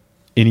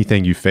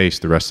anything you face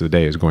the rest of the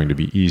day is going to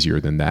be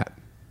easier than that.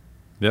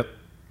 Yep.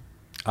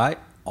 I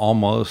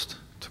almost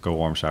took a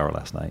warm shower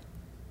last night.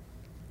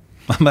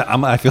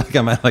 I feel like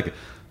I'm at like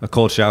a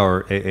cold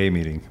shower AA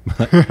meeting.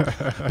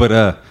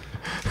 But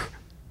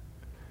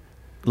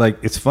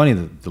like, it's funny,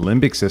 the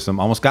limbic system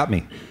almost got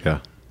me. Yeah.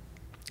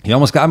 He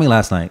almost got me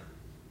last night.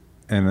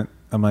 And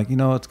I'm like,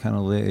 it's kind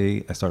of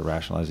late. I start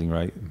rationalizing,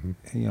 right?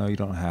 Mm-hmm. You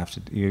don't have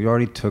to. You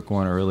already took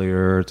one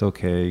earlier. It's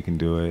okay. You can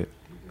do it.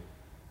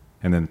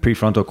 And then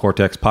prefrontal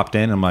cortex popped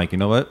in. I'm like, you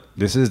know what?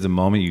 This is the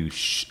moment you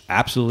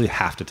absolutely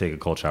have to take a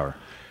cold shower.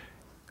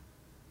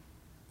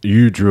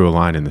 You drew a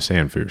line in the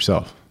sand for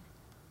yourself.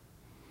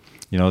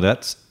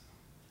 That's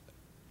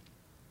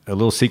a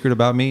little secret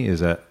about me,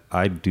 is that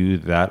I do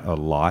that a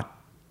lot.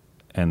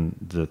 And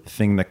the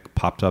thing that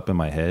popped up in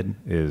my head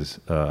is,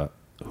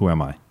 who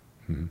am I?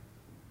 Mm-hmm.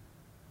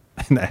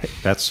 And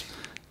that's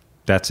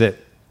it. Yeah.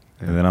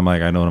 And then I'm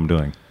like, I know what I'm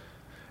doing.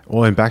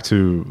 Well, and back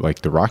to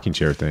like the rocking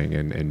chair thing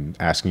and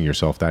asking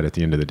yourself that at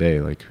the end of the day,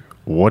 like,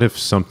 what if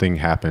something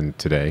happened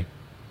today?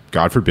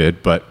 God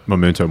forbid, but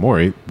memento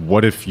mori.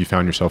 What if you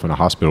found yourself in a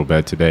hospital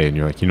bed today and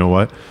you're like, you know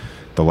what?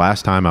 The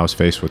last time I was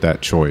faced with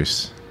that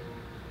choice,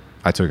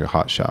 I took a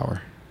hot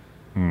shower.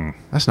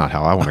 That's not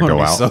how I want to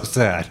go out. So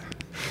sad.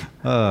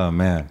 Oh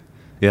man.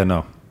 Yeah,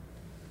 no.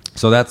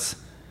 So that's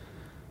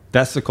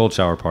the cold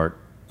shower part.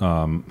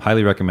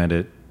 Highly recommend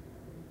it.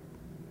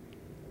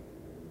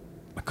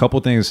 A couple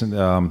things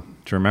to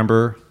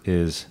remember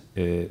is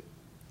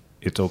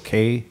it's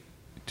okay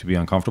to be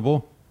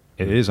uncomfortable.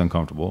 It is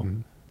uncomfortable.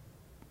 Mm-hmm.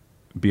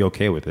 Be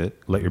okay with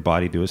it. Let your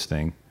body do its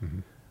thing. Mm-hmm.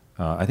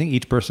 I think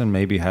each person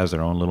maybe has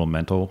their own little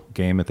mental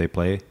game that they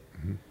play.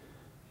 Mm-hmm.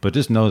 But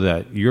just know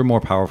that you're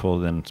more powerful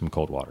than some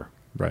cold water.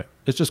 Right.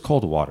 It's just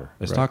cold water.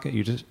 It's not.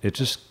 It's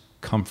just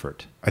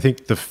comfort. I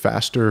think the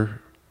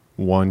faster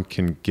one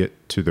can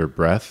get to their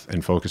breath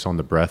and focus on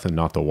the breath and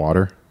not the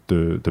water,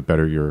 the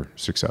better your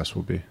success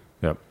will be.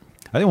 Yep.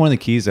 I think one of the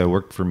keys that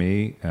worked for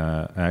me,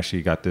 I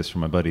actually got this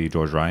from my buddy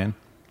George Ryan,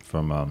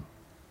 from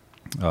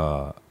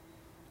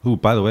who,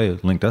 by the way,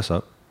 linked us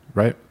up.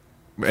 Right.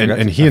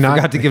 And he and I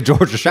forgot to give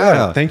George a shout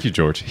out. Thank you,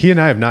 George. He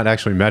and I have not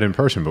actually met in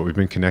person, but we've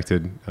been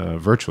connected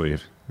virtually.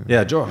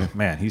 Yeah, George,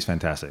 man, he's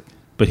fantastic.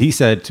 But he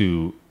said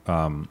to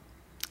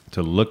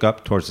look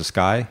up towards the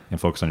sky and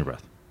focus on your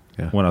breath.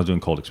 Yeah. When I was doing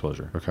cold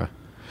exposure. Okay.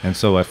 And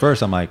so at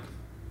first I'm like,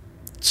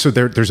 so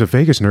there's a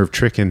vagus nerve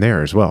trick in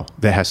there as well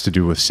that has to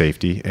do with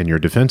safety and your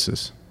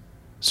defenses.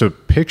 So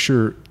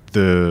picture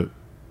the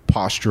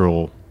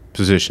postural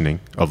positioning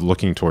of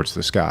looking towards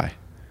the sky.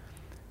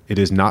 It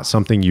is not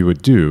something you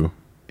would do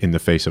in the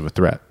face of a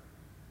threat.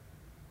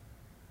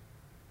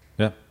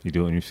 Yeah, you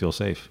do it when you feel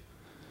safe.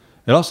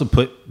 It also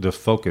put the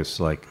focus,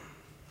 like,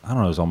 I don't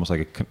know, it was almost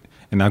like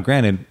and now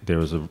granted, there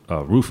was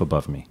a roof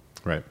above me.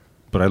 Right.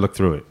 But I looked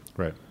through it.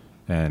 Right.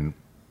 And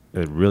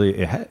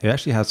it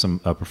actually had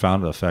a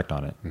profound effect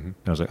on it. And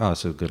I was like, oh,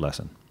 it's a good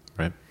lesson.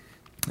 Right.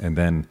 And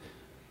then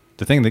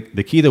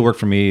the key that worked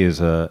for me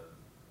is a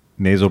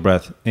nasal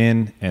breath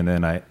in, and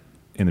then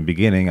in the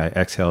beginning, I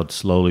exhaled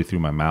slowly through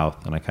my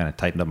mouth, and I kind of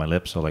tightened up my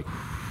lips, so like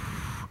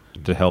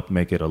to help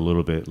make it a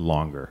little bit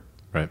longer.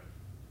 Right.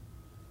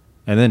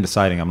 And then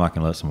deciding I'm not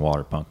going to let some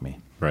water punk me.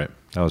 Right.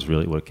 That was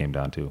really what it came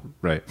down to.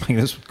 Right. Like,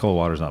 this cold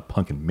water's not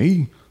punking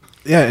me.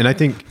 Yeah, and I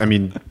think,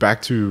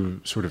 back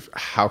to sort of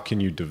how can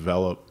you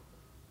develop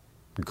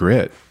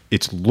grit?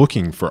 It's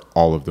looking for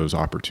all of those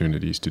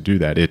opportunities to do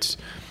that. It's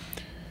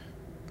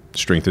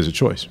strength is a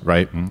choice,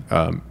 right?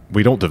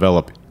 We don't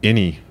develop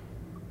any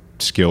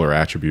skill or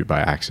attribute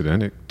by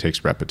accident. It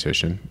takes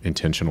repetition,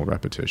 intentional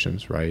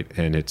repetitions, right?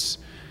 And it's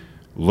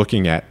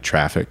looking at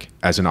traffic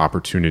as an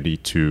opportunity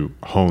to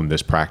hone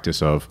this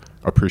practice of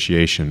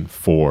appreciation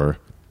for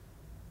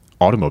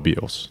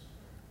automobiles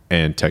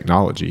and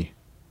technology,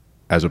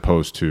 as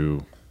opposed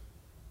to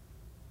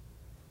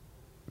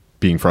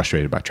being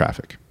frustrated by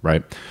traffic,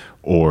 right?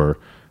 Or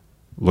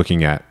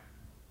looking at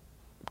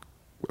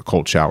a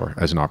cold shower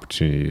as an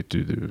opportunity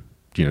to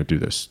do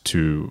this.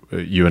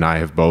 You and I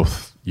have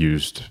both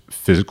used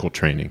physical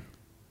training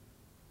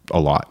a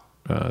lot.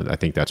 I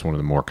think that's one of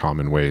the more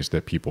common ways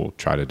that people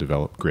try to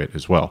develop grit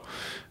as well.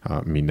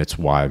 That's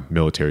why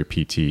military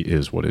PT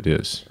is what it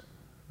is.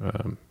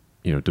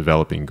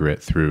 Developing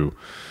grit through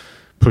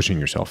pushing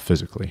yourself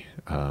physically.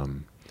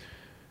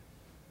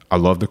 I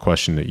love the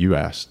question that you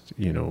asked,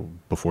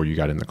 before you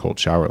got in the cold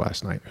shower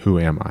last night. Who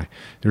am I?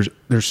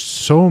 There's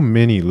so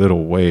many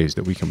little ways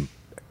that we can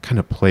kind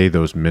of play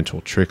those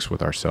mental tricks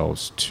with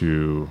ourselves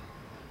to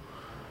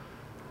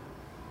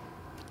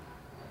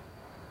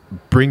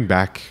bring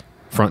back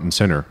front and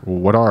center,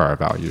 what are our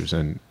values?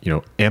 And,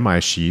 am I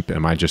a sheep?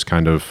 Am I just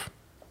kind of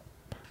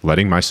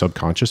letting my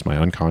subconscious, my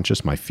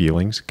unconscious, my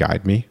feelings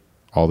guide me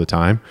all the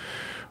time?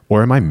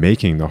 Or am I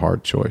making the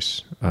hard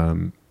choice?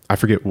 I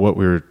forget what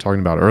we were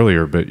talking about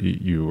earlier, but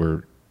you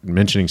were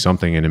mentioning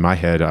something, and in my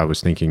head, I was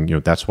thinking,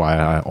 that's why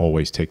I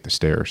always take the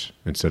stairs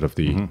instead of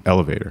the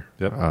elevator.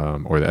 Yep.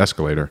 Or the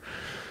escalator.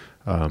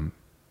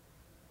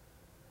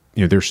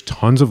 There's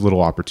tons of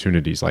little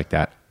opportunities like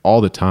that all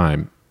the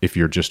time if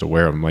you're just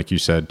aware of them. Like you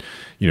said,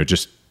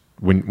 just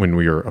when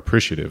we are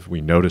appreciative, we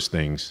notice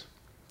things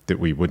that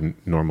we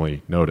wouldn't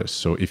normally notice.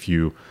 So if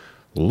you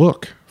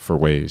look for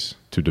ways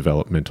to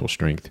develop mental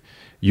strength,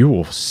 you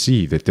will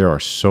see that there are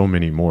so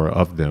many more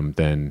of them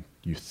than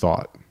you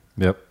thought.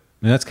 Yep.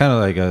 And that's kind of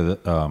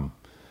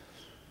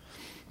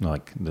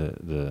like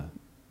the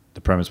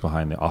premise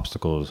behind the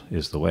obstacles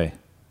is the way.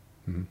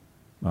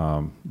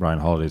 Ryan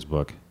Holiday's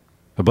book.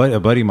 A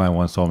buddy of mine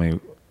once told me,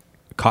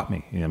 caught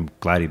me, and I'm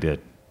glad he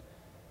did.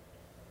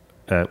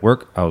 At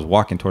work, I was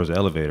walking towards the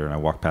elevator, and I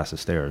walked past the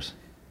stairs.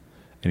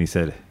 And he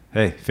said,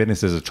 hey,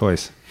 fitness is a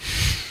choice.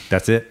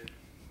 That's it.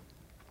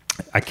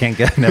 I can't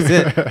get, that's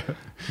it.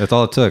 That's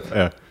all it took.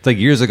 Yeah. It's like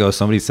years ago,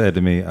 somebody said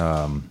to me,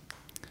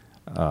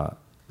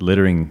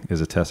 littering is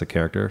a test of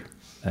character.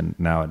 And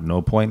now at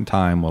no point in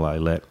time will I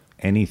let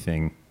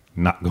anything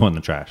not go in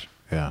the trash.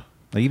 Yeah.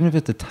 Like, even if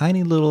it's a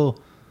tiny little,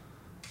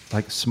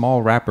 like,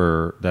 small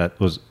wrapper that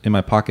was in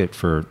my pocket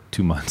for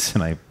 2 months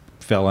and I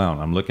fell out.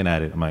 I'm looking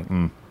at it. I'm like,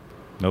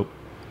 nope.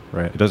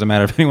 Right. It doesn't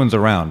matter if anyone's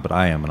around, but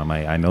I am. And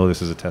I know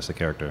this is a test of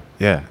character.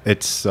 Yeah.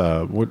 It's,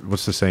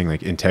 what's the saying?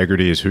 Like,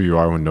 integrity is who you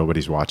are when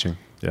nobody's watching.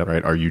 Yep.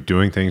 Right. Are you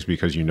doing things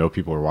because you know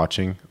people are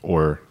watching,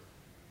 or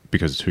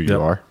because it's who you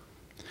are?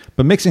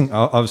 But mixing,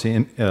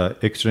 obviously,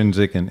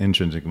 extrinsic and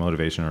intrinsic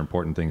motivation are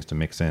important things to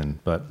mix in.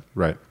 But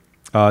right.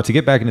 To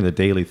get back into the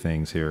daily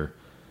things here,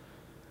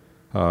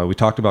 we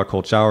talked about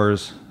cold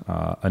showers.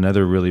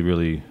 Another really,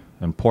 really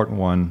important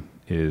one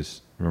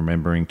is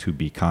remembering to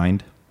be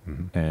kind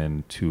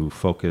and to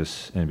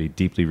focus and be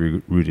deeply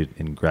rooted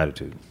in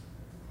gratitude.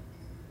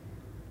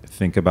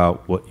 Think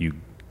about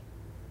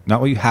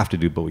not what you have to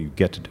do, but what you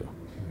get to do.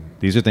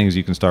 These are things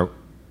you can start.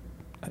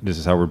 This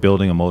is how we're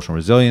building emotional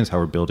resilience, how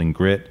we're building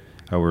grit,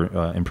 how we're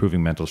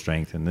improving mental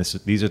strength. And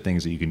these are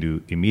things that you can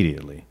do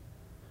immediately.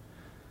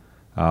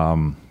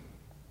 Other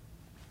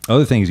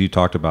things you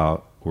talked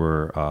about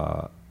were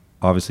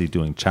obviously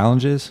doing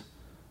challenges,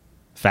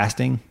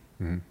 fasting.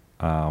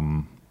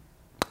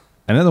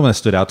 Another one that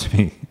stood out to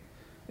me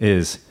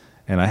is,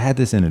 and I had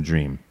this in a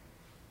dream,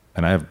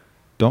 and I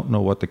don't know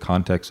what the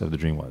context of the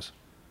dream was,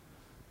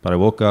 but I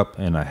woke up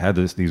and I had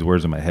these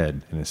words in my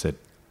head, and it said,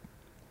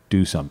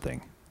 do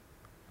something.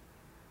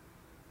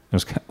 It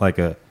was kind of like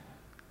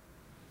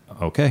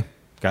okay,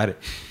 got it.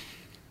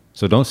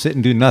 So don't sit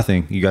and do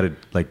nothing. You got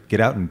to get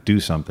out and do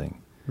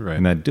something. Right.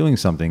 And that doing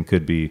something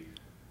could be,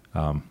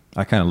 I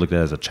kind of looked at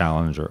it as a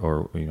challenge,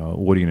 or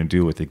what are you going to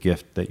do with the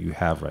gift that you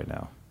have right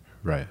now?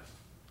 Right.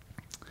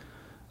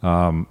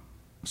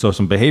 So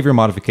some behavior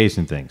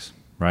modification things,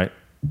 right?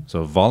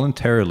 So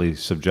voluntarily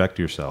subject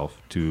yourself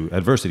to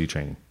adversity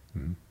training.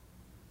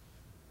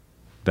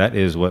 That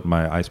is what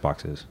my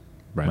icebox is,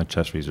 right. My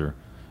chest freezer.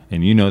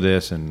 And you know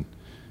this, and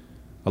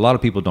a lot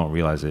of people don't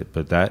realize it,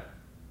 but that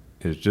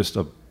is just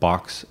a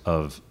box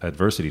of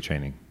adversity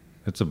training.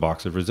 It's a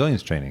box of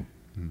resilience training.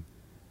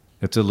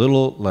 It's a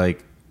little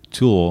like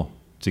tool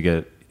to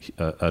get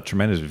a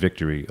tremendous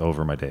victory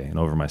over my day and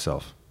over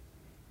myself.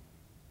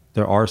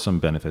 There are some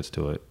benefits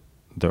to it.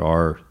 There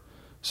are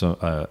some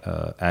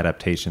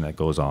adaptation that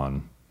goes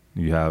on.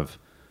 You have,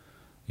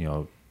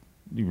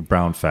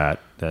 brown fat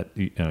that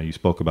you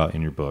spoke about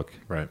in your book.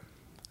 Right.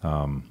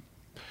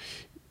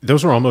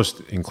 Those were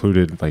almost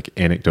included like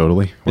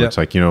anecdotally. Where it's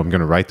like, I'm going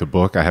to write the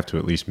book. I have to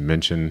at least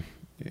mention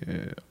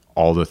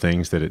all the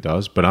things that it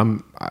does. But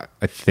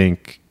I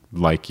think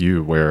like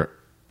you, where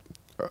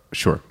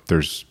sure,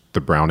 there's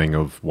the browning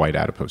of white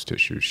adipose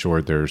tissue.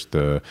 Sure, there's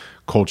the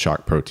cold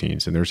shock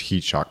proteins and there's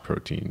heat shock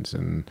proteins.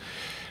 And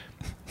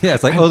yeah,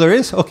 it's like, there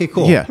is? Okay,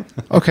 cool. Yeah.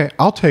 Okay,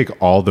 I'll take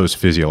all those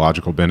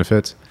physiological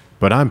benefits,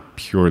 but I'm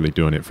purely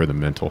doing it for the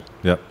mental.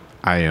 Yep.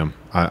 I am.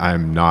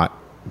 I'm not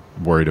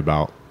worried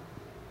about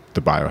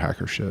the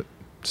biohacker shit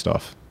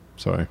stuff.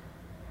 So,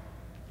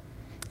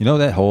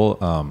 that whole,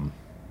 and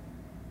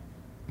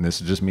this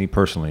is just me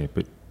personally,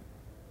 but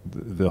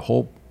the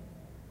whole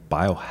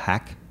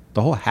biohack,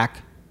 the whole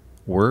hack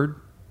word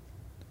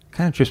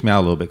kind of trips me out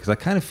a little bit because I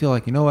kind of feel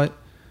like, you know what?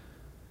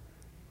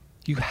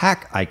 You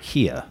hack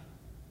IKEA.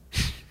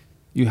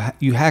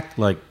 You hack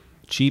like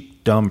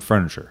cheap, dumb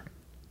furniture.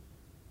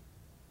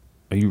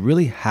 Are you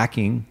really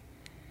hacking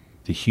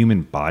the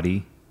human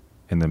body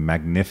and the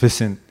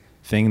magnificent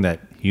thing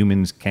that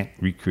humans can't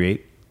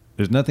recreate?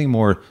 There's nothing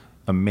more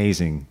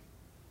amazing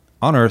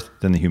on Earth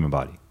than the human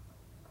body,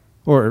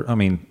 or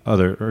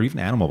or even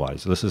animal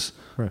bodies. This is,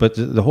 right. But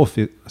the whole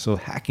so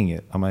hacking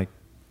it. I'm like,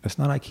 it's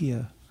not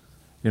IKEA.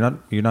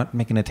 You're not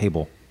making a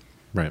table.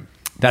 Right.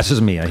 That's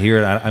just me. I hear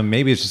it.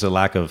 Maybe it's just a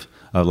lack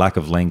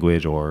of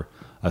language or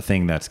a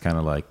thing that's kind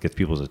of like gets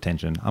people's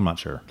attention. I'm not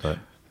sure, but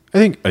I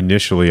think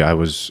initially I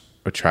was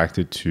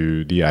attracted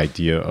to the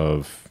idea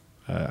of,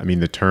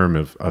 the term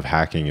of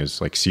hacking is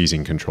like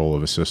seizing control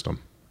of a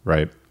system,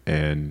 right?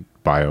 And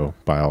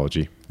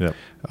biology. Yeah.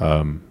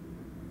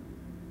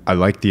 I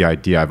like the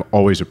idea. I've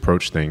always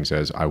approached things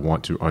as I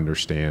want to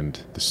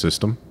understand the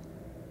system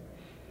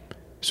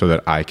so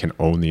that I can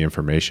own the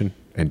information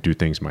and do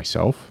things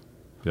myself.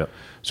 Yeah.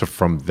 So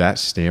from that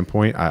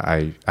standpoint,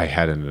 I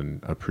had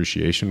an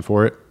appreciation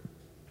for it.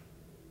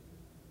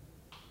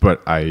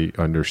 But I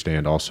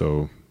understand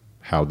also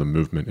how the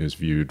movement is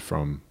viewed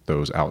from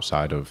those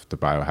outside of the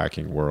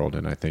biohacking world.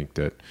 And I think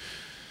that,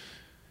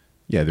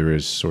 there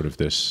is sort of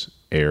this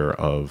air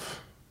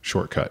of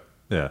shortcut.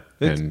 Yeah.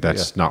 And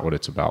that's not what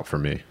it's about for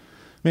me.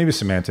 Maybe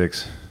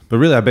semantics. But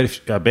really, I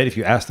bet if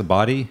you ask the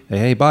body,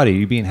 hey, body, are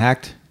you being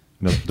hacked?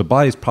 The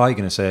body's probably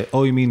going to say,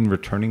 oh, you mean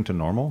returning to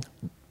normal?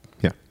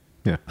 Yeah.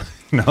 Yeah.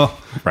 No.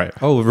 Right.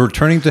 Oh,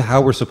 returning to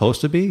how we're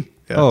supposed to be?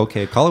 Yeah. Oh,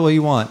 okay. Call it what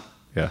you want.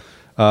 Yeah.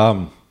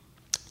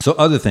 So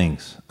other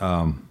things,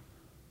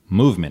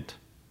 movement,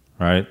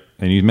 right?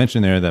 And you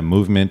mentioned there that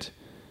movement,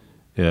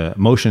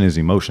 motion is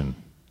emotion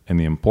and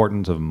the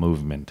importance of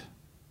movement.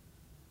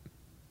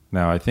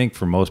 Now, I think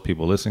for most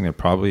people listening, they're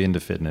probably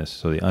into fitness,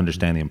 so they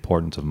understand the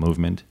importance of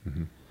movement.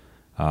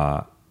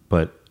 Mm-hmm.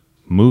 But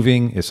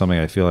moving is something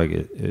I feel like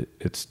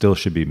it still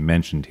should be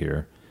mentioned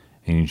here.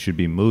 And you should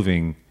be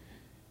moving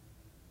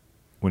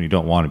when you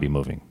don't want to be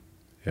moving.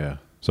 Yeah.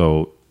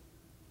 So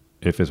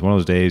if it's one of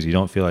those days you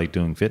don't feel like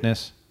doing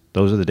fitness,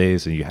 those are the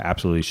days that you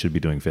absolutely should be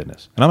doing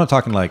fitness. And I'm not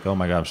talking like, oh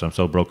my gosh, I'm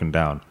so broken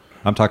down.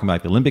 I'm talking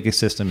about the limbic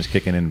system is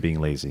kicking in and being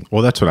lazy.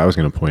 Well, that's what I was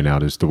going to point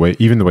out is the way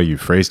you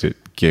phrased it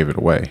gave it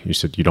away. You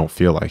said you don't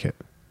feel like it,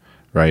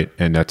 right?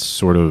 And that's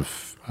sort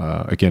of,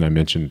 again, I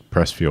mentioned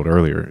Pressfield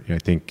earlier.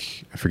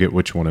 I forget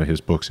which one of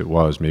his books it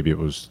was. Maybe it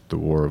was The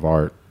War of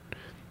Art,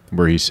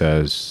 where he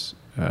says,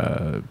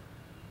 the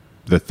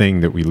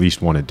thing that we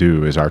least want to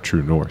do is our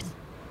true north.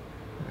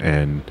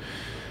 And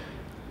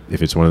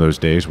if it's one of those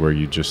days where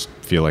you just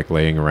feel like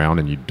laying around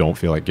and you don't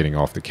feel like getting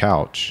off the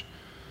couch,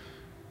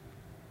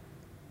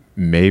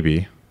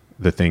 maybe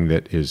the thing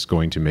that is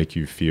going to make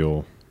you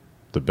feel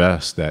the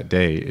best that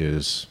day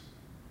is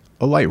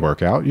a light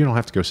workout. You don't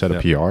have to go set a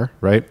PR,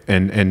 right?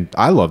 And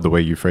I love the way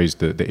you phrased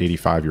the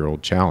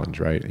 85-year-old challenge,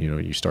 right?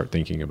 You start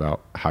thinking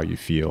about how you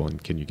feel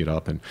and can you get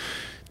up, and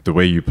the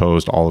way you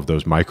posed all of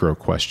those micro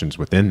questions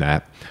within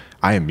that,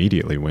 I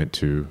immediately went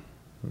to,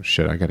 oh,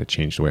 shit, I got to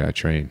change the way I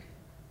train,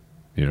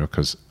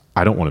 because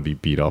I don't want to be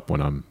beat up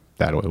when I'm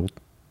that old.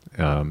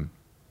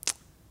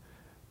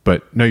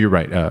 But no, you're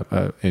right.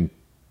 And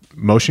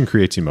motion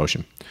creates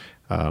emotion.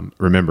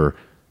 Remember,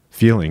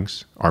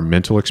 feelings are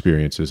mental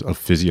experiences of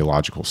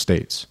physiological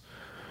states.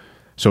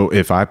 So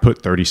if I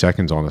put 30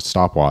 seconds on a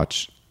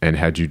stopwatch and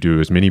had you do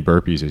as many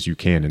burpees as you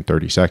can in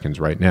 30 seconds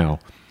right now,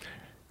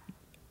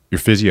 your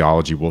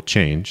physiology will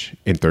change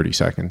in 30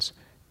 seconds,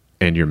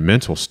 and your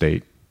mental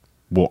state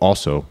will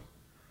also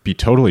be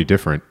totally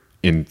different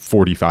in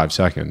 45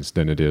 seconds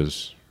than it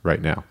is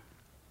right now.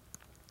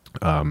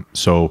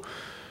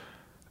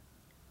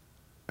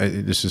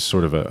 This is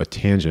sort of a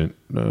tangent,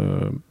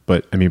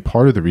 but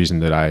part of the reason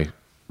that I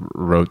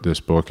wrote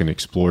this book and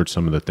explored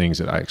some of the things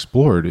that I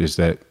explored is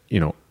that,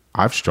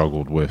 I've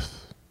struggled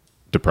with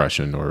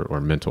depression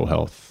or mental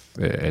health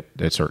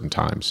at certain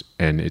times.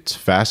 And it's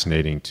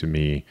fascinating to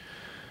me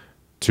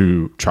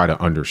to try to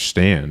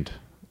understand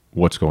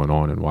what's going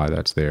on and why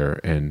that's there.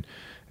 And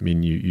I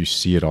mean, you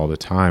see it all the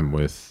time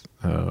with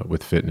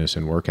fitness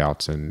and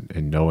workouts,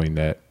 and knowing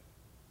that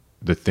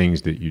the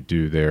things that you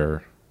do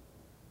there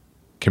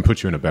can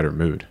put you in a better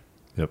mood.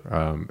 Yep.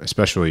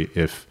 Especially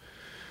if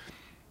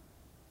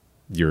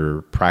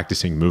you're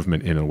practicing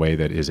movement in a way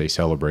that is a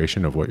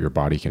celebration of what your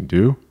body can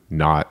do,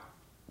 not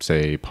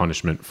say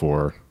punishment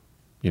for,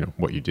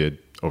 what you did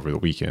over the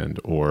weekend,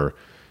 or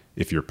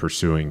if you're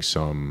pursuing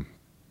some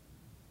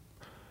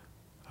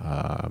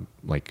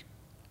like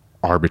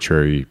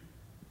arbitrary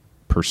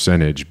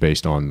percentage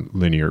based on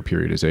linear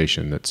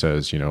periodization that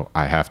says,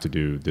 I have to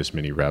do this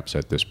many reps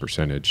at this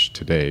percentage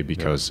today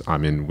because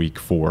I'm in week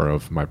 4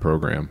 of my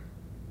program.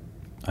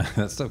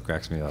 That stuff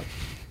cracks me up.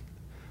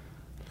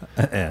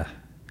 Yeah.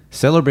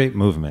 Celebrate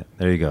movement.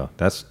 There you go.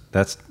 That's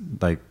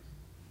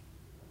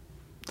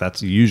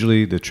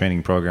usually the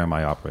training program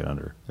I operate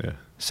under. Yeah.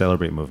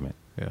 Celebrate movement.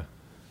 Yeah.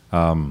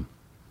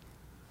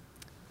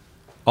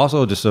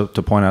 Also, just to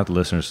point out to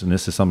listeners, and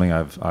this is something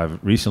I've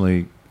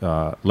recently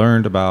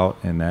learned about,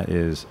 and that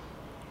is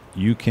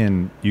you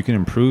can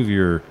improve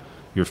your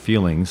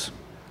feelings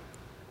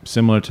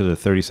similar to the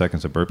 30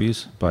 seconds of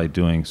burpees by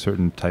doing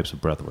certain types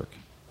of breath work.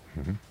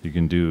 Mm-hmm. You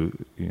can do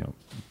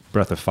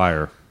breath of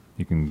fire.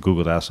 You can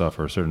Google that stuff,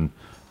 or certain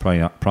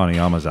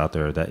pranayamas out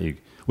there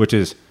which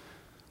is,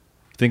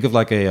 think of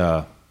like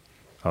a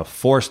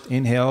forced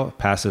inhale,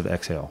 passive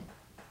exhale,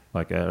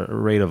 like a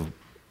rate of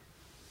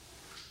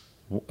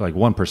like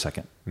 1 per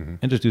second, mm-hmm.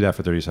 and just do that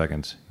for 30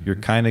 seconds. Mm-hmm. You're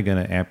kind of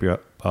going to amp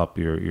up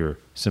your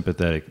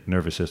sympathetic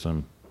nervous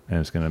system, and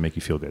it's going to make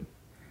you feel good.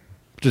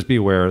 Just be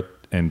aware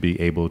and be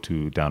able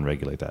to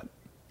downregulate that.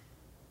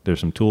 There's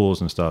some tools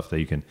and stuff that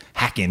you can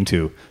hack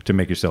into to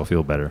make yourself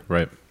feel better.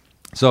 Right.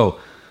 So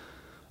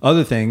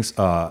other things,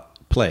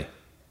 play.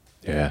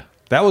 Yeah.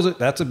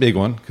 That's a big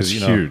one, because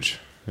huge.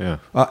 Yeah.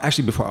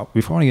 Actually, before I want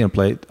to get into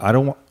play, I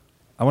want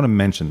to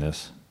mention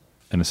this,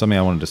 and it's something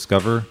I want to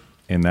discover,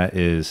 and that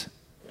is,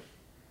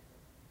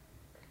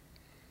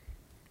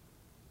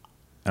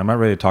 I'm not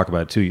ready to talk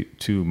about it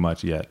too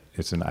much yet.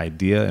 It's an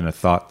idea and a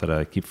thought that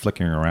I keep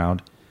flickering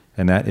around,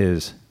 and that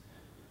is,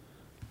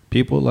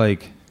 people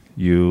like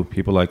you,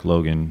 people like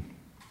Logan,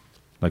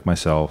 like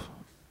myself,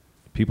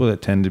 people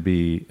that tend to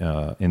be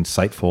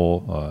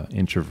insightful,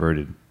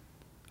 introverted.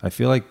 I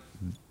feel like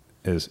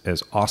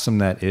as awesome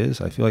that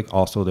is, I feel like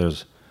also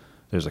there's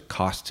a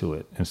cost to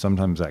it, and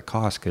sometimes that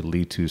cost could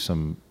lead to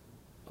some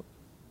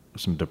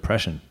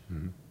depression.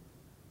 Mm-hmm.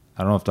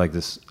 I don't know if like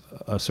this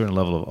a certain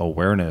level of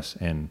awareness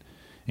and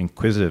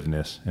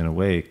inquisitiveness in a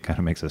way kind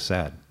of makes us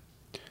sad.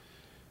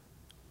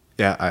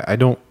 Yeah,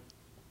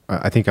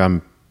 I think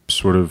I'm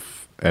sort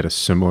of at a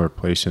similar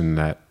place in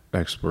that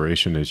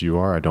exploration as you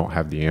are. I don't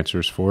have the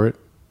answers for it,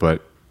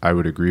 but I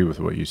would agree with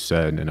what you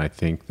said. And I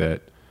think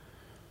that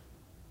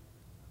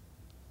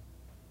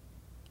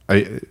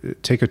I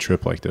take a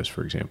trip like this,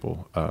 for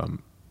example. I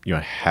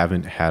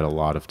haven't had a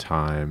lot of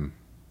time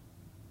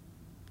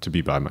to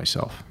be by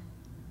myself,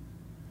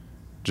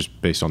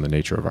 just based on the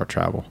nature of our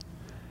travel.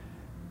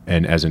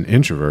 And as an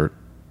introvert,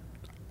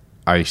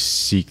 I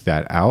seek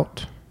that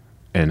out.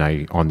 And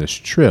on this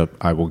trip,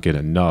 I will get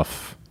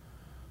enough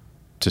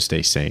to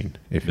stay sane,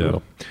 if you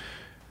will.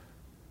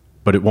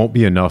 But it won't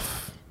be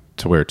enough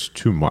to where it's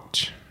too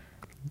much.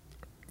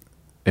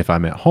 If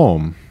I'm at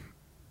home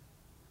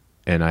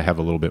and I have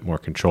a little bit more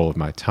control of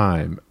my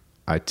time,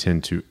 I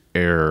tend to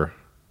err,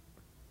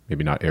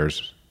 maybe not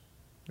err's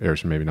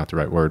maybe not the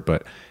right word,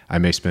 but I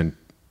may spend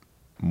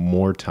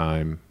more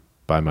time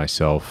by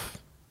myself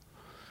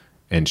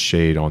and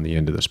shade on the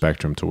end of the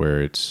spectrum to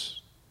where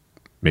it's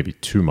maybe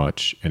too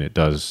much, and it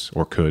does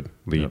or could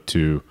lead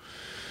to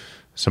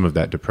some of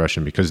that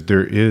depression, because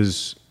there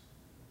is,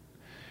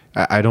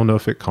 I don't know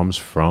if it comes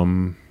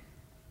from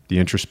the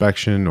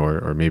introspection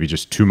or maybe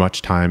just too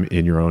much time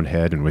in your own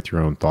head and with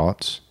your own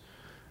thoughts.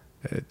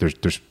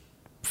 There's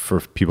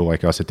for people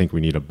like us, I think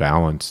we need a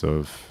balance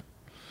of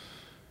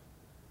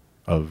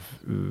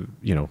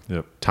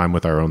time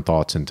with our own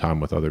thoughts and time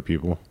with other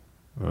people.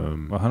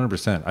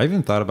 100%. I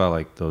even thought about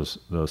like those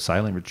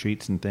silent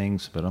retreats and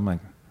things, but I'm like,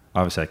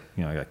 obviously,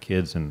 I got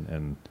kids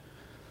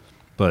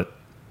but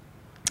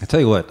I tell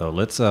you what though,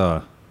 let's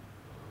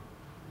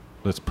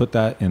put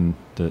that in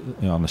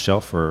on the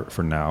shelf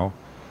for now.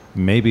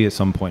 Maybe at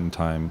some point in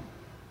time,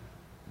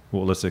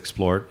 let's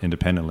explore it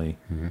independently,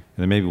 mm-hmm. and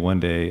then maybe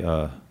one day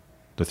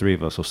the three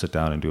of us will sit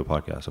down and do a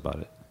podcast about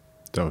it.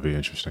 That would be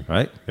interesting,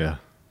 right? Yeah.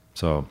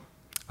 So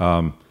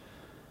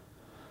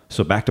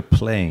back to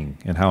playing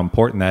and how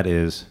important that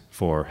is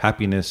for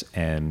happiness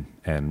and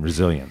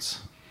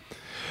resilience.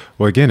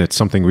 Well, again, it's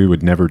something we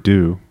would never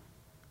do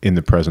in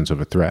the presence of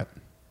a threat.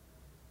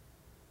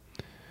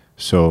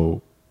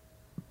 So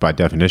by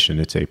definition,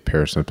 it's a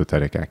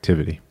parasympathetic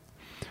activity.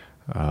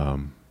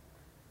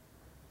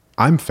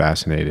 I'm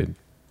fascinated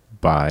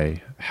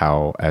by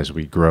how, as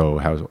we grow,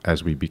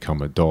 as we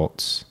become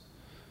adults,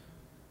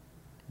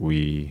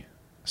 we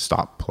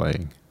stop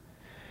playing.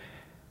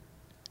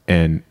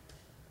 And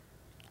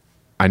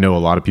I know a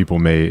lot of people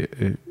may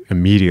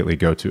immediately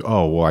go to,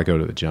 oh, well, I go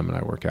to the gym and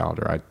I work out,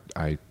 or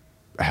I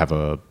have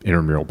a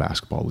intramural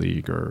basketball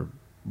league or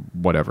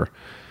whatever.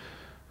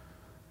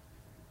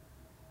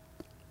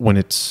 When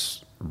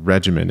it's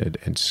regimented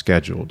and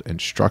scheduled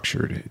and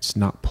structured, it's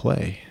not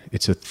play.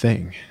 It's a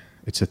thing.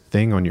 It's a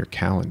thing on your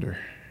calendar.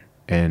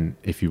 And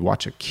if you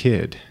watch a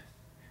kid,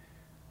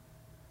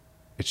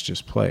 it's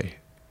just play.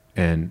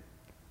 And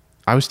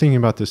I was thinking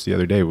about this the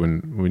other day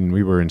when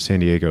we were in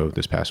San Diego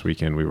this past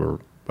weekend. We were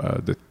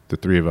the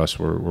three of us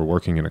were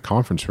working in a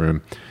conference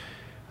room,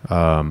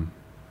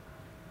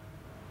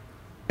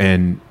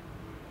 and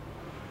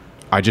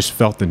I just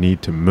felt the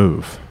need to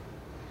move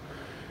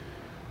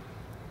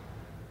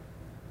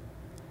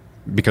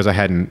because I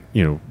hadn't,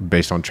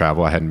 based on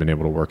travel, I hadn't been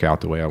able to work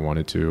out the way I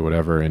wanted to or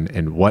whatever.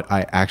 And what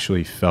I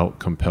actually felt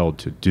compelled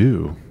to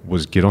do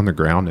was get on the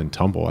ground and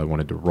tumble. I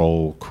wanted to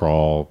roll,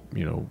 crawl,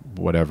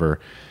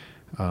 whatever.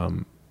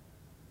 And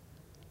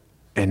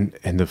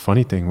the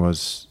funny thing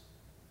was,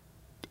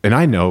 and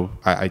I know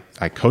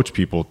I coach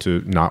people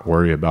to not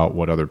worry about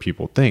what other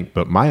people think,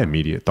 but my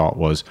immediate thought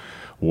was,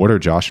 what are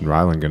Josh and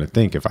Rylan going to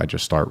think if I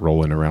just start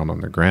rolling around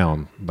on the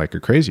ground like a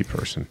crazy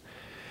person?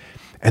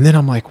 And then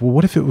I'm like, well,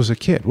 what if it was a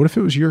kid? What if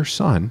it was your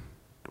son?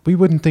 We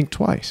wouldn't think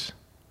twice.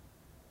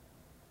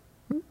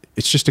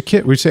 It's just a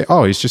kid. We'd say,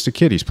 oh, he's just a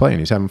kid. He's playing.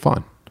 He's having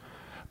fun.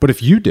 But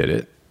if you did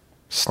it.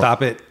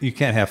 Stop it. You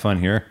can't have fun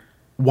here.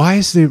 Why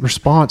is the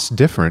response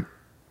different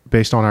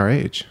based on our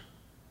age?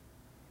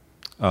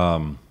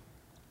 Growing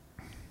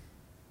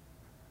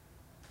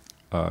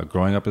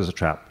up is a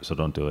trap, so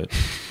don't do it.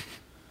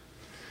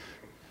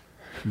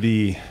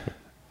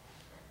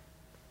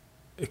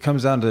 It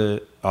comes down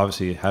to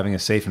obviously having a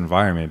safe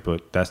environment,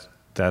 but that's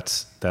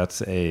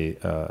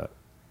a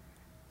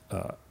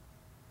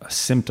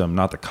symptom,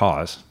 not the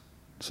cause.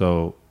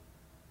 So,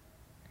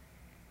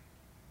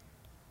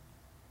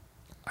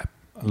 I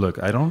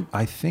don't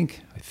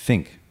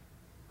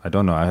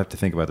know. I have to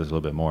think about this a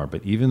little bit more.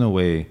 But even the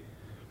way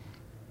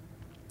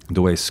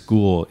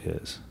school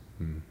is,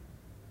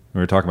 we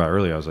were talking about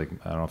earlier. I was like,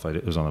 I don't know if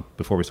it was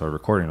before we started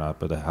recording or not,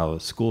 but how the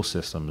school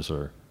systems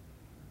are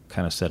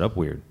kind of set up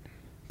weird.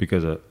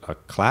 Because a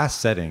class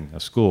setting, a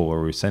school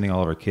where we're sending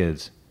all of our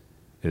kids,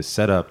 is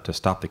set up to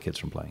stop the kids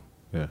from playing.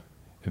 Yeah.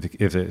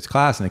 If it's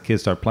class and the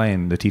kids start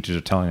playing, the teachers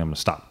are telling them to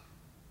stop.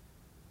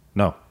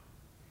 No.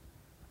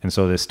 And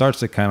so this starts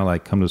to kind of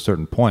like come to a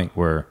certain point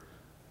where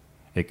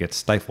it gets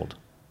stifled.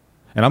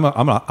 And I'm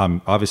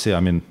obviously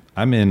in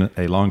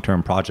a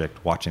long-term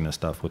project watching this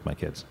stuff with my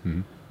kids.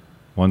 Mm-hmm.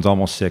 One's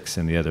almost 6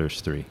 and the other's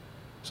 3.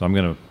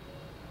 So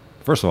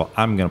first of all,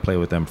 I'm gonna play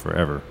with them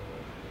forever,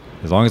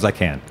 as long as I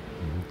can.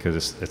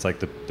 Because it's like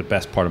the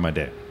best part of my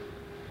day.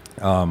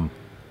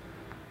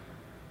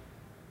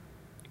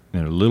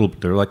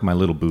 They're like my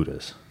little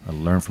Buddhas. I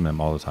learn from them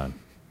all the time.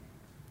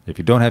 If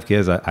you don't have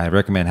kids, I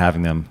recommend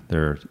having them.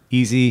 They're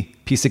easy,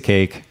 piece of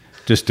cake.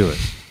 Just do it.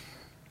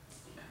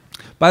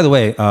 By the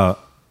way, are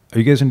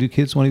you guys gonna do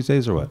kids one of these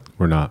days or what?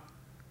 We're not.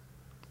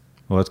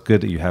 Well, it's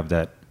good that you have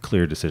that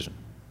clear decision.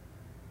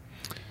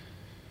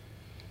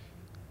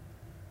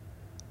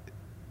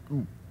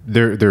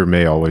 There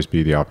may always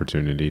be the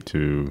opportunity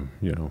to,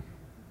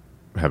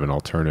 have an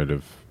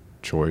alternative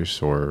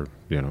choice, or,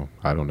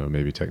 I don't know,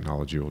 maybe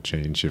technology will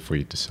change if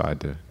we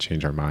decide to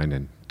change our mind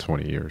in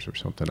 20 years or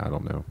something. I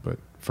don't know. But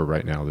for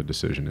right now, the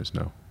decision is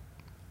no.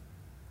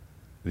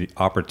 The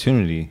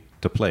opportunity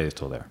to play is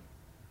still there.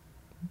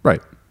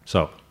 Right.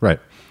 So, right.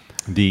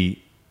 To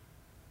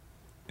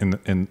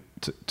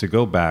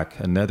go back,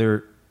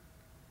 another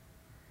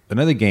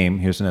game,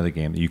 here's another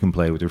game that you can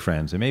play with your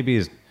friends. It maybe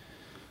is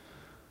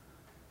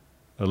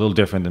a little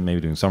different than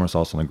maybe doing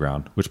somersaults on the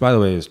ground, which, by the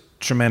way, is a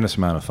tremendous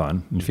amount of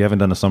fun. And if you haven't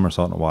done a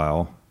somersault in a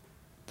while,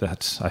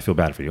 I feel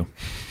bad for you.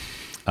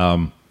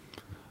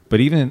 But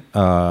even,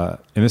 and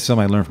this is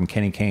something I learned from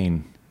Kenny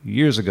Kane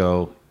years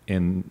ago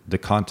in the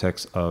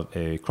context of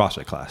a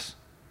CrossFit class.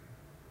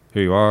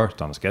 Here you are,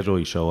 it's on the schedule,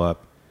 you show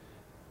up,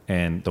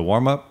 and the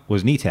warm-up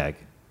was knee tag.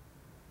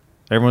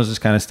 Everyone's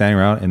just kind of standing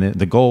around, and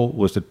the goal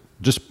was to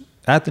just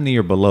at the knee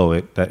or below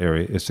it, that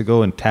area, is to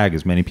go and tag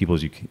as many people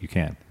as you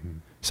can. Mm-hmm.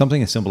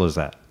 Something as simple as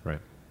that. Right.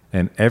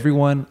 And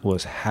everyone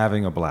was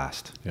having a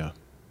blast. Yeah.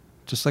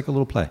 Just like a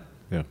little play.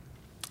 Yeah.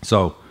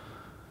 So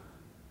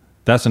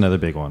that's another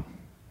big one.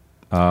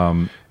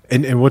 And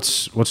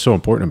what's so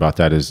important about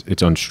that is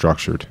it's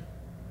unstructured.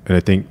 And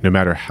I think no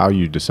matter how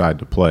you decide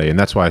to play, and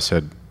that's why I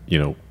said,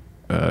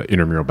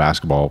 intramural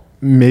basketball,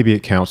 maybe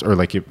it counts, or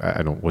like,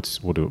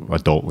 what do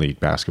adult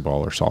league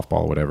basketball or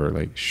softball or whatever,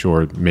 like,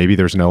 sure, maybe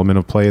there's an element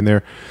of play in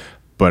there,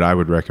 but I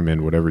would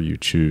recommend whatever you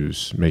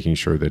choose, making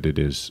sure that it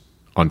is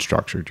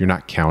unstructured. You're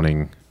not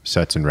counting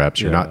sets and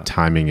reps. You're not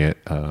timing it.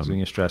 So you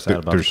get stressed out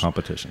about the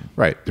competition.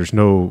 Right. There's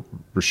no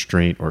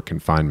restraint or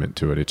confinement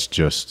to it. It's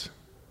just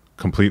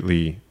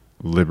completely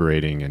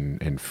liberating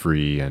and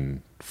free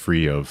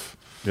of.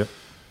 Yep.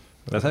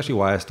 That's actually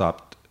why I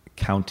stopped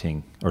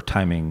counting or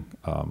timing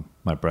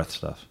my breath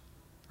stuff.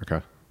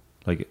 Okay.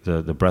 Like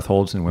the breath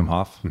holds in Wim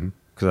Hof,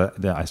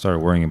 because I started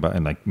worrying about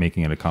and like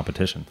making it a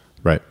competition.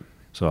 Right.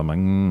 So I'm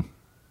like,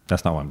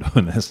 that's not why I'm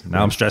doing this.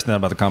 Now I'm stressing out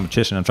about the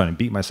competition. I'm trying to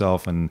beat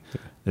myself, and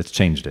it's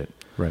changed it.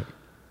 Right.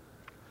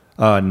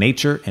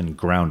 Nature and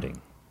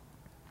grounding.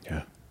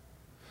 Yeah.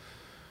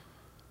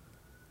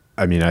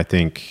 I mean, I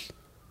think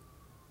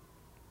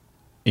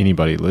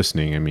anybody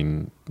listening, I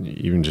mean,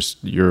 even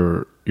just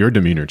your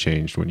demeanor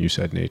changed when you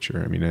said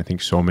nature. I mean, I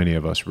think so many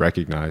of us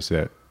recognize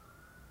that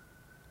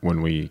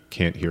when we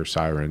can't hear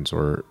sirens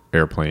or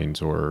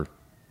airplanes or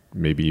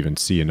maybe even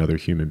see another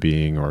human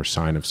being or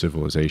sign of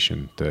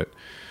civilization, that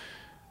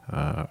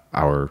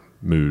our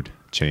mood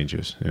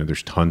changes. You know,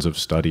 there's tons of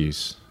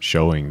studies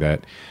showing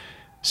that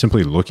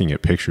simply looking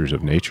at pictures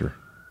of nature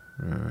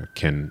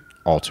can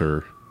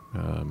alter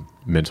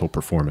mental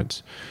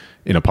performance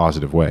in a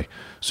positive way.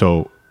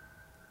 So,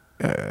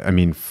 I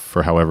mean,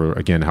 for however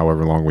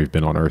long we've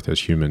been on Earth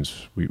as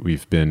humans,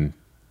 we've been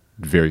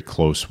very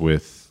close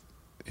with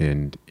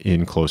and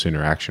in close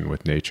interaction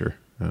with nature.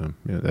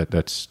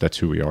 That's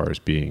who we are as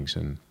beings,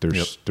 and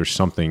there's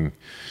something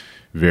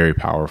very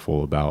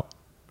powerful about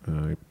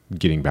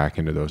getting back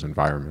into those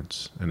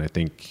environments. And I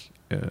think,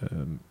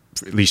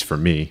 at least for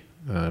me,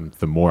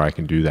 the more I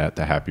can do that,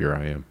 the happier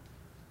I am.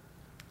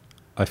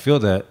 I feel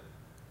that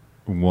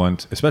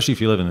especially if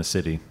you live in the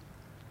city,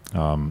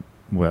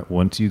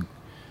 once you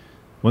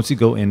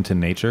go into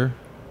nature,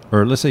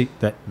 or let's say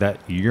that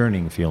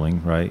yearning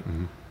feeling, right,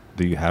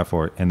 that you have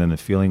for it, and then the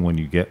feeling when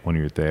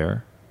you're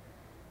there,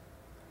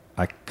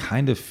 I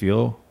kind of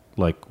feel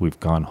like we've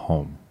gone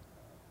home.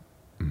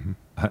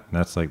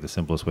 That's like the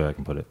simplest way I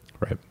can put it.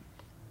 Right.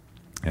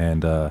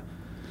 And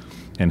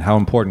how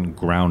important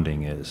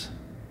grounding is.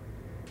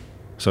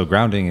 So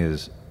grounding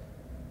is,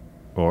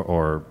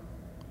 or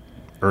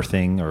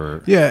earthing,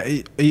 or yeah.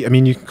 I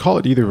mean, you can call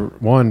it either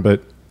one,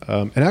 but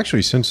and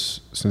actually,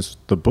 since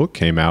the book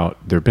came out,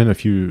 there have been a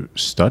few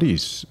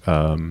studies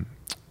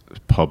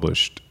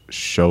published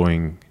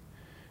showing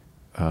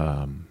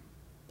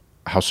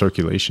how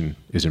circulation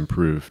is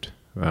improved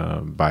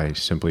by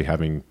simply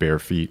having bare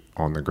feet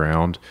on the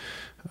ground.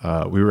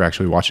 We were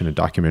actually watching a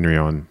documentary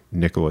on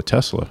Nikola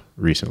Tesla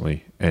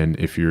recently, and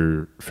if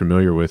you're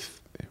familiar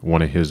with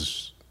one of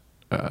his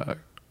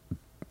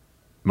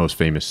most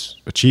famous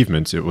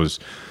achievements, it was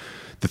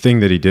the thing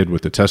that he did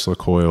with the Tesla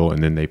coil,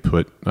 and then they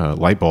put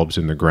light bulbs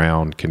in the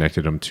ground,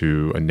 connected them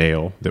to a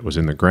nail that was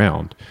in the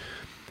ground,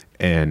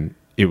 and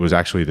it was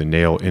actually the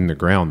nail in the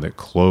ground that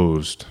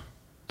closed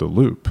the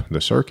loop,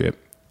 the circuit.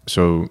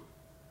 So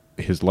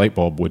his light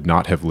bulb would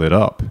not have lit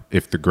up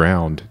if the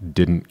ground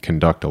didn't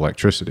conduct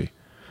electricity.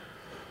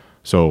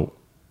 So,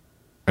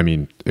 I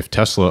mean, if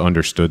Tesla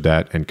understood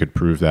that and could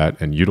prove that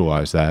and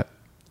utilize that,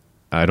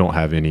 I don't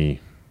have any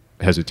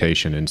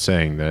hesitation in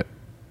saying that,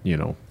 you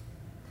know,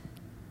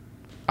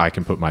 I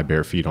can put my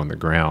bare feet on the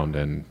ground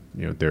and,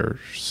 you know, there's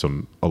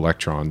some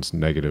electrons,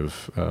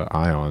 negative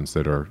ions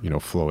that are, you know,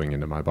 flowing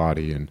into my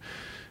body. And,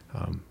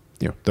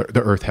 you know,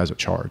 the earth has a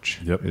charge.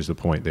 Yep. Is the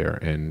point there.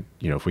 And,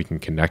 you know, if we can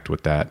connect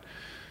with that,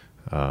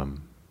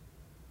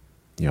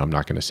 you know, I'm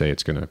not going to say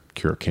it's going to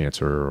cure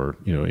cancer or,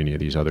 you know, any of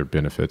these other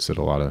benefits that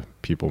a lot of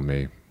people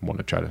may want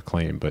to try to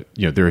claim, but,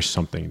 you know, there is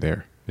something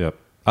there. Yep.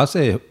 I'll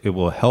say it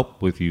will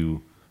help with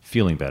you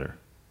feeling better.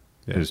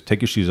 Yeah. Is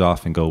take your shoes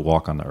off and go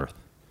walk on the earth.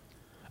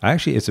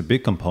 It's a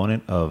big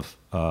component of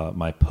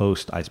my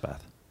post ice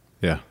bath.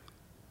 Yeah.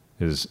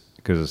 Is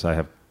because I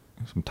have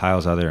some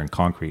tiles out there and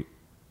concrete,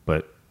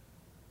 but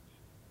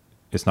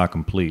it's not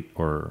complete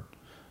or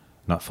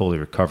not fully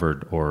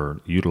recovered or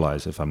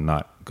utilized if I'm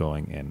not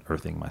going and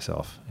earthing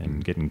myself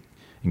and getting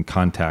in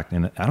contact.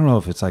 And I don't know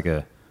if it's I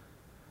don't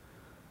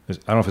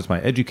know if it's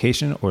my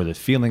education or the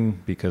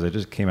feeling, because I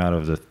just came out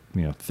of the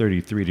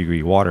 33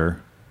 degree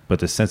water, but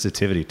the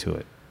sensitivity to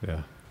it.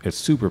 Yeah. It's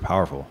super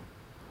powerful.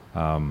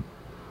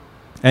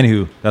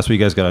 Anywho, that's what you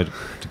guys got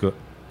to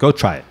go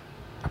try it.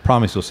 I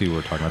promise you'll see what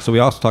we're talking about. So we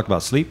also talked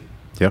about sleep.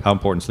 Yep. How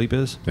important sleep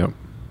is. Yep.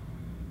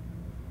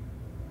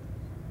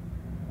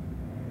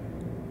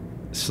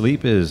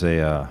 Sleep is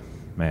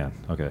man.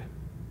 Okay.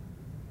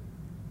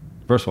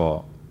 First of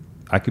all,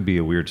 I could be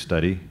a weird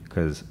study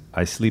because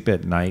I sleep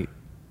at night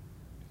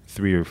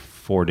 3 or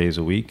 4 days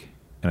a week,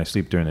 and I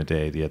sleep during the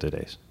day the other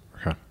days.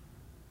 Okay.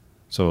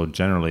 So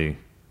generally,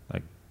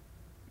 like,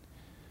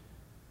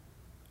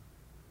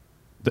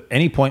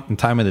 any point in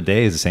time of the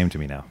day is the same to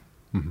me now.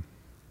 Mm-hmm.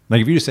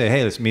 Like if you just say,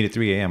 "Hey, let's meet at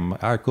 3 a.m." All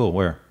right, cool.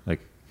 Where?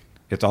 Like,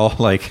 it's all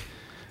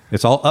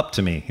up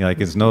to me. Like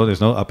there's no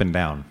up and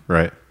down.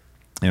 Right.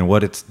 And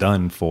what it's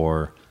done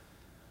for,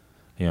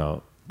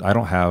 I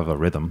don't have a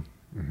rhythm.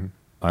 Mm-hmm.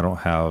 I don't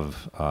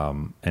have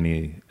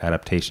any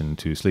adaptation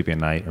to sleeping at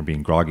night or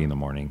being groggy in the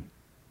morning.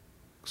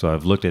 So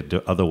I've looked at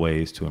other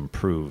ways to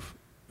improve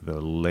the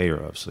layer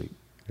of sleep.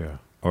 Yeah.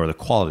 Or the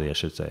quality, I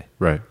should say.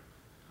 Right.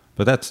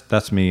 But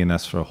that's me, and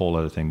that's for a whole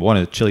other thing. But one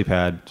is a chili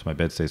pad, so my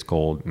bed stays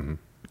cold. Mm-hmm.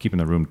 Keeping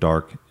the room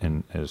dark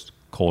and as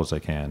cold as I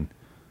can.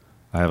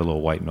 I have a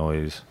little white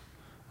noise,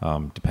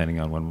 depending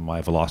on when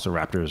my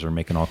velociraptors are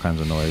making all kinds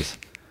of noise.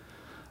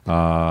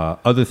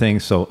 Other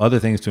things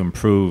to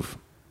improve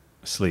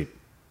sleep.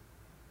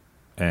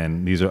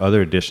 And these are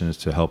other additions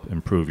to help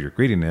improve your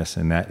greediness,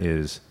 and that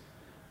is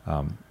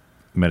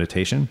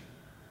meditation.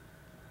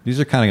 These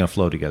are kind of going to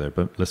flow together,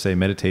 but let's say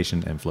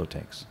meditation and float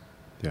tanks.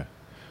 Yeah.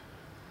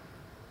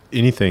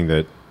 Anything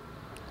that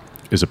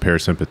is a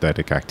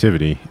parasympathetic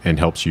activity and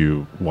helps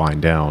you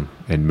wind down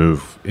and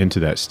move into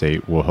that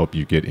state will help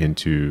you get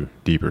into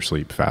deeper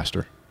sleep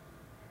faster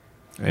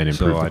and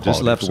improve the quality. So I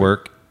just left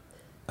work,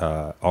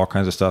 all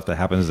kinds of stuff that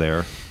happens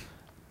there.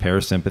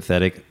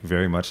 Parasympathetic,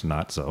 very much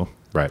not so.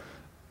 Right.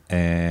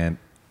 And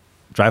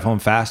drive home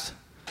fast,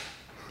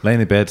 lay in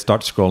the bed,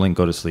 start scrolling,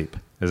 go to sleep.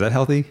 Is that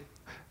healthy?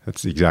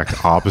 That's the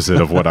exact opposite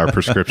of what our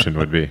prescription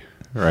would be.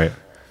 Right.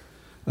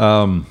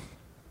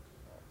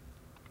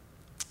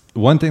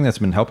 One thing that's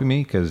been helping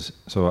me,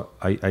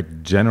 I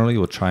generally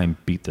will try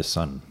and beat the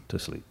sun to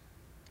sleep.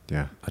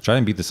 Yeah. I try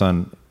and beat the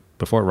sun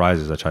before it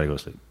rises. I try to go to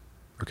sleep.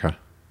 Okay.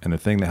 And the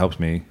thing that helps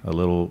me a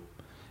little,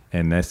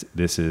 and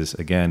this is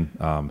again,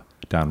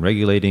 down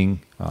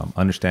regulating,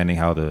 understanding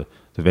how the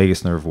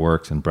vagus nerve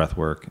works and breath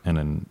work. And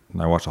then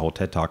I watched a whole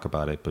TED talk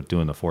about it, but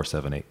doing the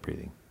 4-7-8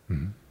 breathing.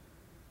 Mm-hmm.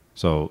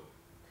 So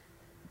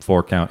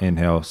 4 count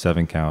inhale,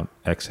 7 count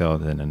exhale,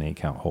 then an 8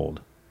 count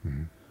hold.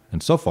 Mm-hmm.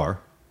 And so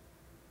far,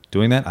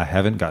 doing that, I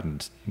haven't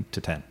gotten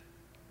to 10.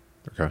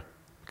 Okay.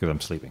 Because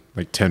I'm sleeping.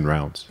 Like 10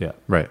 rounds. Yeah.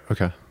 Right.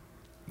 Okay.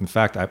 In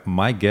fact,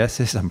 my guess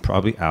is I'm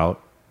probably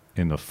out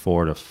in the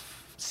 4 to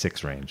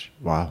 6 range.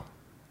 Wow.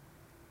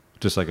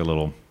 Just like a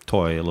little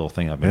toy, a little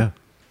thing I've made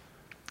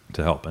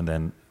to help. And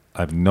then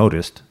I've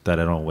noticed that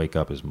I don't wake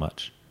up as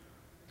much.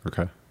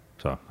 Okay.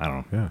 So I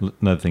don't know. Yeah.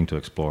 Another thing to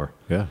explore.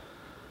 Yeah.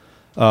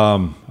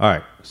 All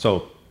right.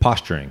 So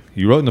posturing.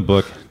 You wrote in the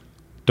book,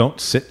 don't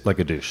sit like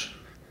a douche.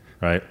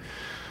 Right.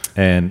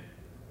 And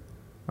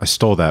I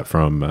stole that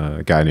from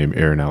a guy named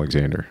Aaron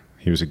Alexander.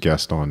 He was a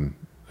guest on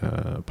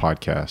a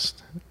podcast,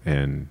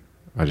 and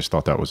I just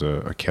thought that was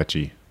a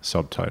catchy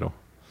subtitle.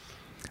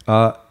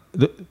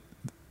 The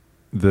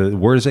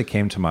words that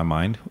came to my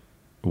mind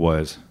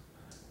was,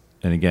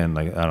 and again,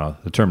 like, I don't know,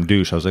 the term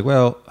douche, I was like,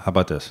 well, how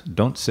about this?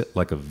 Don't sit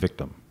like a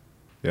victim.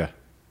 Yeah.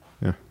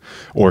 Yeah.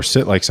 Or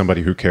sit like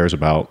somebody who cares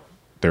about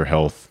their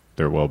health,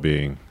 their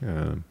well-being,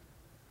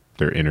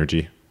 their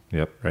energy.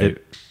 Yep. Right.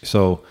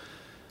 So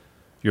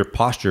your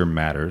posture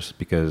matters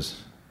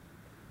because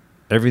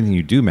everything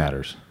you do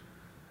matters.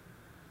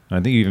 And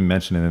I think you even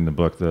mentioned it in the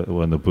book,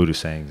 one of the Buddhist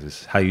sayings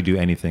is how you do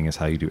anything is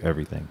how you do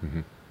everything.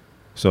 Mm-hmm.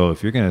 So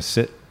if you're going to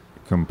sit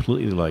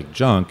completely like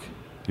junk,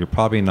 you're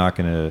probably not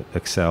going to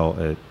excel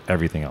at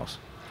everything else.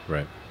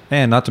 Right.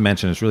 And not to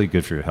mention, it's really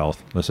good for your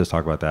health. Let's just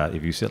talk about that.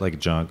 If you sit like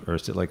junk or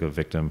sit like a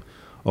victim,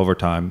 over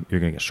time, you're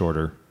going to get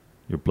shorter.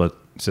 Your blood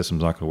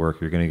system's not going to work.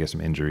 You're going to get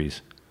some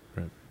injuries.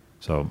 Right.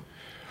 So,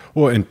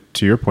 well, and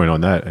to your point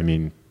on that, I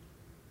mean,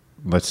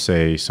 let's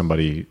say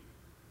somebody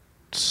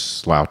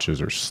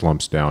slouches or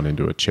slumps down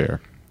into a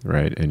chair,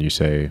 right? And you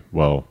say,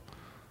 well,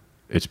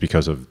 it's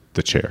because of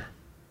the chair,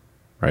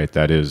 right?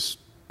 That is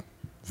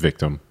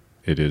victim.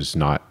 It is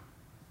not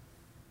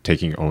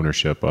taking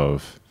ownership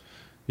of,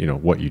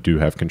 what you do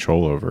have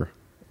control over.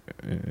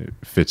 It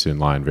fits in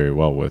line very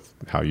well with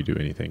how you do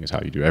anything is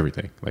how you do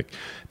everything. Like,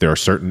 there are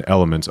certain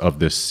elements of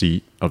this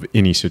seat of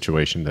any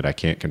situation that I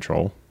can't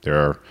control.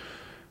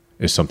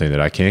 Is something that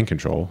I can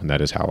control, and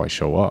that is how I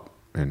show up.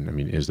 And I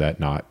mean, is that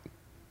not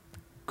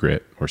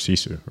grit or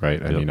sisu,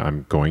 right? I mean,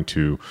 I'm going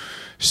to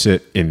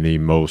sit in the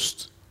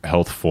most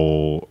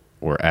healthful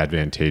or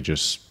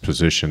advantageous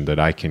position that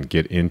I can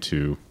get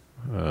into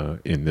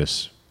in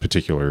this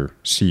particular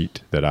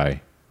seat that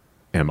I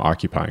am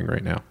occupying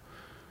right now.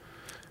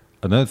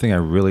 Another thing I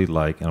really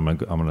like, and I'm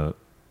gonna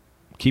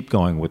keep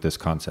going with this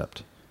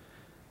concept,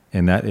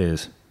 and that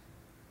is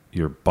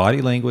your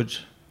body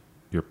language,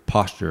 your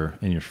posture,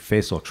 and your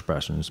facial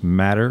expressions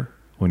matter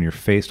when you're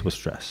faced with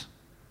stress.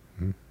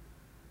 Mm-hmm.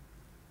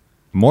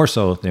 More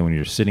so than when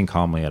you're sitting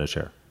calmly at a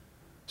chair.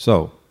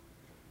 So,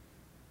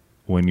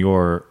 when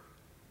you're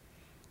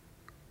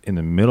in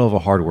the middle of a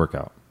hard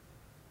workout,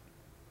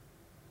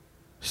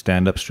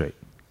 stand up straight.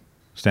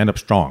 Stand up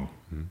strong.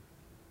 Mm-hmm.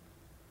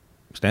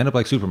 Stand up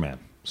like Superman.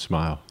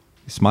 Smile.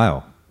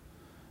 Smile.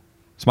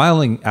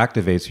 Smiling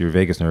activates your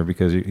vagus nerve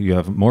because you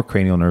have more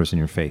cranial nerves in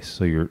your face.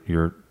 So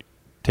you're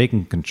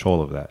taking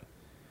control of that.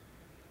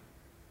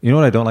 You know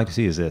what I don't like to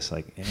see is this,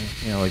 like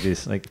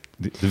this, like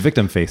the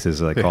victim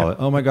faces, I call it.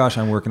 Oh my gosh,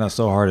 I'm working out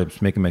so hard,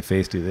 it's making my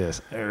face do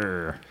this.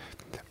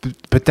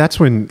 But that's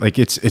when, like,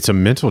 it's a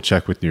mental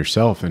check with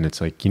yourself, and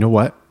it's like, you know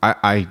what?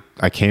 I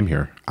came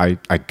here. I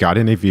got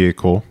in a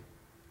vehicle,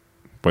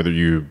 whether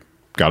you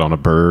got on a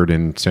bird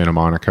in Santa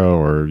Monica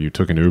or you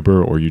took an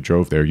Uber or you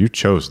drove there, you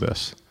chose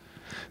this.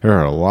 There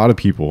are a lot of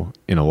people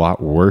in a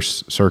lot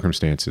worse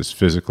circumstances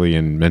physically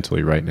and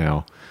mentally right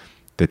now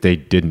that they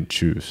didn't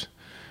choose.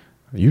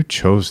 You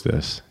chose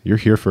this. You're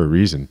here for a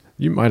reason.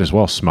 You might as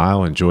well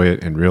smile, enjoy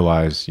it, and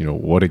realize,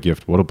 what a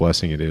gift, what a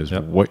blessing it is,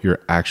 what you're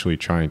actually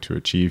trying to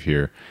achieve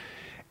here.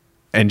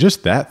 And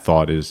just that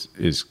thought is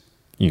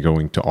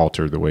going to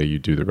alter the way you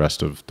do the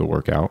rest of the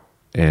workout.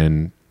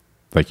 And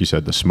like you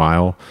said, the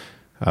smile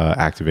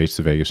activates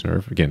the vagus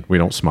nerve. Again, we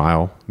don't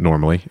smile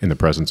normally in the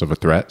presence of a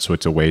threat, so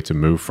it's a way to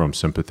move from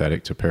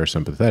sympathetic to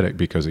parasympathetic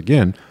because,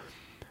 again,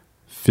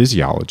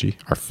 physiology,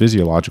 our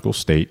physiological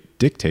state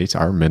dictates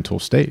our mental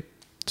state.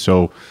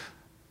 So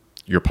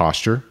your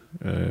posture,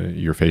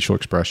 your facial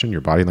expression,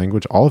 your body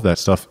language, all of that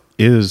stuff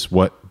is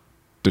what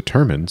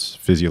determines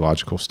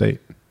physiological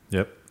state.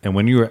 Yep. And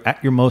when you're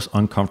at your most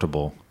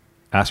uncomfortable,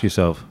 ask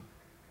yourself,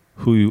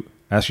 who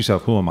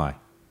am I?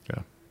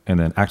 Yeah. And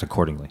then act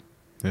accordingly.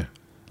 Yeah.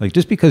 Like,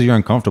 just because you're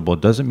uncomfortable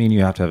doesn't mean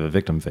you have to have a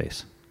victim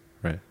face.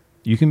 Right.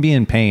 You can be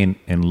in pain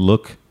and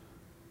look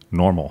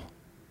normal.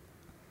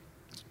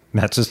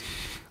 That's just,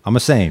 I'm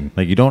saying,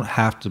 like, you don't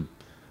have to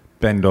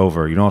bend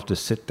over. You don't have to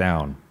sit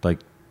down. Like,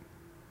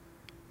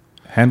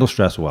 handle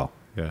stress well.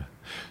 Yeah.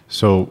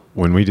 So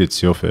when we did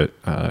SEAL Fit,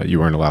 you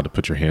weren't allowed to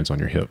put your hands on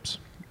your hips.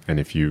 And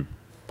if you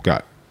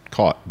got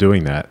caught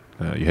doing that,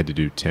 you had to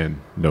do 10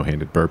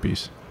 no-handed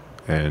burpees.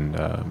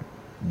 And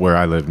where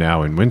I live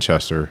now in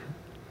Winchester,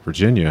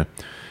 Virginia,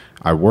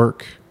 I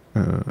work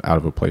out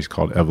of a place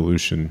called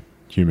Evolution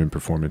Human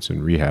Performance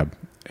and Rehab.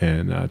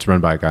 And it's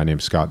run by a guy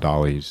named Scott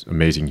Dolly. He's an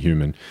amazing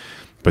human.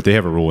 But they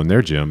have a rule in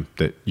their gym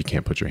that you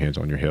can't put your hands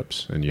on your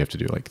hips, and you have to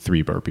do like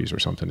 3 burpees or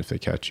something if they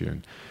catch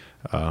you.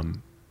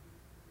 And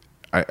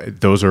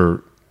those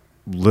are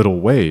little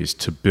ways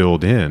to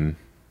build in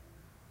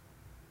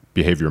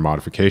behavior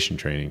modification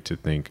training to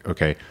think,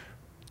 okay,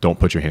 don't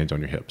put your hands on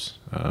your hips.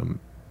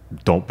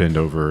 Don't bend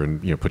over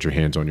and put your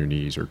hands on your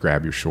knees or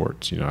grab your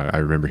shorts. I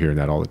remember hearing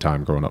that all the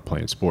time growing up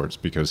playing sports,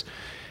 because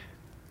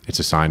it's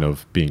a sign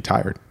of being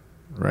tired,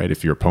 right?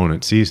 If your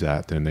opponent sees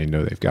that, then they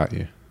know they've got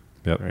you.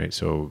 Yep. Right.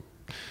 So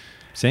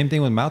same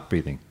thing with mouth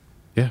breathing.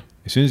 Yeah.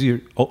 As soon as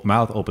your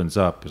mouth opens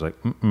up, it's like,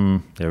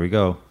 there we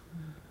go.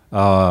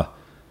 All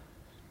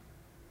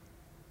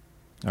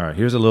right,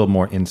 here's a little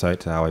more insight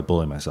to how I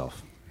bully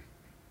myself.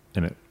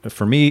 And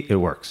for me, it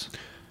works.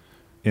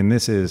 And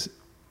this is,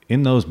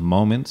 in those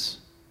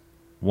moments,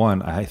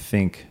 one, I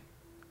think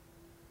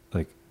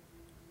like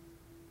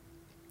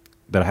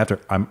that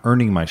I'm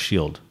earning my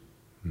shield.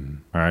 Mm-hmm.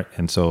 All right.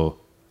 And so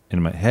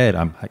in my head,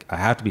 I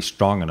have to be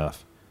strong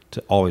enough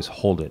to always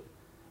hold it.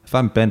 If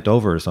I'm bent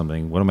over or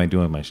something, what am I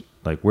doing?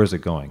 Where's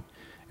it going?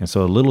 And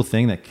so a little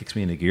thing that kicks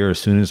me into gear as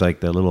soon as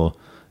like the little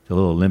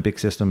Olympic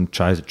system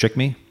tries to trick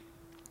me,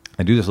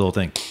 I do this little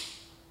thing.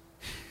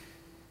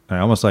 And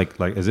I almost like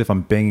as if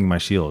I'm banging my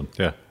shield.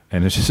 Yeah.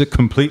 And it's just a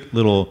complete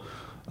little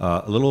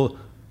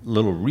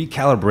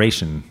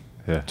recalibration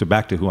to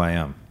back to who I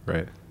am.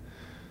 Right.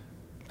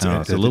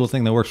 It's a little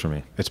thing that works for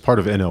me. It's part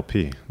of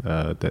NLP,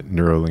 that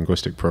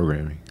neuro-linguistic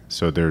programming.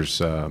 So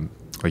there's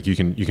you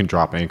can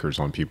drop anchors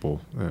on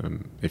people.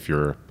 If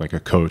you're like a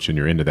coach and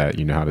you're into that,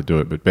 you know how to do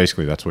it. But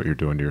basically, that's what you're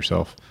doing to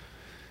yourself.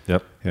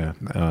 Yep.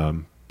 Yeah.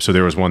 So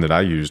there was one that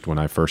I used when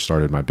I first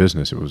started my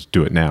business. It was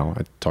do it now.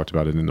 I talked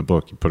about it in the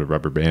book. You put a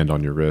rubber band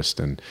on your wrist,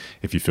 and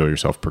if you feel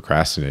yourself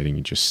procrastinating,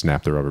 you just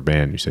snap the rubber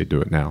band and you say,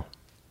 do it now.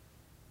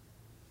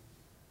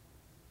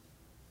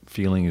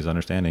 Feeling is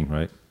understanding,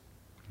 right?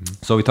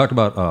 Mm-hmm. So we talked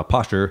about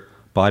posture,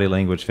 body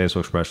language,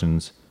 facial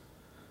expressions,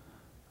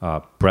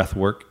 breath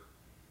work.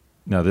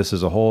 Now, this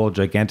is a whole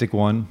gigantic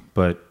one,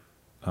 but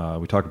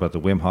we talked about the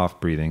Wim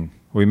Hof breathing.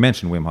 We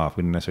mentioned Wim Hof.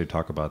 We didn't necessarily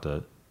talk about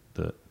the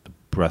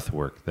breath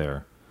work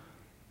there.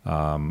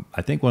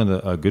 I think one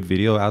of a good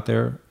video out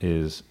there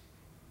is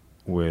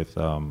with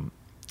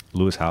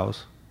Lewis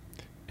Howes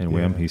and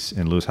Wim.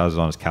 And Lewis Howes is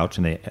on his couch,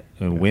 and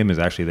Wim is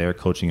actually there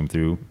coaching him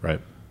through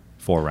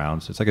 4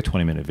 rounds. It's like a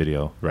 20-minute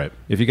video. Right.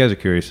 If you guys are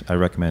curious, I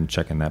recommend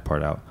checking that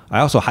part out. I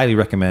also highly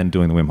recommend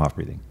doing the Wim Hof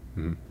breathing.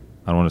 Mm-hmm.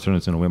 I don't want to turn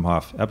this into a Wim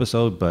Hof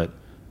episode, but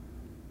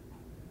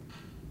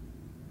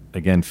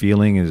again,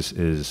 feeling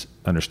is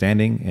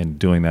understanding, and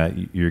doing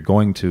that, you're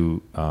going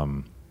to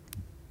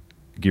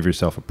give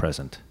yourself a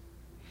present.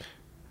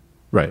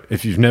 Right.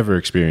 If you've never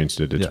experienced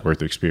it, it's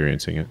worth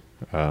experiencing it.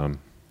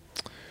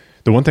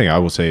 The one thing I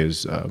will say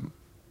is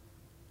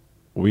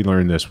we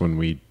learned this when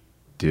we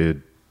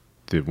did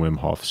the Wim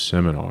Hof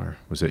seminar,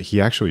 was that he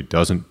actually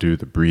doesn't do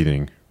the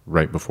breathing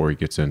right before he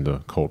gets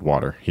into cold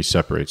water. He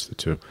separates the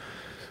two,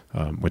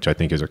 which I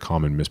think is a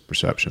common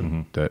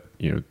misperception, that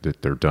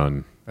that they're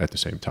done at the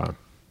same time.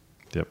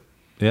 Yep.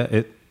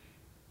 Yeah.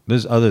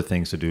 There's other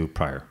things to do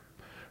prior.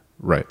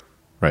 Right.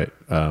 Right.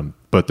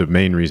 But the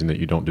main reason that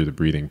you don't do the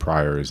breathing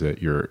prior is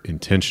that you're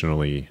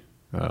intentionally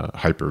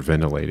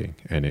hyperventilating,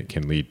 and it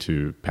can lead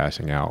to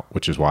passing out,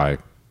 which is why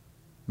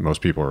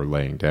most people are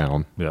laying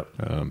down. Yep.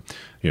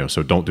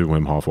 So don't do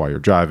Wim Hof while you're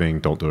driving.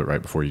 Don't do it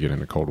right before you get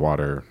into cold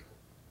water.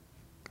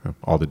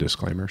 All the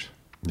disclaimers.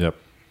 Yep.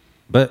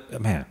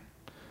 But man,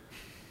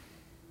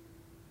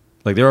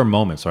 like there are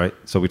moments, right?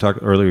 So we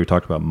talked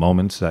about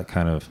moments that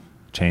kind of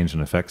change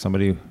and affect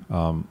somebody.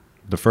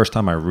 The first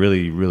time I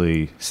really,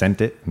 really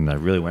sent it and I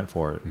really went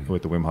for it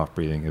with the Wim Hof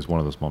breathing is one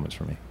of those moments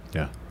for me.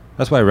 Yeah.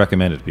 That's why I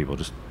recommend it to people.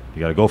 Just, you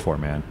got to go for it,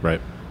 man.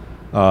 Right.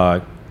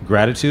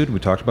 Gratitude. We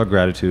talked about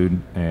gratitude,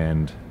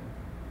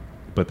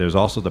 but there's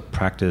also the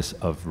practice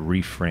of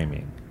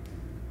reframing.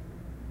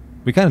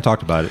 We kind of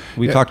talked about it.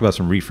 We talked about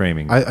some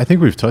reframing. I think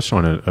we've touched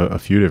on it a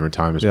few different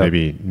times,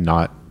 maybe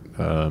not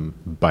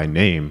by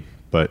name,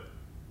 but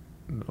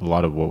a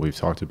lot of what we've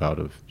talked about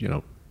of,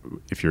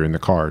 if you're in the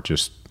car,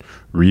 just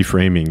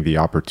reframing the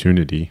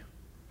opportunity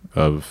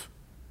of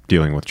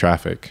dealing with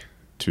traffic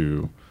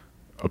to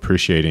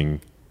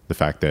appreciating the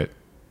fact that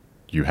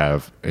you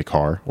have a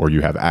car or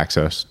you have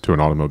access to an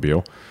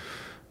automobile,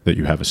 that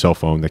you have a cell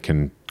phone that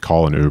can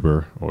call an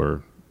Uber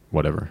or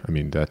whatever. I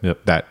mean,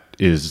 that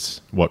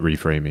is what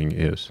reframing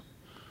is.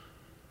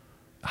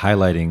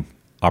 Highlighting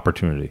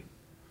opportunity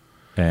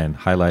and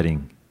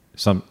highlighting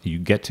some you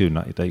get to,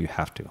 not that you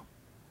have to.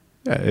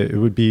 Yeah, it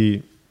would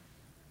be,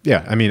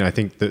 yeah. I mean, I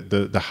think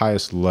the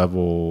highest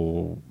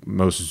level,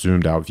 most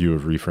zoomed out view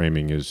of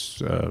reframing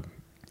is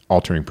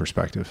altering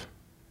perspective,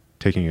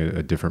 taking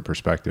a different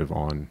perspective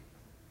on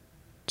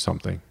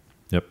something.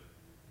 Yep.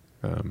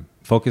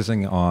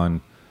 Focusing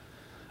on,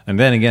 and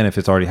then again, if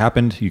it's already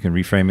happened, you can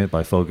reframe it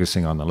by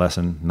focusing on the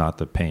lesson, not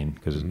the pain.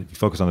 Because if you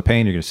focus on the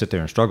pain, you're going to sit there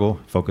and struggle.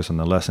 Focus on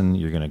the lesson,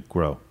 you're going to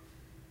grow.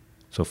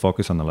 So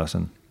focus on the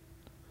lesson.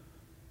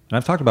 And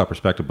I've talked about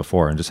perspective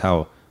before, and just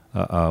how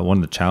one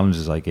of the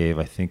challenges I gave,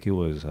 I think it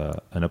was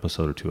an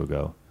episode or two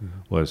ago,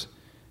 was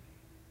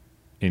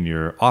in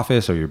your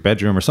office or your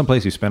bedroom or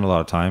someplace you spend a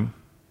lot of time.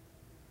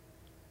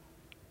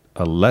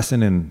 A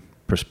lesson in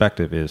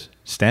perspective is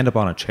stand up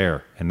on a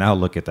chair and now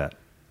look at that.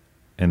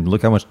 And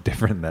look how much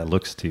different that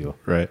looks to you.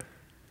 Right.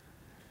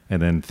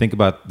 And then think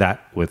about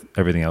that with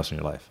everything else in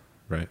your life.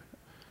 Right.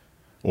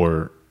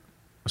 Or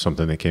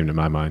something that came to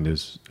my mind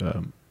is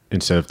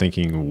instead of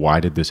thinking, why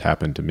did this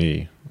happen to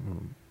me?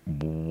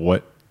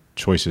 What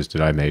choices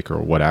did I make or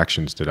what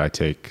actions did I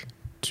take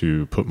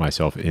to put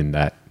myself in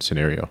that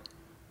scenario?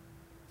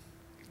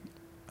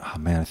 Oh,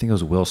 man, I think it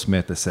was Will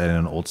Smith that said in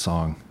an old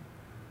song,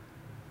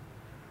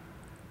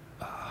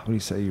 what do you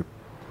say? Your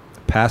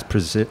past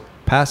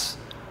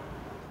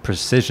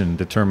precision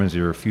determines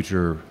your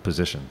future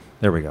position.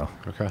 There we go.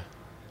 Okay.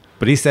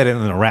 But he said it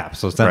in a rap,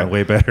 so it sounded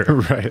way better.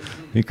 Right.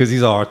 Because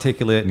he's all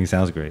articulate and he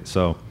sounds great.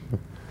 So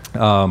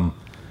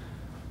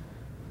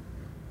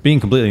being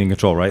completely in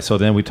control, right? So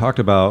then we talked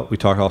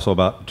also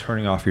about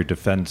turning off your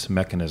defense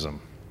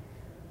mechanism.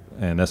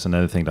 And that's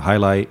another thing to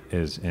highlight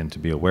and to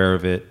be aware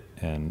of it.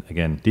 And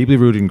again, deeply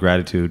rooted in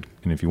gratitude.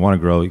 And if you want to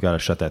grow, you got to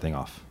shut that thing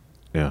off.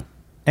 Yeah.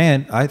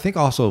 And I think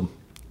also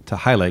to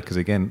highlight, because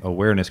again,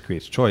 awareness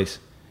creates choice,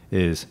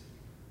 is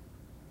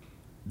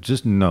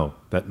just know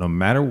that no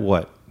matter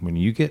what, when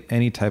you get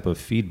any type of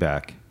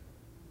feedback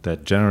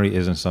that generally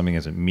isn't something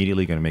that's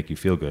immediately going to make you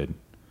feel good,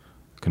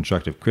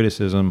 constructive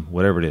criticism,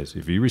 whatever it is,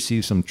 if you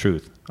receive some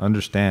truth,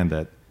 understand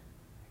that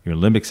your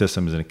limbic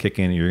system is going to kick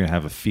in and you're going to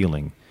have a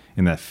feeling.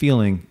 And that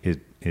feeling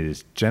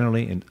is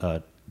generally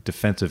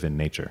defensive in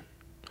nature.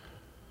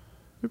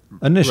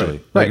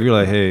 Initially, right. You're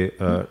like, hey,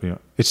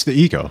 it's the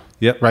ego.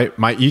 Yep. Right.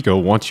 My ego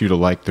wants you to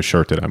like the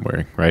shirt that I'm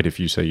wearing. Right. If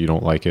you say you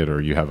don't like it or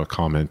you have a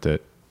comment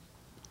that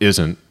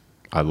isn't,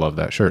 I love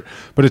that shirt.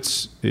 But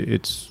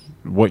it's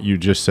what you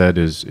just said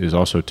is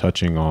also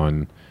touching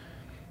on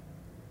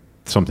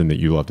something that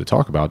you love to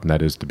talk about, and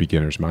that is the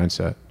beginner's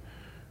mindset.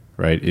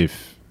 Right.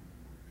 If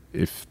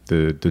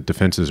the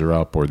defenses are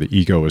up or the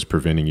ego is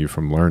preventing you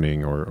from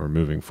learning or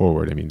moving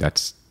forward, I mean,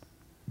 that's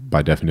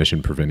by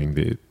definition preventing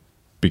the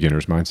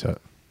beginner's mindset.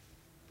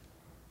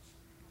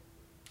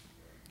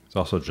 It's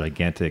also a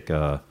gigantic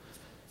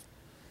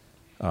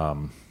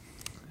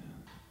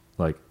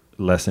like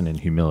lesson in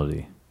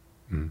humility.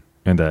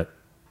 And that,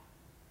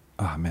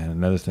 oh man,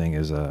 another thing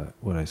is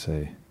what I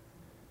say,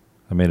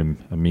 I made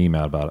a meme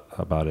out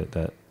about it,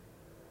 that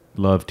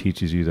love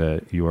teaches you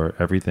that you are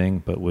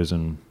everything, but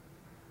wisdom,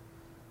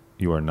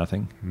 you are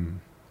nothing.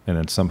 And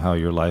then somehow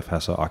your life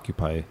has to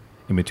occupy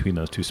in between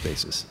those two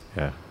spaces.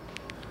 Yeah.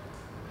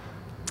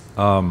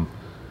 I'm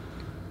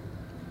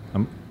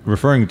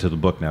referring to the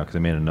book now because I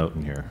made a note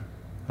in here.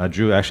 I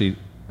drew actually,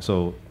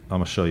 so I'm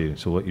going to show you.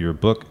 So what your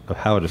book, of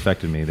how it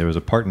affected me, there was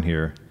a part in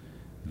here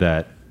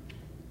that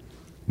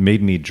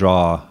made me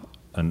draw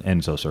an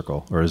Enzo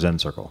circle or a Zen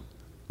circle.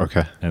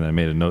 Okay. And I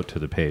made a note to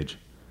the page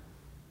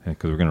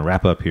because we're going to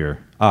wrap up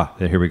here.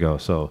 Here we go.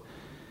 So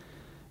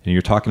and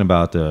you're talking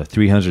about the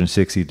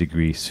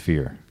 360-degree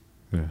sphere.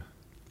 Yeah.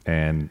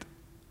 And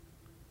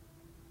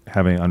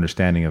having an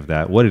understanding of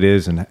that, what it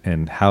is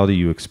and how do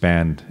you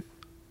expand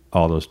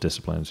all those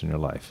disciplines in your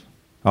life.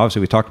 Obviously,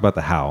 we talked about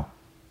the how,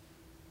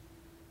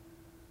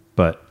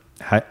 but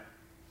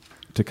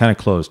to kind of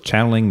close,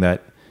 channeling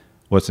that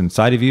what's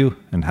inside of you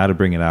and how to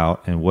bring it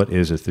out, and what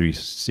is a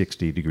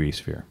 360-degree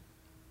sphere.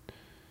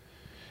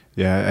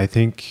 Yeah, I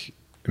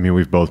mean,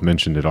 we've both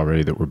mentioned it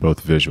already that we're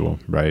both visual,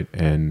 right?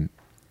 And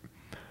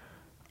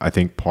I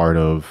think part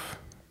of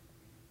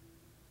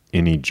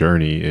any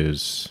journey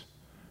is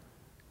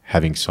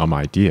having some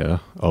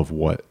idea of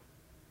what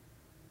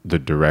the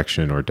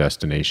direction or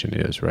destination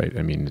is, right?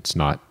 I mean, it's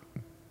not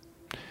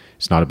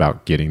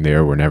about getting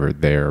there. We're never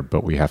there,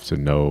 but we have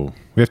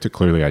to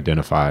clearly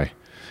identify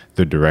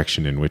the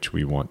direction in which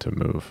we want to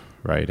move,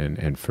 right?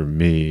 And for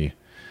me,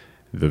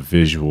 the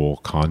visual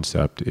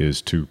concept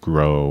is to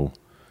grow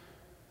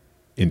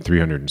in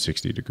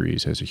 360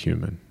 degrees as a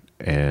human.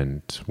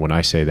 And when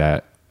I say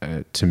that,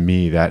 to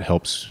me, that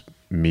helps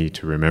me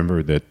to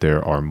remember that there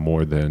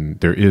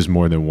is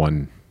more than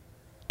one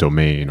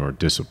domain or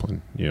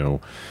discipline,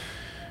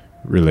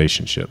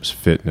 relationships,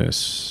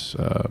 fitness,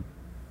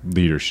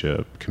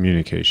 leadership,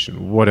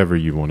 communication, whatever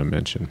you want to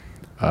mention.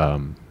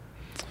 And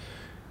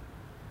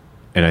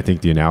I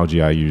think the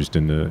analogy I used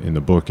in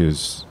the book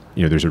is,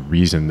 there's a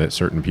reason that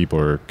certain people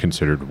are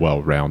considered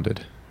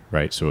well-rounded,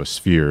 right? So a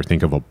sphere,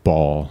 think of a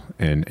ball,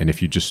 and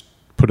if you just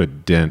put a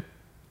dent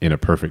in a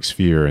perfect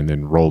sphere and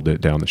then rolled it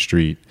down the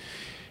street,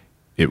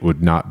 it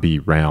would not be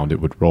round.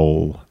 It would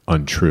roll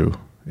untrue.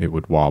 It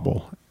would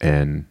wobble.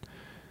 And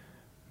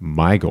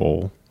my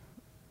goal,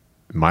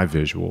 my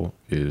visual,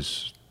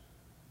 is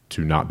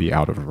to not be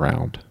out of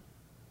round.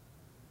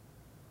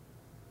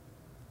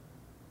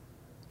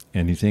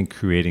 And you think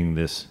creating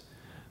this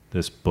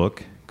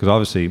book, because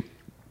obviously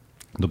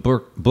the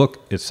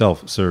book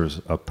itself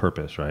serves a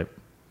purpose, right?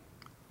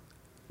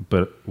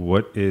 But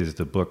what is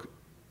the book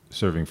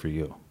serving for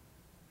you?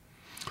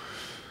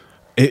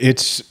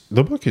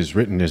 The book is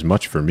written as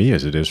much for me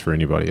as it is for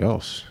anybody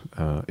else.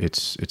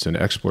 It's an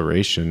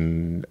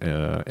exploration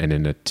and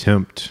an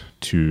attempt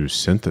to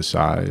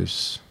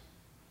synthesize,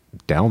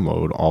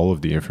 download all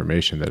of the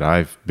information that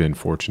I've been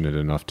fortunate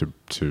enough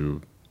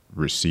to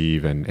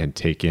receive and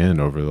take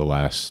in over the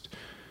last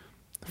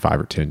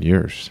 5 or 10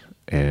 years,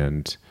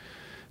 and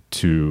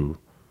to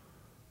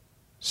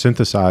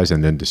synthesize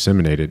and then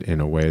disseminate it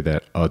in a way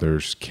that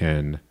others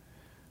can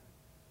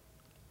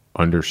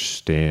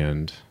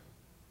understand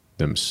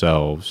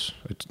themselves.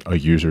 It's a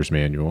user's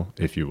manual,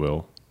 if you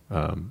will.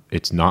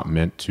 It's not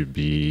meant to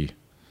be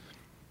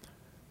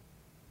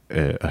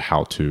a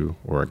how-to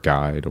or a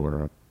guide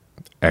or a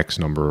X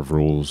number of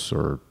rules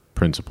or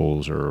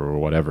principles or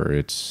whatever.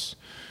 It's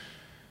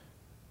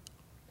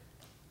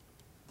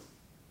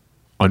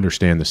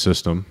understand the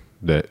system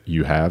that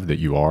you have, that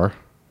you are,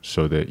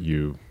 so that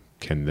you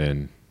can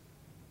then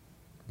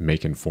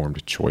make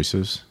informed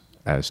choices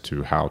as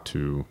to how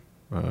to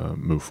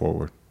move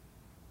forward.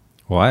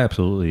 Well, I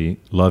absolutely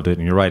loved it,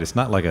 and you're right. It's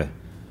not like a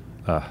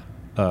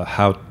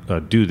how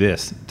do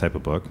this type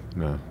of book.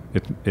 No,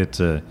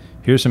 it's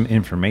here's some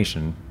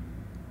information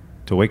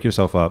to wake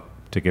yourself up,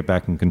 to get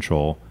back in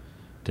control,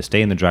 to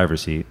stay in the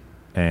driver's seat,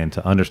 and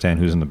to understand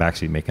who's in the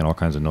backseat making all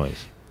kinds of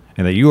noise,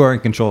 and that you are in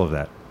control of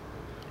that.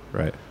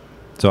 Right.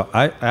 So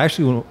I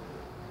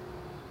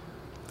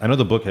know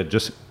the book had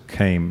just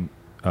came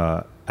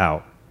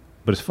out,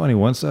 but it's funny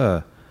once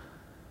I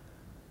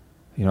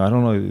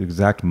don't know the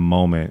exact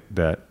moment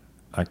that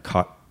I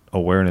caught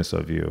awareness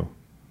of you,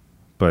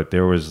 but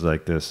there was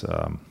like this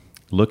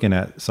looking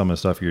at some of the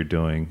stuff you're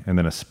doing, and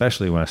then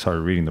especially when I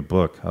started reading the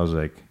book, I was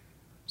like,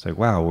 it's like,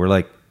 wow, we're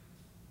like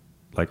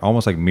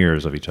almost like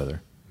mirrors of each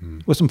other,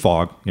 with some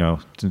fog,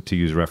 to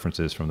use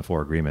references from the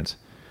Four Agreements.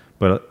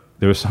 But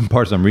there were some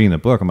parts I'm reading the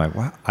book, I'm like,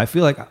 wow, I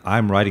feel like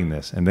I'm writing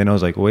this, and then I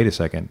was like, wait a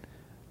second,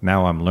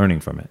 now I'm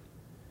learning from it,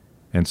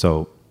 and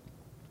so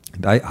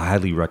I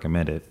highly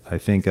recommend it. I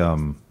think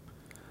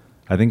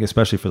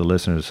especially for the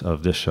listeners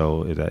of this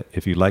show, is that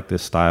if you like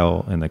this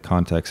style and the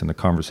context and the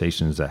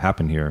conversations that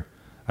happen here,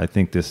 I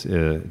think this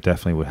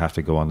definitely would have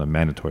to go on the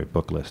mandatory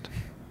book list.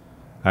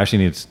 I've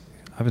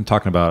been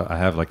talking about, I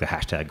have like the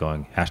hashtag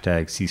going,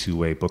 hashtag Sisu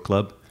Way Book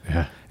Club.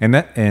 Yeah.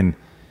 And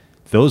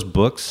those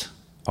books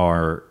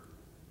are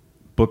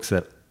books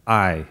that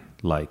I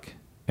like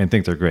and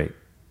think they're great.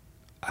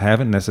 I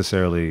haven't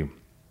necessarily,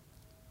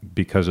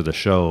 because of the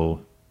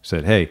show,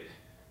 said, hey,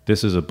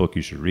 this is a book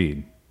you should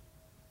read.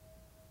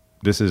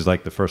 This is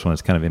like the first one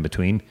that's kind of in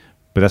between,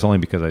 but that's only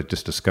because I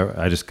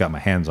just got my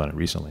hands on it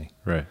recently.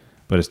 Right.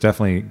 But it's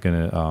definitely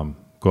going to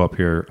go up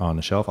here on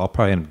the shelf. I'll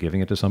probably end up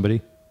giving it to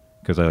somebody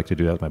because I like to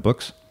do that with my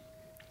books.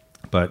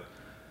 But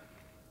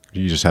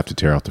you just have to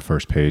tear out the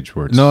first page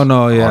where it's yeah, I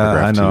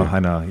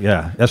autographed know.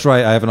 Yeah, that's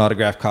right. I have an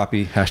autographed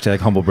copy, hashtag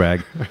humble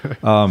brag.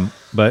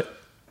 But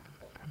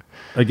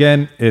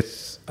again,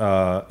 it's,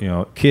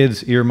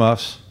 kids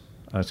earmuffs.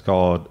 It's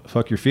called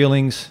Fuck Your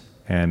Feelings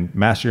and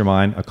Master Your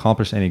Mind,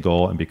 Accomplish Any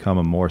Goal, and Become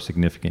a More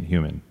Significant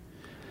Human.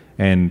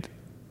 And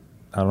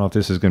I don't know if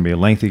this is going to be a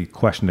lengthy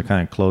question to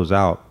kind of close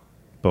out,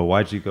 but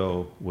why'd you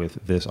go with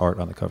this art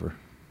on the cover?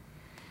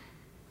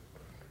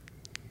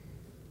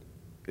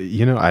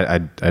 I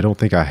don't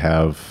think I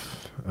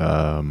have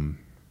a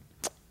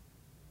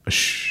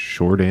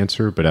short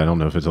answer, but I don't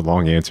know if it's a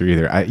long answer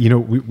either.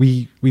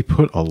 We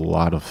put a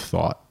lot of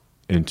thought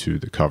into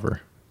the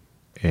cover,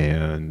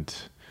 and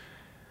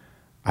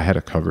I had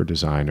a cover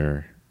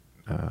designer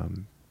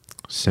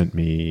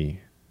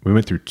we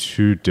went through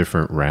 2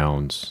 different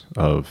rounds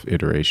of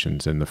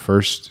iterations. In the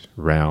first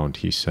round,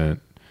 he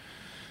sent,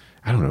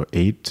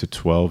 8 to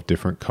 12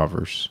 different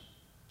covers,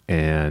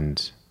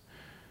 and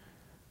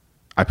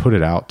I put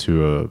it out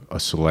to a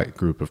select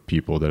group of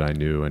people that I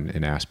knew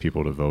and asked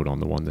people to vote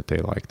on the one that they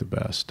liked the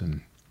best.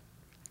 And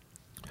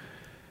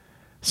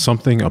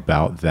something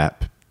about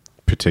that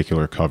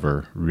particular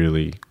cover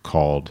really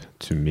called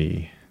to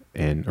me.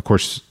 And of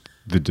course,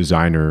 the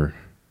designer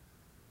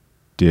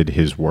did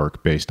his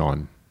work based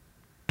on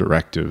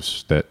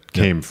directives that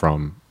came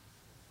from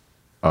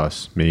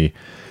me.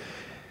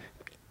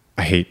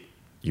 I hate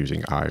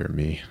using I or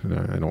me.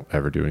 I don't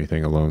ever do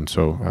anything alone,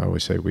 so I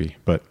always say we.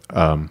 But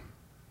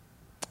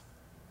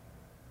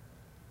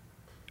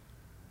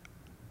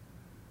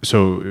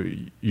so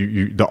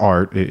the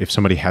art, if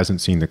somebody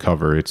hasn't seen the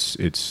cover,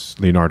 it's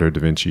Leonardo da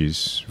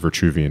Vinci's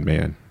Vitruvian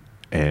Man.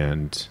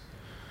 And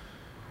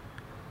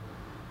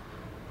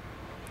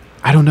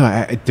I don't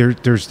know,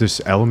 there's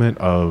this element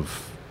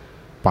of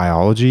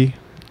biology,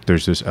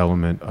 there's this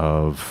element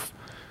of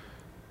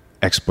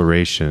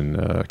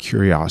exploration,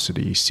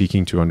 curiosity,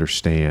 seeking to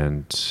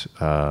understand,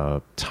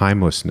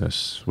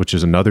 timelessness, which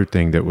is another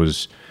thing that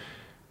was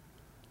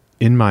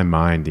in my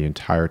mind the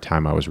entire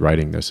time I was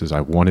writing this. Is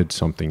I wanted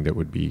something that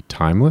would be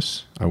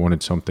timeless. I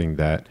wanted something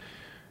that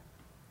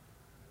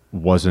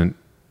wasn't,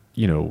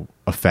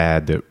 a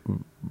fad that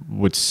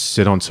would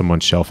sit on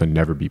someone's shelf and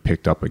never be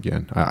picked up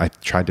again. I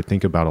tried to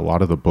think about a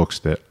lot of the books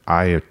that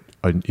I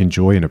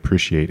enjoy and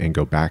appreciate and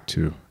go back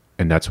to.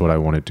 And that's what I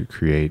wanted to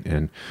create.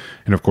 And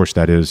of course,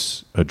 that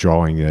is a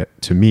drawing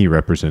that to me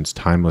represents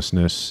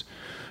timelessness.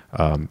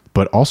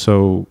 But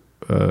also,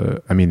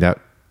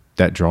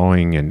 that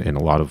drawing and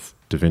a lot of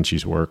Da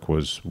Vinci's work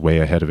was way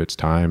ahead of its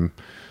time.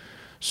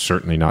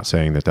 Certainly not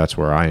saying that that's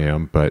where I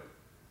am, but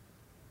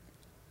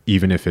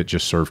even if it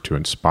just served to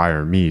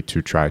inspire me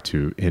to try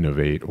to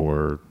innovate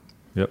or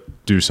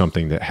do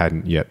something that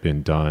hadn't yet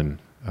been done.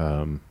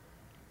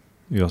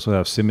 You also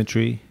have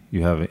symmetry.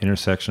 You have an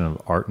intersection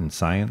of art and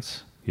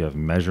science. You have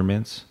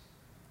measurements.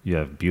 You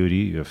have beauty.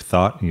 You have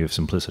thought. And you have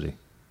simplicity.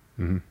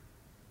 Mm-hmm.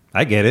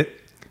 I get it.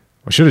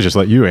 I should have just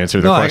let you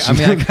answer the question.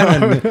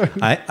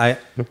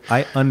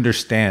 I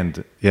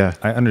understand. Yeah,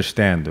 I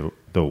understand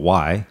the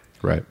why.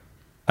 Right.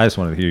 I just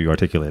wanted to hear you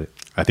articulate it.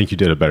 I think you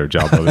did a better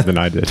job of it than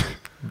I did.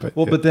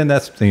 But then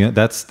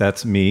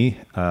that's me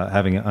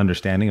having an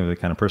understanding of the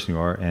kind of person you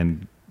are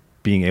and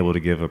being able to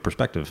give a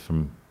perspective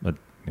from a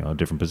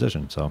different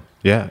position. So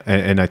yeah,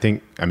 and I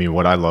think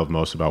what I love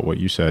most about what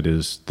you said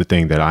is the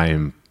thing that I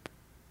am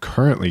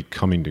currently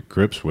coming to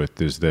grips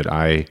with is that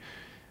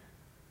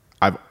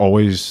I've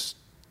always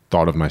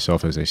thought of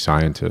myself as a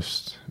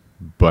scientist,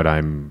 but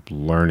I'm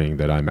learning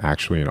that I'm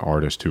actually an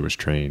artist who was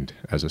trained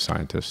as a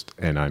scientist,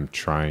 and I'm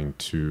trying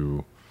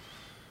to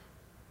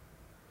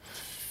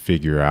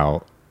figure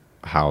out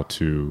how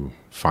to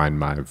find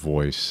my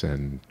voice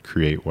and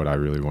create what I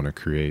really want to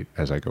create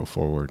as I go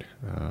forward.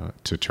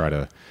 To try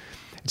to,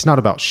 it's not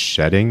about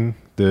shedding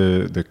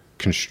the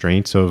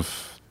constraints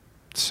of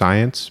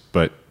science,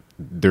 but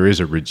there is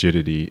a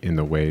rigidity in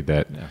the way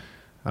that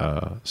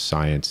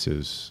science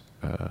is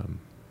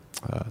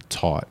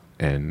taught,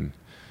 and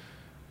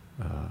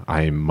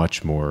I am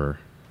much more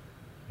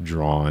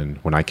drawn,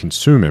 when I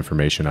consume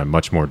information, I'm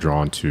much more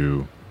drawn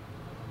to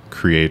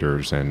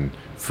creators and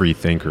free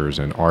thinkers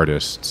and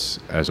artists,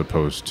 as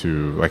opposed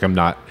to I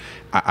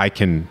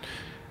can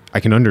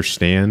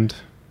understand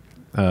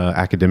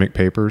academic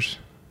papers,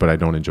 but I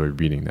don't enjoy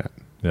reading that.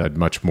 Yeah. I'm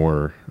much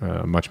more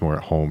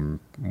at home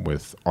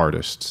with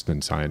artists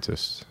than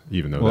scientists,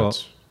 even though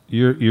that's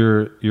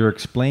you're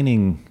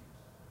explaining,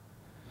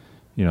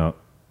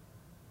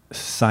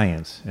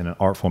 science in an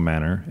artful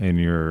manner, and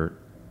you're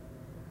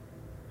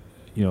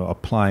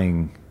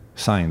applying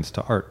science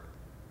to art.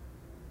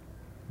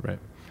 Right.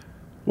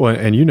 Well,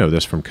 and you know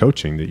this from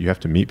coaching, that you have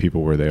to meet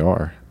people where they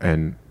are,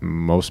 and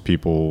most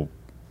people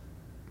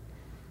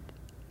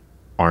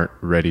aren't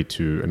ready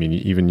to.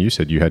 Even you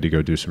said you had to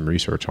go do some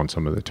research on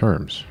some of the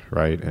terms,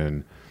 right?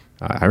 And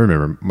I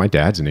remember my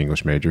dad's an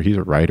English major. He's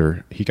a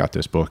writer. He got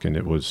this book, and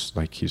it was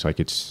like, he's like,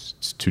 it's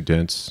too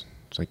dense.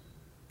 It's like,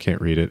 can't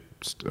read it.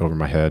 It's over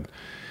my head.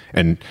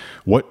 And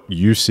what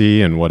you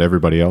see and what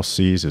everybody else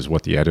sees is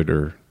what the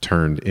editor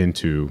turned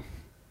into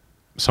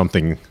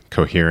something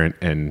coherent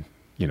and,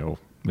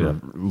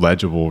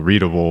 legible,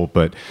 readable.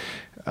 But,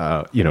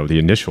 the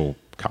initial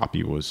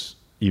copy was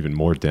even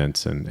more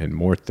dense and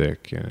more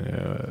thick.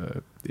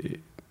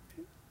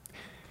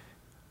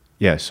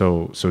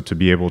 So to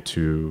be able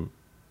to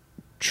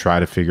try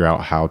to figure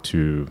out how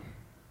to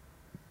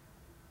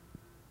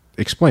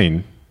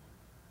explain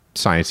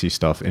sciencey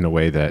stuff in a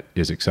way that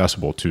is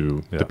accessible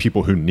to the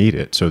people who need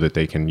it, so that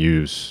they can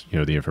use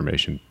the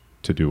information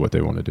to do what they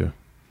want to do.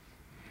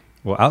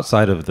 Well,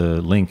 outside of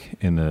the link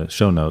in the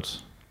show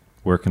notes,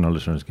 where can our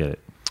listeners get it?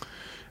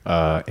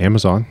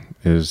 Amazon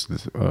is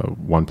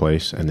one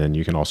place, and then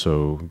you can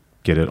also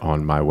get it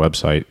on my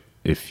website.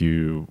 If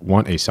you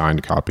want a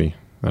signed copy,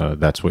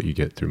 that's what you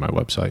get through my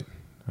website.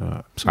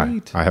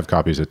 Sweet. I have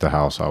copies at the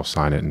house. I'll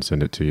sign it and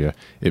send it to you.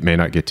 It may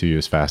not get to you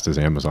as fast as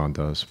Amazon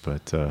does,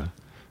 but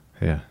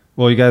yeah.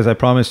 Well, you guys, I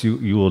promise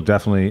you will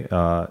definitely,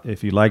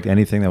 if you liked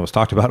anything that was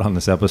talked about on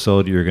this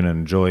episode, you're going to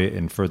enjoy it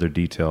in further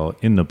detail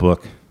in the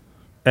book.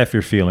 F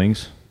Your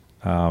Feelings.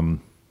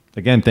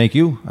 Again, thank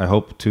you. I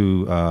hope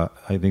to,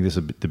 I think this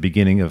is the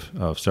beginning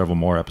of several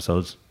more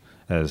episodes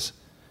as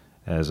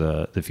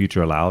the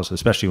future allows,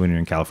 especially when you're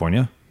in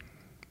California.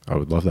 I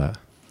would love that.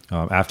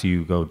 After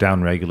you go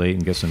down regulate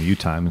and get some you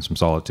time and some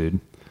solitude.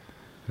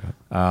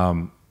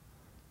 Yeah.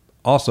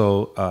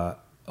 Also,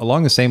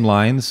 along the same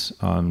lines,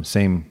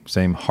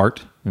 same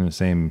heart and the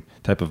same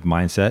type of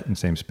mindset and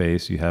same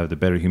space, you have the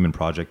Better Human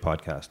Project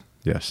podcast.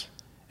 Yes.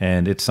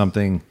 And it's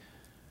something,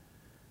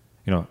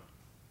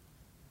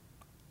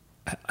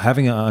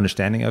 having an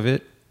understanding of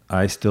it,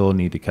 I still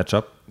need to catch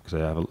up because I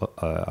have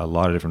a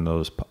lot of different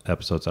those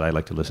episodes that I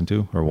like to listen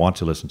to or want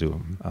to listen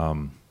to.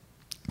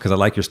 Because I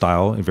like your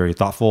style, very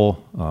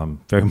thoughtful,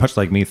 very much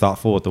like me,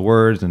 thoughtful with the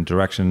words and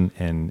direction,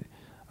 and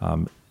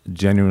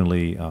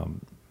genuinely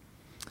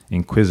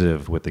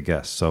inquisitive with the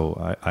guests.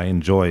 So I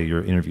enjoy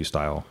your interview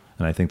style,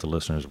 and I think the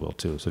listeners will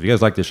too. So if you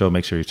guys like the show,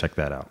 make sure you check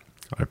that out.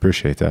 I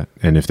appreciate that.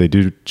 And if they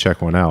do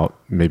check one out,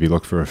 maybe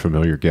look for a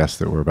familiar guest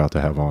that we're about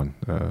to have on,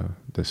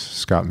 this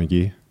Scott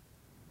McGee.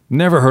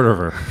 Never heard of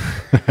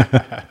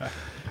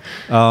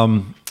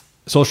her.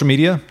 Social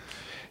media?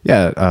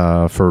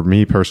 Yeah, for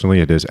me personally,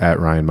 it is at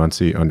Ryan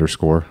Munsey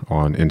 _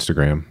 on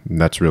Instagram.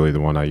 And that's really the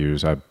one I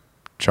use. I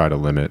try to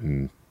limit,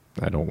 and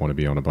I don't want to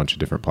be on a bunch of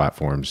different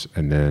platforms.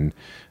 And then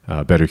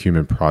Better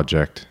Human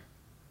Project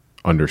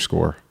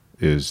 _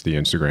 is the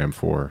Instagram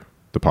for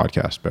the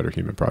podcast, Better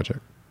Human Project.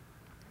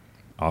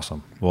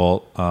 Awesome.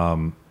 Well,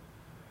 I'm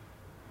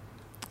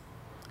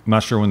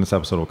not sure when this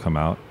episode will come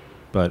out,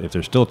 but if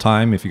there's still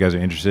time, if you guys are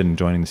interested in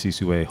joining the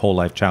CCUA Whole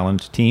Life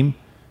Challenge team,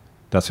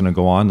 that's going to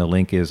go on. The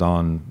link is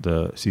on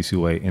the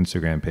CCUA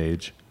Instagram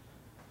page.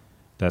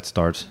 That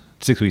starts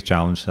 6-week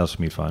challenge. That's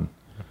going to be fun.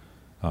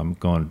 I'm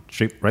going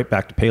right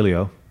back to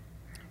paleo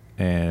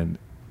and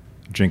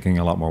drinking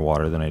a lot more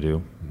water than I do.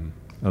 Mm-hmm.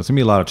 It's going to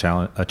be a lot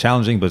of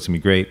challenging, but it's going to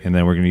be great. And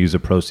then we're going to use the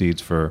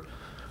proceeds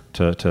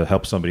to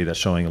help somebody that's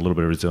showing a little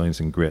bit of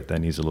resilience and grit that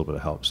needs a little bit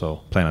of help.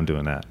 So plan on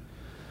doing that.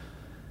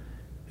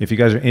 If you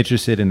guys are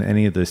interested in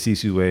any of the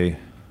CCUA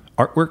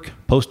artwork,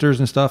 posters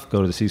and stuff,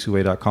 go to the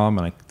ccua.com,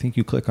 and I think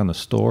you click on the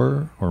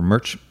store or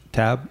merch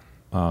tab.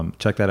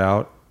 Check that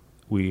out.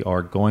 We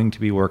are going to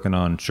be working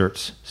on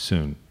shirts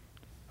soon.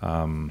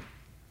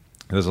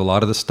 There's a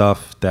lot of the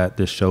stuff that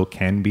this show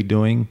can be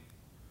doing.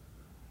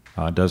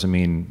 Doesn't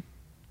mean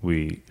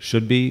we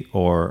should be,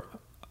 or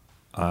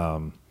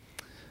I'm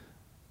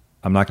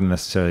not going to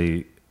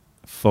necessarily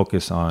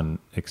focus on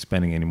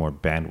expending any more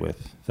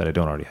bandwidth that I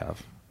don't already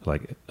have,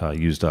 like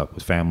used up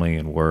with family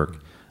and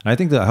work. And I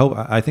think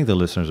the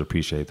listeners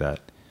appreciate that.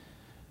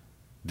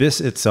 This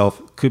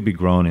itself could be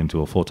grown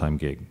into a full-time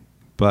gig,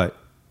 but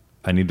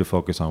I need to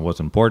focus on what's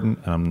important,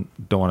 and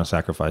I don't want to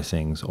sacrifice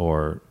things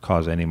or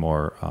cause any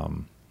more,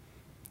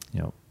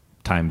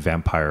 time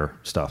vampire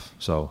stuff.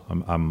 So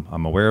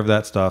I'm aware of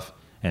that stuff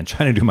and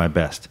trying to do my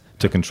best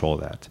to control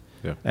that,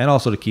 and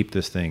also to keep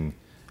this thing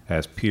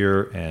as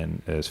pure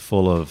and as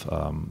full of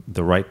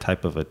the right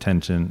type of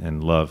attention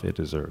and love it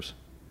deserves.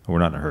 We're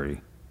not in a hurry.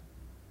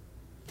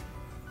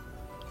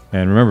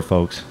 And remember,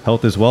 folks,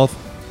 health is wealth,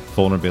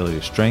 vulnerability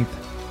is strength,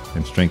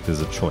 and strength is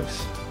a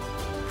choice.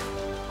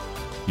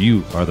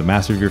 You are the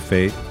master of your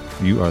fate.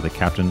 You are the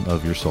captain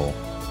of your soul.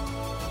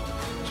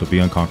 So be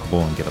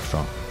unconquerable and get up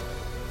strong.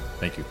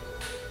 Thank you.